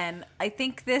 And I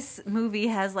think this movie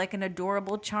has like an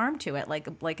adorable charm to it, like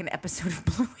an episode of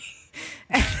Bluey.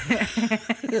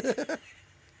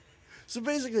 So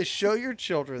basically, show your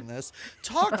children this.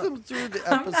 Talk them through the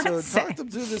I'm not episode. saying- Talk them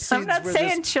through the scenes I'm not where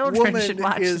saying this children woman should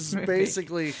watch is this movie.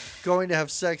 basically going to have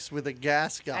sex with a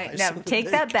gas guy. Now, so take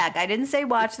they that back. I didn't say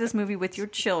watch this movie with your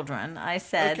children. I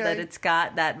said that Okay. it's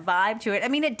got that vibe to it. I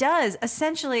mean, it does,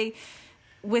 essentially,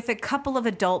 with a couple of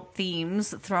adult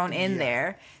themes thrown in Yeah.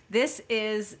 there. This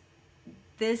is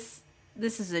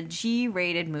a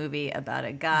G-rated movie about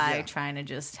a guy Yeah. trying to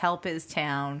just help his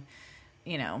town,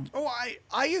 you know. Oh,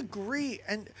 I agree.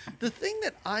 And the thing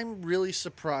that I'm really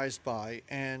surprised by,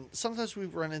 and sometimes we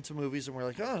run into movies and we're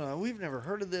like, oh, no, we've never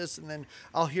heard of this. And then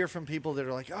I'll hear from people that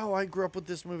are like, oh, I grew up with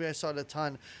this movie. I saw it a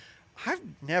ton. I've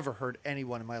never heard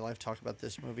anyone in my life talk about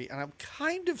this movie. And I'm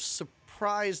kind of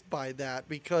surprised by that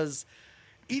because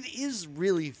it is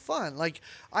really fun. Like,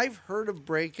 I've heard of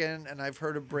Breakin' and I've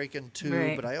heard of Breakin' 2,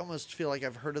 Right. but I almost feel like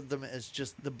I've heard of them as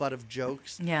just the butt of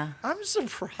jokes. Yeah. I'm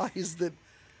surprised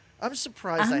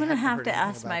I'm I gonna hadn't have heard to anything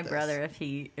ask about my this. brother if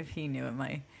he knew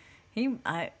it.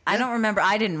 I don't remember.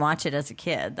 I didn't watch it as a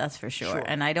kid, that's for sure. Sure.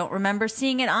 And I don't remember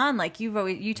seeing it on. Like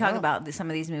you talk No. about some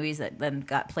of these movies that then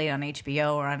got played on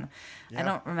HBO or on. I Yeah.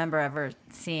 don't remember ever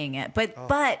seeing it,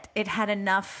 but it had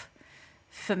enough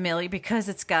familiar because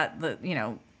it's got the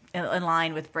in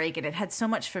line with Breakin'. It had so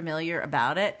much familiar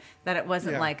about it that it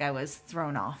wasn't Yeah. like I was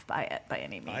thrown off by it by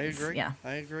any means. I agree. Yeah.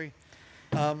 I agree.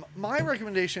 My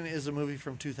recommendation is a movie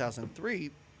from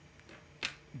 2003,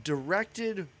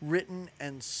 directed, written,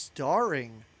 and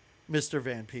starring Mr.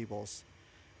 Van Peebles,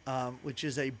 which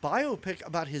is a biopic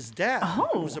about his dad,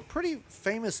 who was a pretty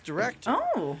famous director.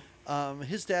 Oh.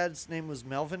 His dad's name was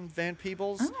Melvin Van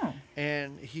Peebles, Oh.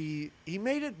 and he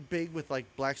made it big with like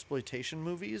blaxploitation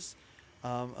movies.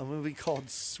 A movie called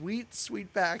Sweet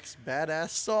Sweetback's Badass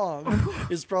Song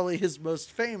is probably his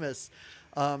most famous.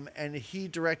 And he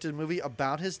directed a movie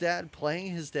about his dad,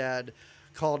 playing his dad,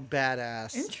 called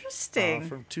Badass. Interesting.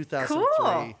 From 2003.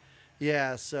 Cool.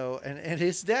 Yeah, so, and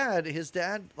his dad,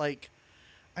 like,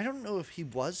 I don't know if he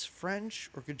was French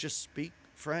or could just speak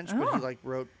French, but Oh. he, like,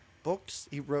 wrote books.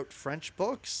 He wrote French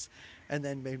books and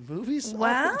then made movies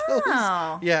Wow. off of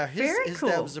those. Yeah, Very his cool.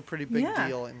 dad was a pretty big Yeah.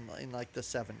 deal in like the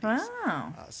 70s.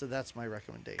 Wow. So that's my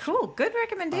recommendation. Cool. Good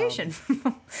recommendation.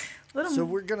 Little So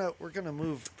we're gonna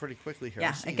move pretty quickly here.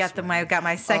 Yeah, see I you got sweating. got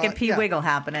my second pee yeah. wiggle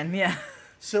happening. Yeah.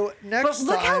 So next But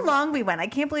look how time- long we went. I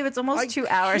can't believe it's almost I 2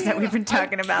 hours that we've been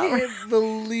talking I about. can't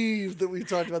believe that we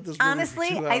talked about this movie Honestly,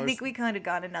 for 2 I hours. think we could have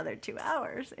gone another 2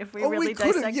 hours if we Oh, really we could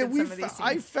have. dissected Yeah, some of these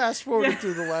I scenes. fast forwarded Yeah.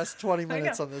 through the last 20 know.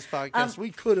 minutes on this podcast.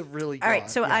 We could have really gone. All right,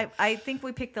 so yeah. I think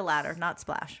we picked the latter, not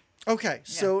Splash. Okay,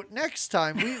 so next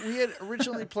time, we had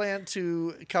originally planned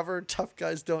to cover Tough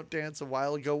Guys Don't Dance a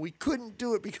while ago. We couldn't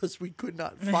do it because we could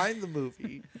not find the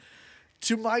movie.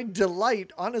 To my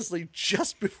delight, honestly,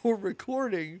 just before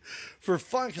recording, for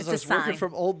fun, because I It's was a working sign.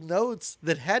 from old notes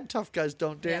that had Tough Guys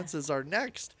Don't Yeah. Dance as our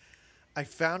next, I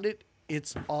found it.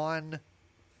 It's on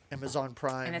Amazon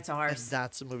Prime. And it's ours. And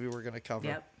that's the movie we're going to cover.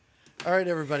 Yep. All right,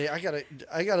 everybody. I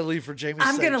gotta leave for Jamie's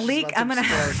I'm sake. gonna She's leak. about to I'm gonna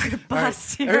explode. have to All right,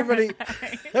 bust here. everybody,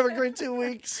 have a great 2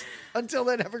 weeks. Until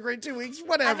then, have a great 2 weeks.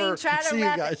 Whatever. I mean, try to See you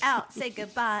wrap guys. it out. Say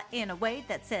goodbye in a way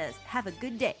that says, have a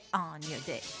good day on your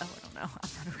day. Oh, I don't know. I'm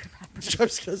not a good rapper. I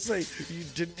was gonna say you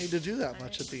didn't need to do that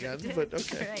much at the end, but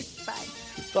okay. All right, bye.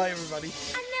 Bye, everybody.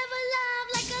 I never love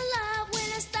like I love when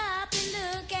I stop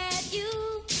and look at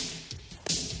you.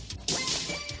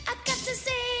 I got to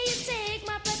say you take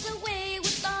my breath away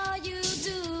with all you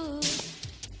do.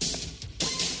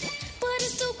 But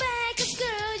it's too bad 'cause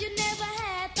girl, you never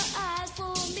had the eyes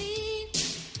for me.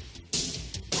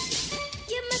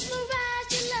 You mesmerize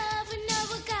your love and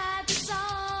never got, that's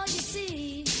all you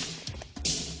see.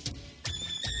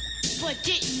 But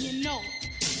didn't you know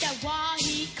that while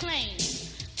he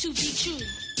claims to be true,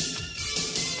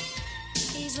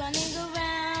 he's running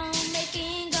around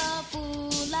making a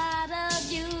fool out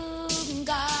of you?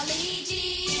 Golly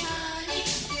gee, honey,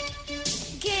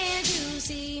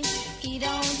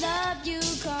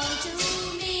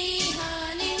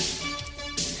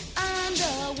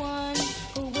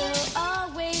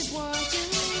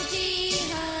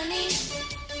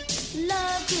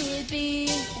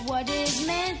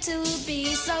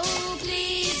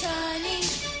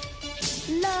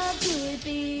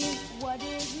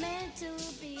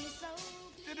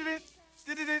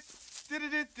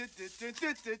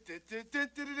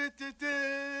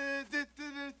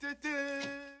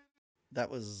 That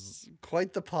was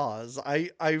quite the pause.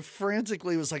 I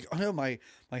frantically was like, oh no, my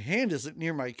hand isn't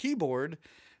near my keyboard.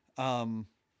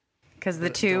 Because the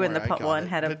But two don't and the worry, I got one it.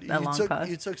 had But a long pause.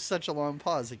 You took such a long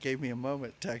pause. It gave me a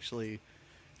moment to actually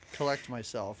collect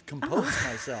myself, compose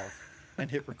myself, and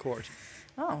hit record.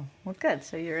 Oh, well, good.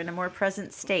 So you're in a more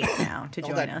present state now to All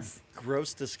join that us.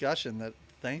 gross discussion that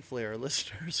thankfully our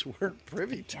listeners weren't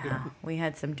privy to. Yeah, we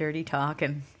had some dirty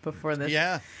talking before this.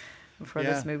 Yeah. Before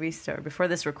Yeah. this movie started, before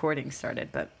this recording started,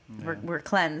 but we're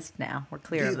cleansed now. We're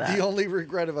clear of that. The only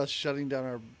regret of us shutting down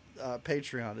our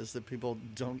Patreon is that people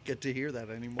don't get to hear that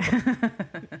anymore.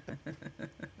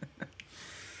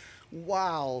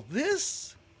 Wow,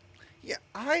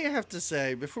 I have to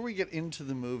say, before we get into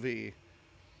the movie,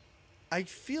 I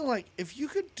feel like if you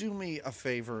could do me a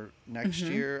favor next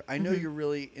year, I know you're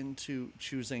really into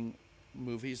choosing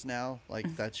movies now,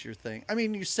 like that's your thing. I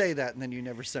mean, you say that and then you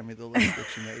never send me the list that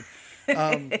you made.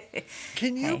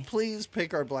 Can you please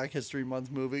pick our Black History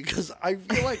Month movie? Because I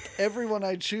feel like everyone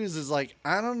I choose is like,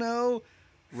 I don't know,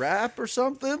 rap or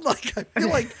something. Like, I feel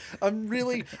like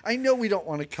I know we don't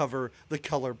want to cover The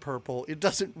Color Purple. It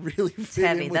doesn't really fit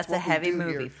heavy. in with That's a what we heavy do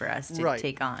movie here. for us to Right,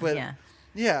 take on. but- Yeah.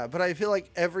 Yeah, but I feel like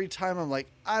every time I'm like,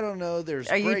 I don't know, there's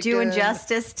Are you doing Breakin',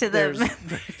 justice to there's,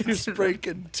 the? there's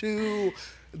Breakin' 2.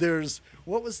 There's,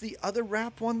 what was the other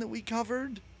rap one that we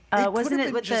covered? Wasn't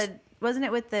it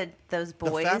with those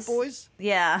boys? The fat boys?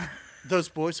 Yeah. Those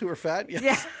boys who are fat? Yes.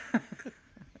 Yeah.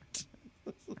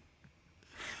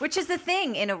 Which is the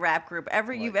thing in a rap group.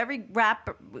 Every rap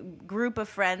group of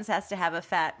friends has to have a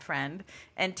fat friend,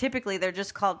 and typically they're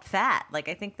just called fat. Like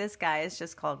I think this guy is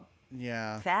just called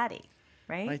Fatty,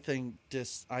 right? My thing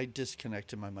I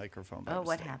disconnected my microphone by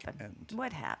what mistake, happened?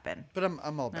 What happened? But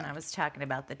I'm all back. And I was talking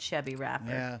about the chubby rapper.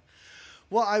 Yeah.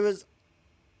 Well,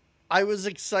 I was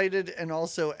excited and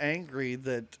also angry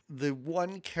that the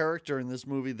one character in this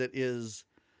movie that is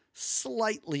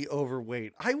slightly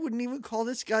overweight, I wouldn't even call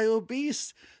this guy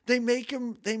obese. They make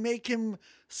him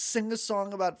sing a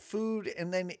song about food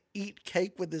and then eat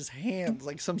cake with his hands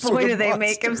like some sort Boy, of do they monster.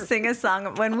 make him sing a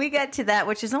song. When we get to that,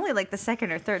 which is only like the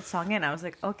second or third song in, I was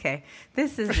like, okay,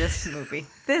 this is this movie.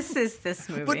 This is this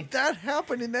movie. But that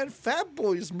happened in that Fat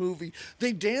Boys movie.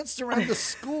 They danced around the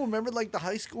school. Remember, like the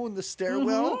high school in the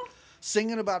stairwell,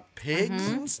 singing about pigs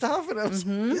and stuff. And I was,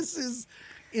 this is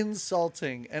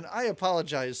insulting. And I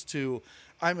apologize to,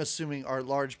 I'm assuming, our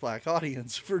large black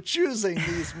audience for choosing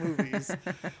these movies.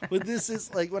 But this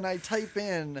is like when I type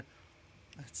in,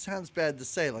 it sounds bad to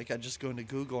say, like I just go into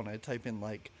Google and I type in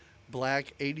like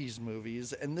black 80s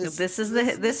movies, and this is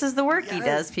the work he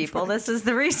does, people. This is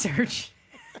the research.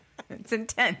 It's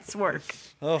intense work.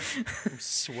 Oh, I'm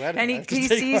sweating. And he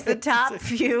sees the top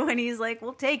few, and he's like,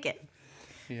 "We'll take it."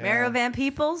 Yeah. Mario Van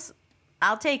Peebles,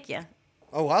 I'll take you.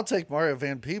 Oh, I'll take Mario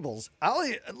Van Peebles.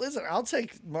 I'll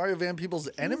take Mario Van Peebles'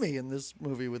 enemy in this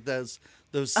movie with those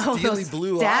steely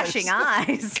blue dashing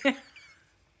eyes. eyes.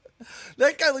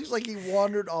 That guy looks like he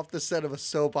wandered off the set of a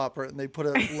soap opera and they put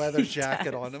a leather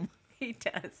jacket on him. He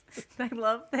does. I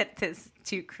love that these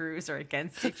two crews are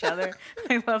against each other.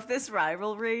 I love this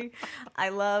rivalry. I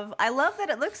love that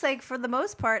it looks like, for the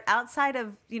most part, outside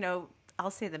of,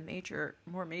 I'll say the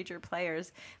more major players,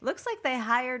 it looks like they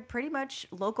hired pretty much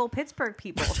local Pittsburgh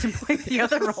people to play the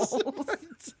other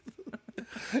roles.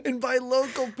 And by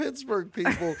local Pittsburgh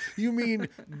people, you mean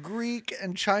Greek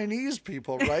and Chinese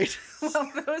people, right?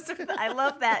 Well, I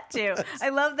love that too. I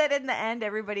love that in the end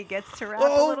everybody gets to rap a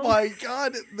little. Oh my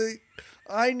God.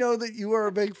 I know that you are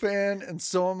a big fan, and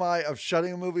so am I, of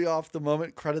shutting a movie off the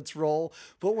moment credits roll.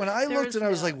 But when I looked and I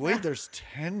was like, wait, there's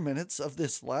 10 minutes of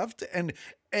this left, and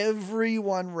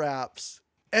everyone raps.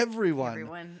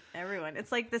 Everyone. It's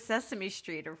like the Sesame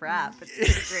Street of rap. It's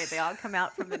pretty great. They all come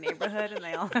out from the neighborhood and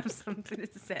they all have something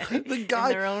to say. The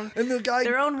guy, their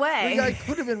own way. The guy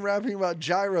could have been rapping about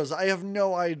gyros. I have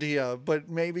no idea, but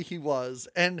maybe he was.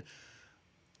 And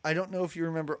I don't know if you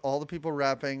remember all the people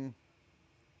rapping.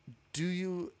 Do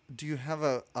you have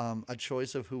a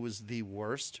choice of who was the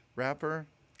worst rapper?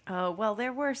 Oh, well,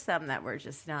 there were some that were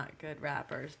just not good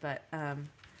rappers, but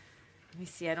let me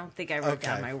see. I don't think I wrote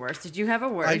down my worst. Did you have a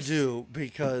worst? I do,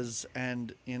 because,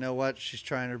 and you know what? She's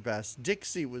trying her best.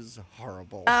 Dixie was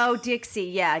horrible. Oh, Dixie.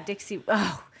 Yeah, Dixie.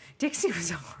 Oh, Dixie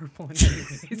was horrible in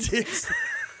many ways.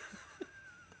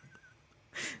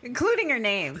 Including her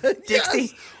name, Dixie.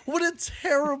 Yes! What a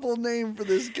terrible name for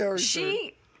this character.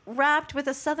 She rapped with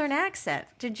a Southern accent.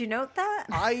 Did you note that?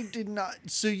 I did not.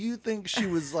 So you think she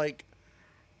was like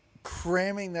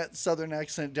cramming that Southern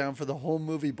accent down for the whole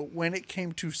movie. But when it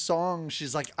came to song,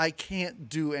 she's like, I can't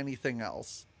do anything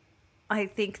else. I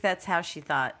think that's how she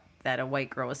thought that a white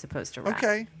girl was supposed to rap.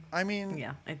 Okay. I mean,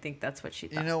 Yeah, I think that's what she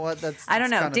thought. you know what? I don't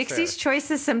know. kinda Dixie's fair.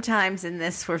 choices sometimes in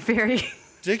this were very.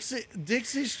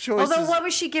 Dixie's choices. Although, what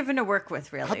was she given to work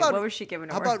with, really? How about, what was she given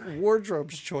to How work about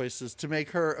wardrobe's choices to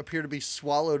make her appear to be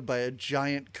swallowed by a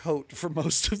giant coat for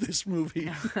most of this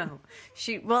movie?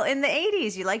 Well, in the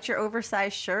 80s, you liked your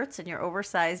oversized shirts and your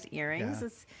oversized earrings. Yeah.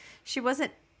 She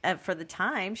wasn't, for the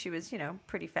time, she was,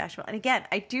 pretty fashionable. And again,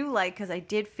 I do like, because I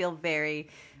did feel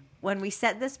when we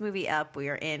set this movie up, we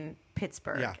were in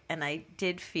Pittsburgh. Yeah. And I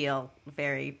did feel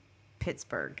very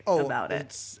Pittsburgh Oh, about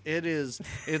it.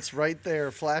 It's right there.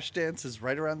 Flashdance is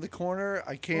right around the corner.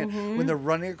 I can't. When they're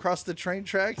running across the train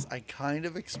tracks, I kind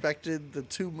of expected the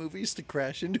two movies to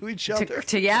crash into each other.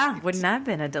 Yeah, wouldn't that have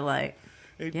been a delight?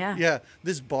 Yeah.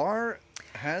 This bar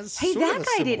has. Hey, sort of that a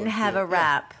guy similar didn't have feel. a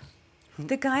rap.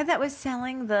 The guy that was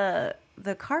selling the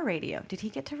car radio, did he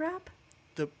get to rap?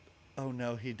 Oh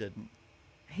no, he didn't.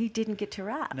 He didn't get to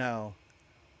rap. No.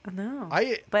 No.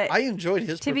 I enjoyed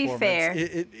his to be performance. fair,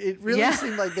 It really Yeah.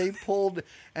 seemed like they pulled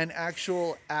an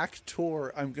actual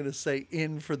actor, I'm going to say,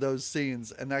 in for those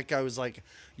scenes. And that guy was like,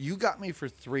 you got me for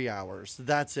 3 hours.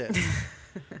 That's it.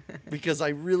 Because I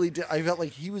really did. I felt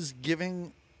like he was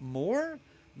giving more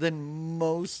than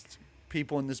most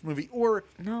people in this movie. Or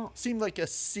seemed like a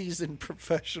seasoned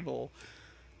professional.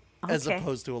 As Okay.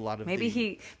 opposed to a lot of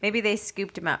maybe they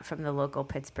scooped him up from the local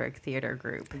Pittsburgh theater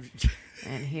group,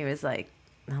 and he was like,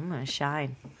 "I'm gonna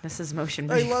shine. This is motion.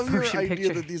 I love your motion idea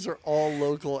picture." that these are all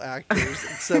local actors,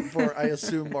 except for I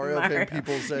assume Mario Van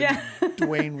Peebles and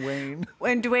Dwayne Wayne.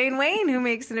 And Dwayne Wayne, who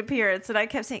makes an appearance, and I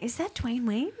kept saying, "Is that Dwayne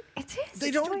Wayne?" It is. They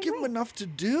It's don't Dwayne give him Wayne. enough to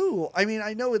do. I mean,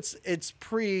 I know it's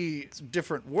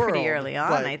different world. Pretty early on,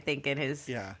 but I think in his.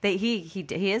 Yeah.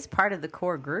 He is part of the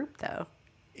core group though.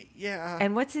 Yeah.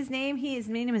 And what's his name? His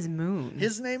name is Moon.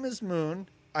 His name is Moon.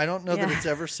 I don't know that Yeah. it's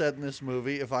ever said in this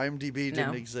movie. If IMDb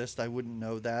didn't No. exist, I wouldn't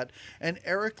know that. And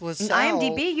Eric In LaSalle.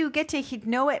 IMDb, you get to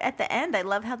know it at the end. I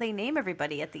love how they name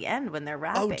everybody at the end when they're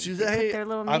rapping. Oh, do They they? put their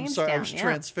little I'm names sorry, down. I was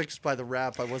transfixed by the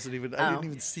rap. I didn't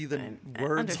even see the words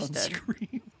on understood.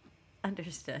 screen.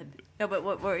 Understood. No, but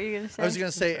what were you going to say? I was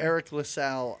going to say Eric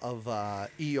LaSalle of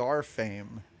ER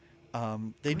fame.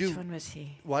 They Which do one was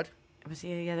he? what? Was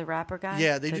he the rapper guy?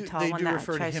 Yeah, they The do. tall They one do that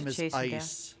refer to tries him as chase him down?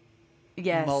 Ice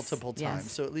Yes. multiple yes.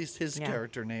 times. So at least his Yeah.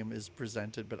 character name is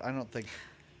presented. But I don't think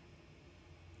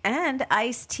And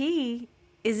Ice-T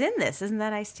is in this. Isn't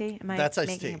that Ice-T? Am I that's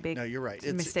making Ice-T. a big No, you're right.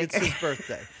 It's mistake? his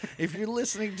birthday. If you're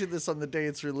listening to this on the day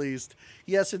it's released,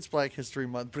 yes, it's Black History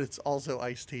Month, but it's also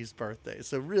Ice-T's birthday.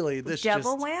 So really, this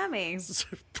Double just whammy. is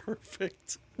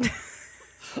perfect.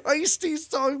 Ice-T's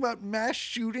talking about mass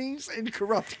shootings and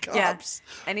corrupt cops.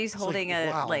 Yeah. And he's holding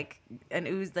wow. an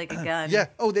ooze, like a gun. Yeah.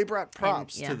 Oh, they brought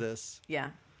props yeah. to this. Yeah.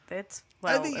 That's,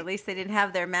 I well, think- at least they didn't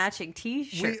have their matching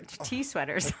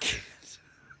T-sweaters.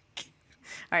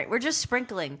 All right, we're just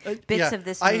sprinkling bits of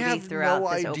this movie I have throughout no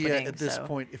this idea opening. at this so.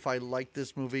 point if I like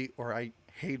this movie or I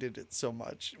hated it so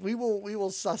much. We will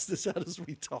suss this out as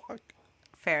we talk.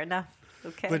 Fair enough.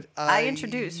 Okay. But I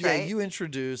introduced, right? Yeah, you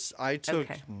introduce. I took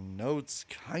Okay. notes,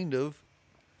 kind of.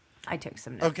 I took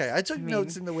some notes. Okay, I took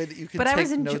notes in the way that you can but I take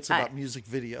was notes about music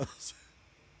videos.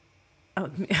 Oh,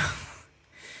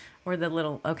 or the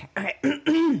little. Okay. All right.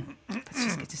 Let's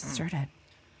just get this started.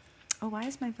 Oh, why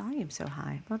is my volume so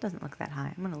high? Well, it doesn't look that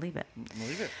high. I'm going to leave it.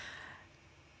 Leave it.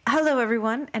 Hello,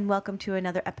 everyone, and welcome to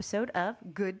another episode of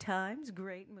Good Times,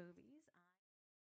 Great Movies.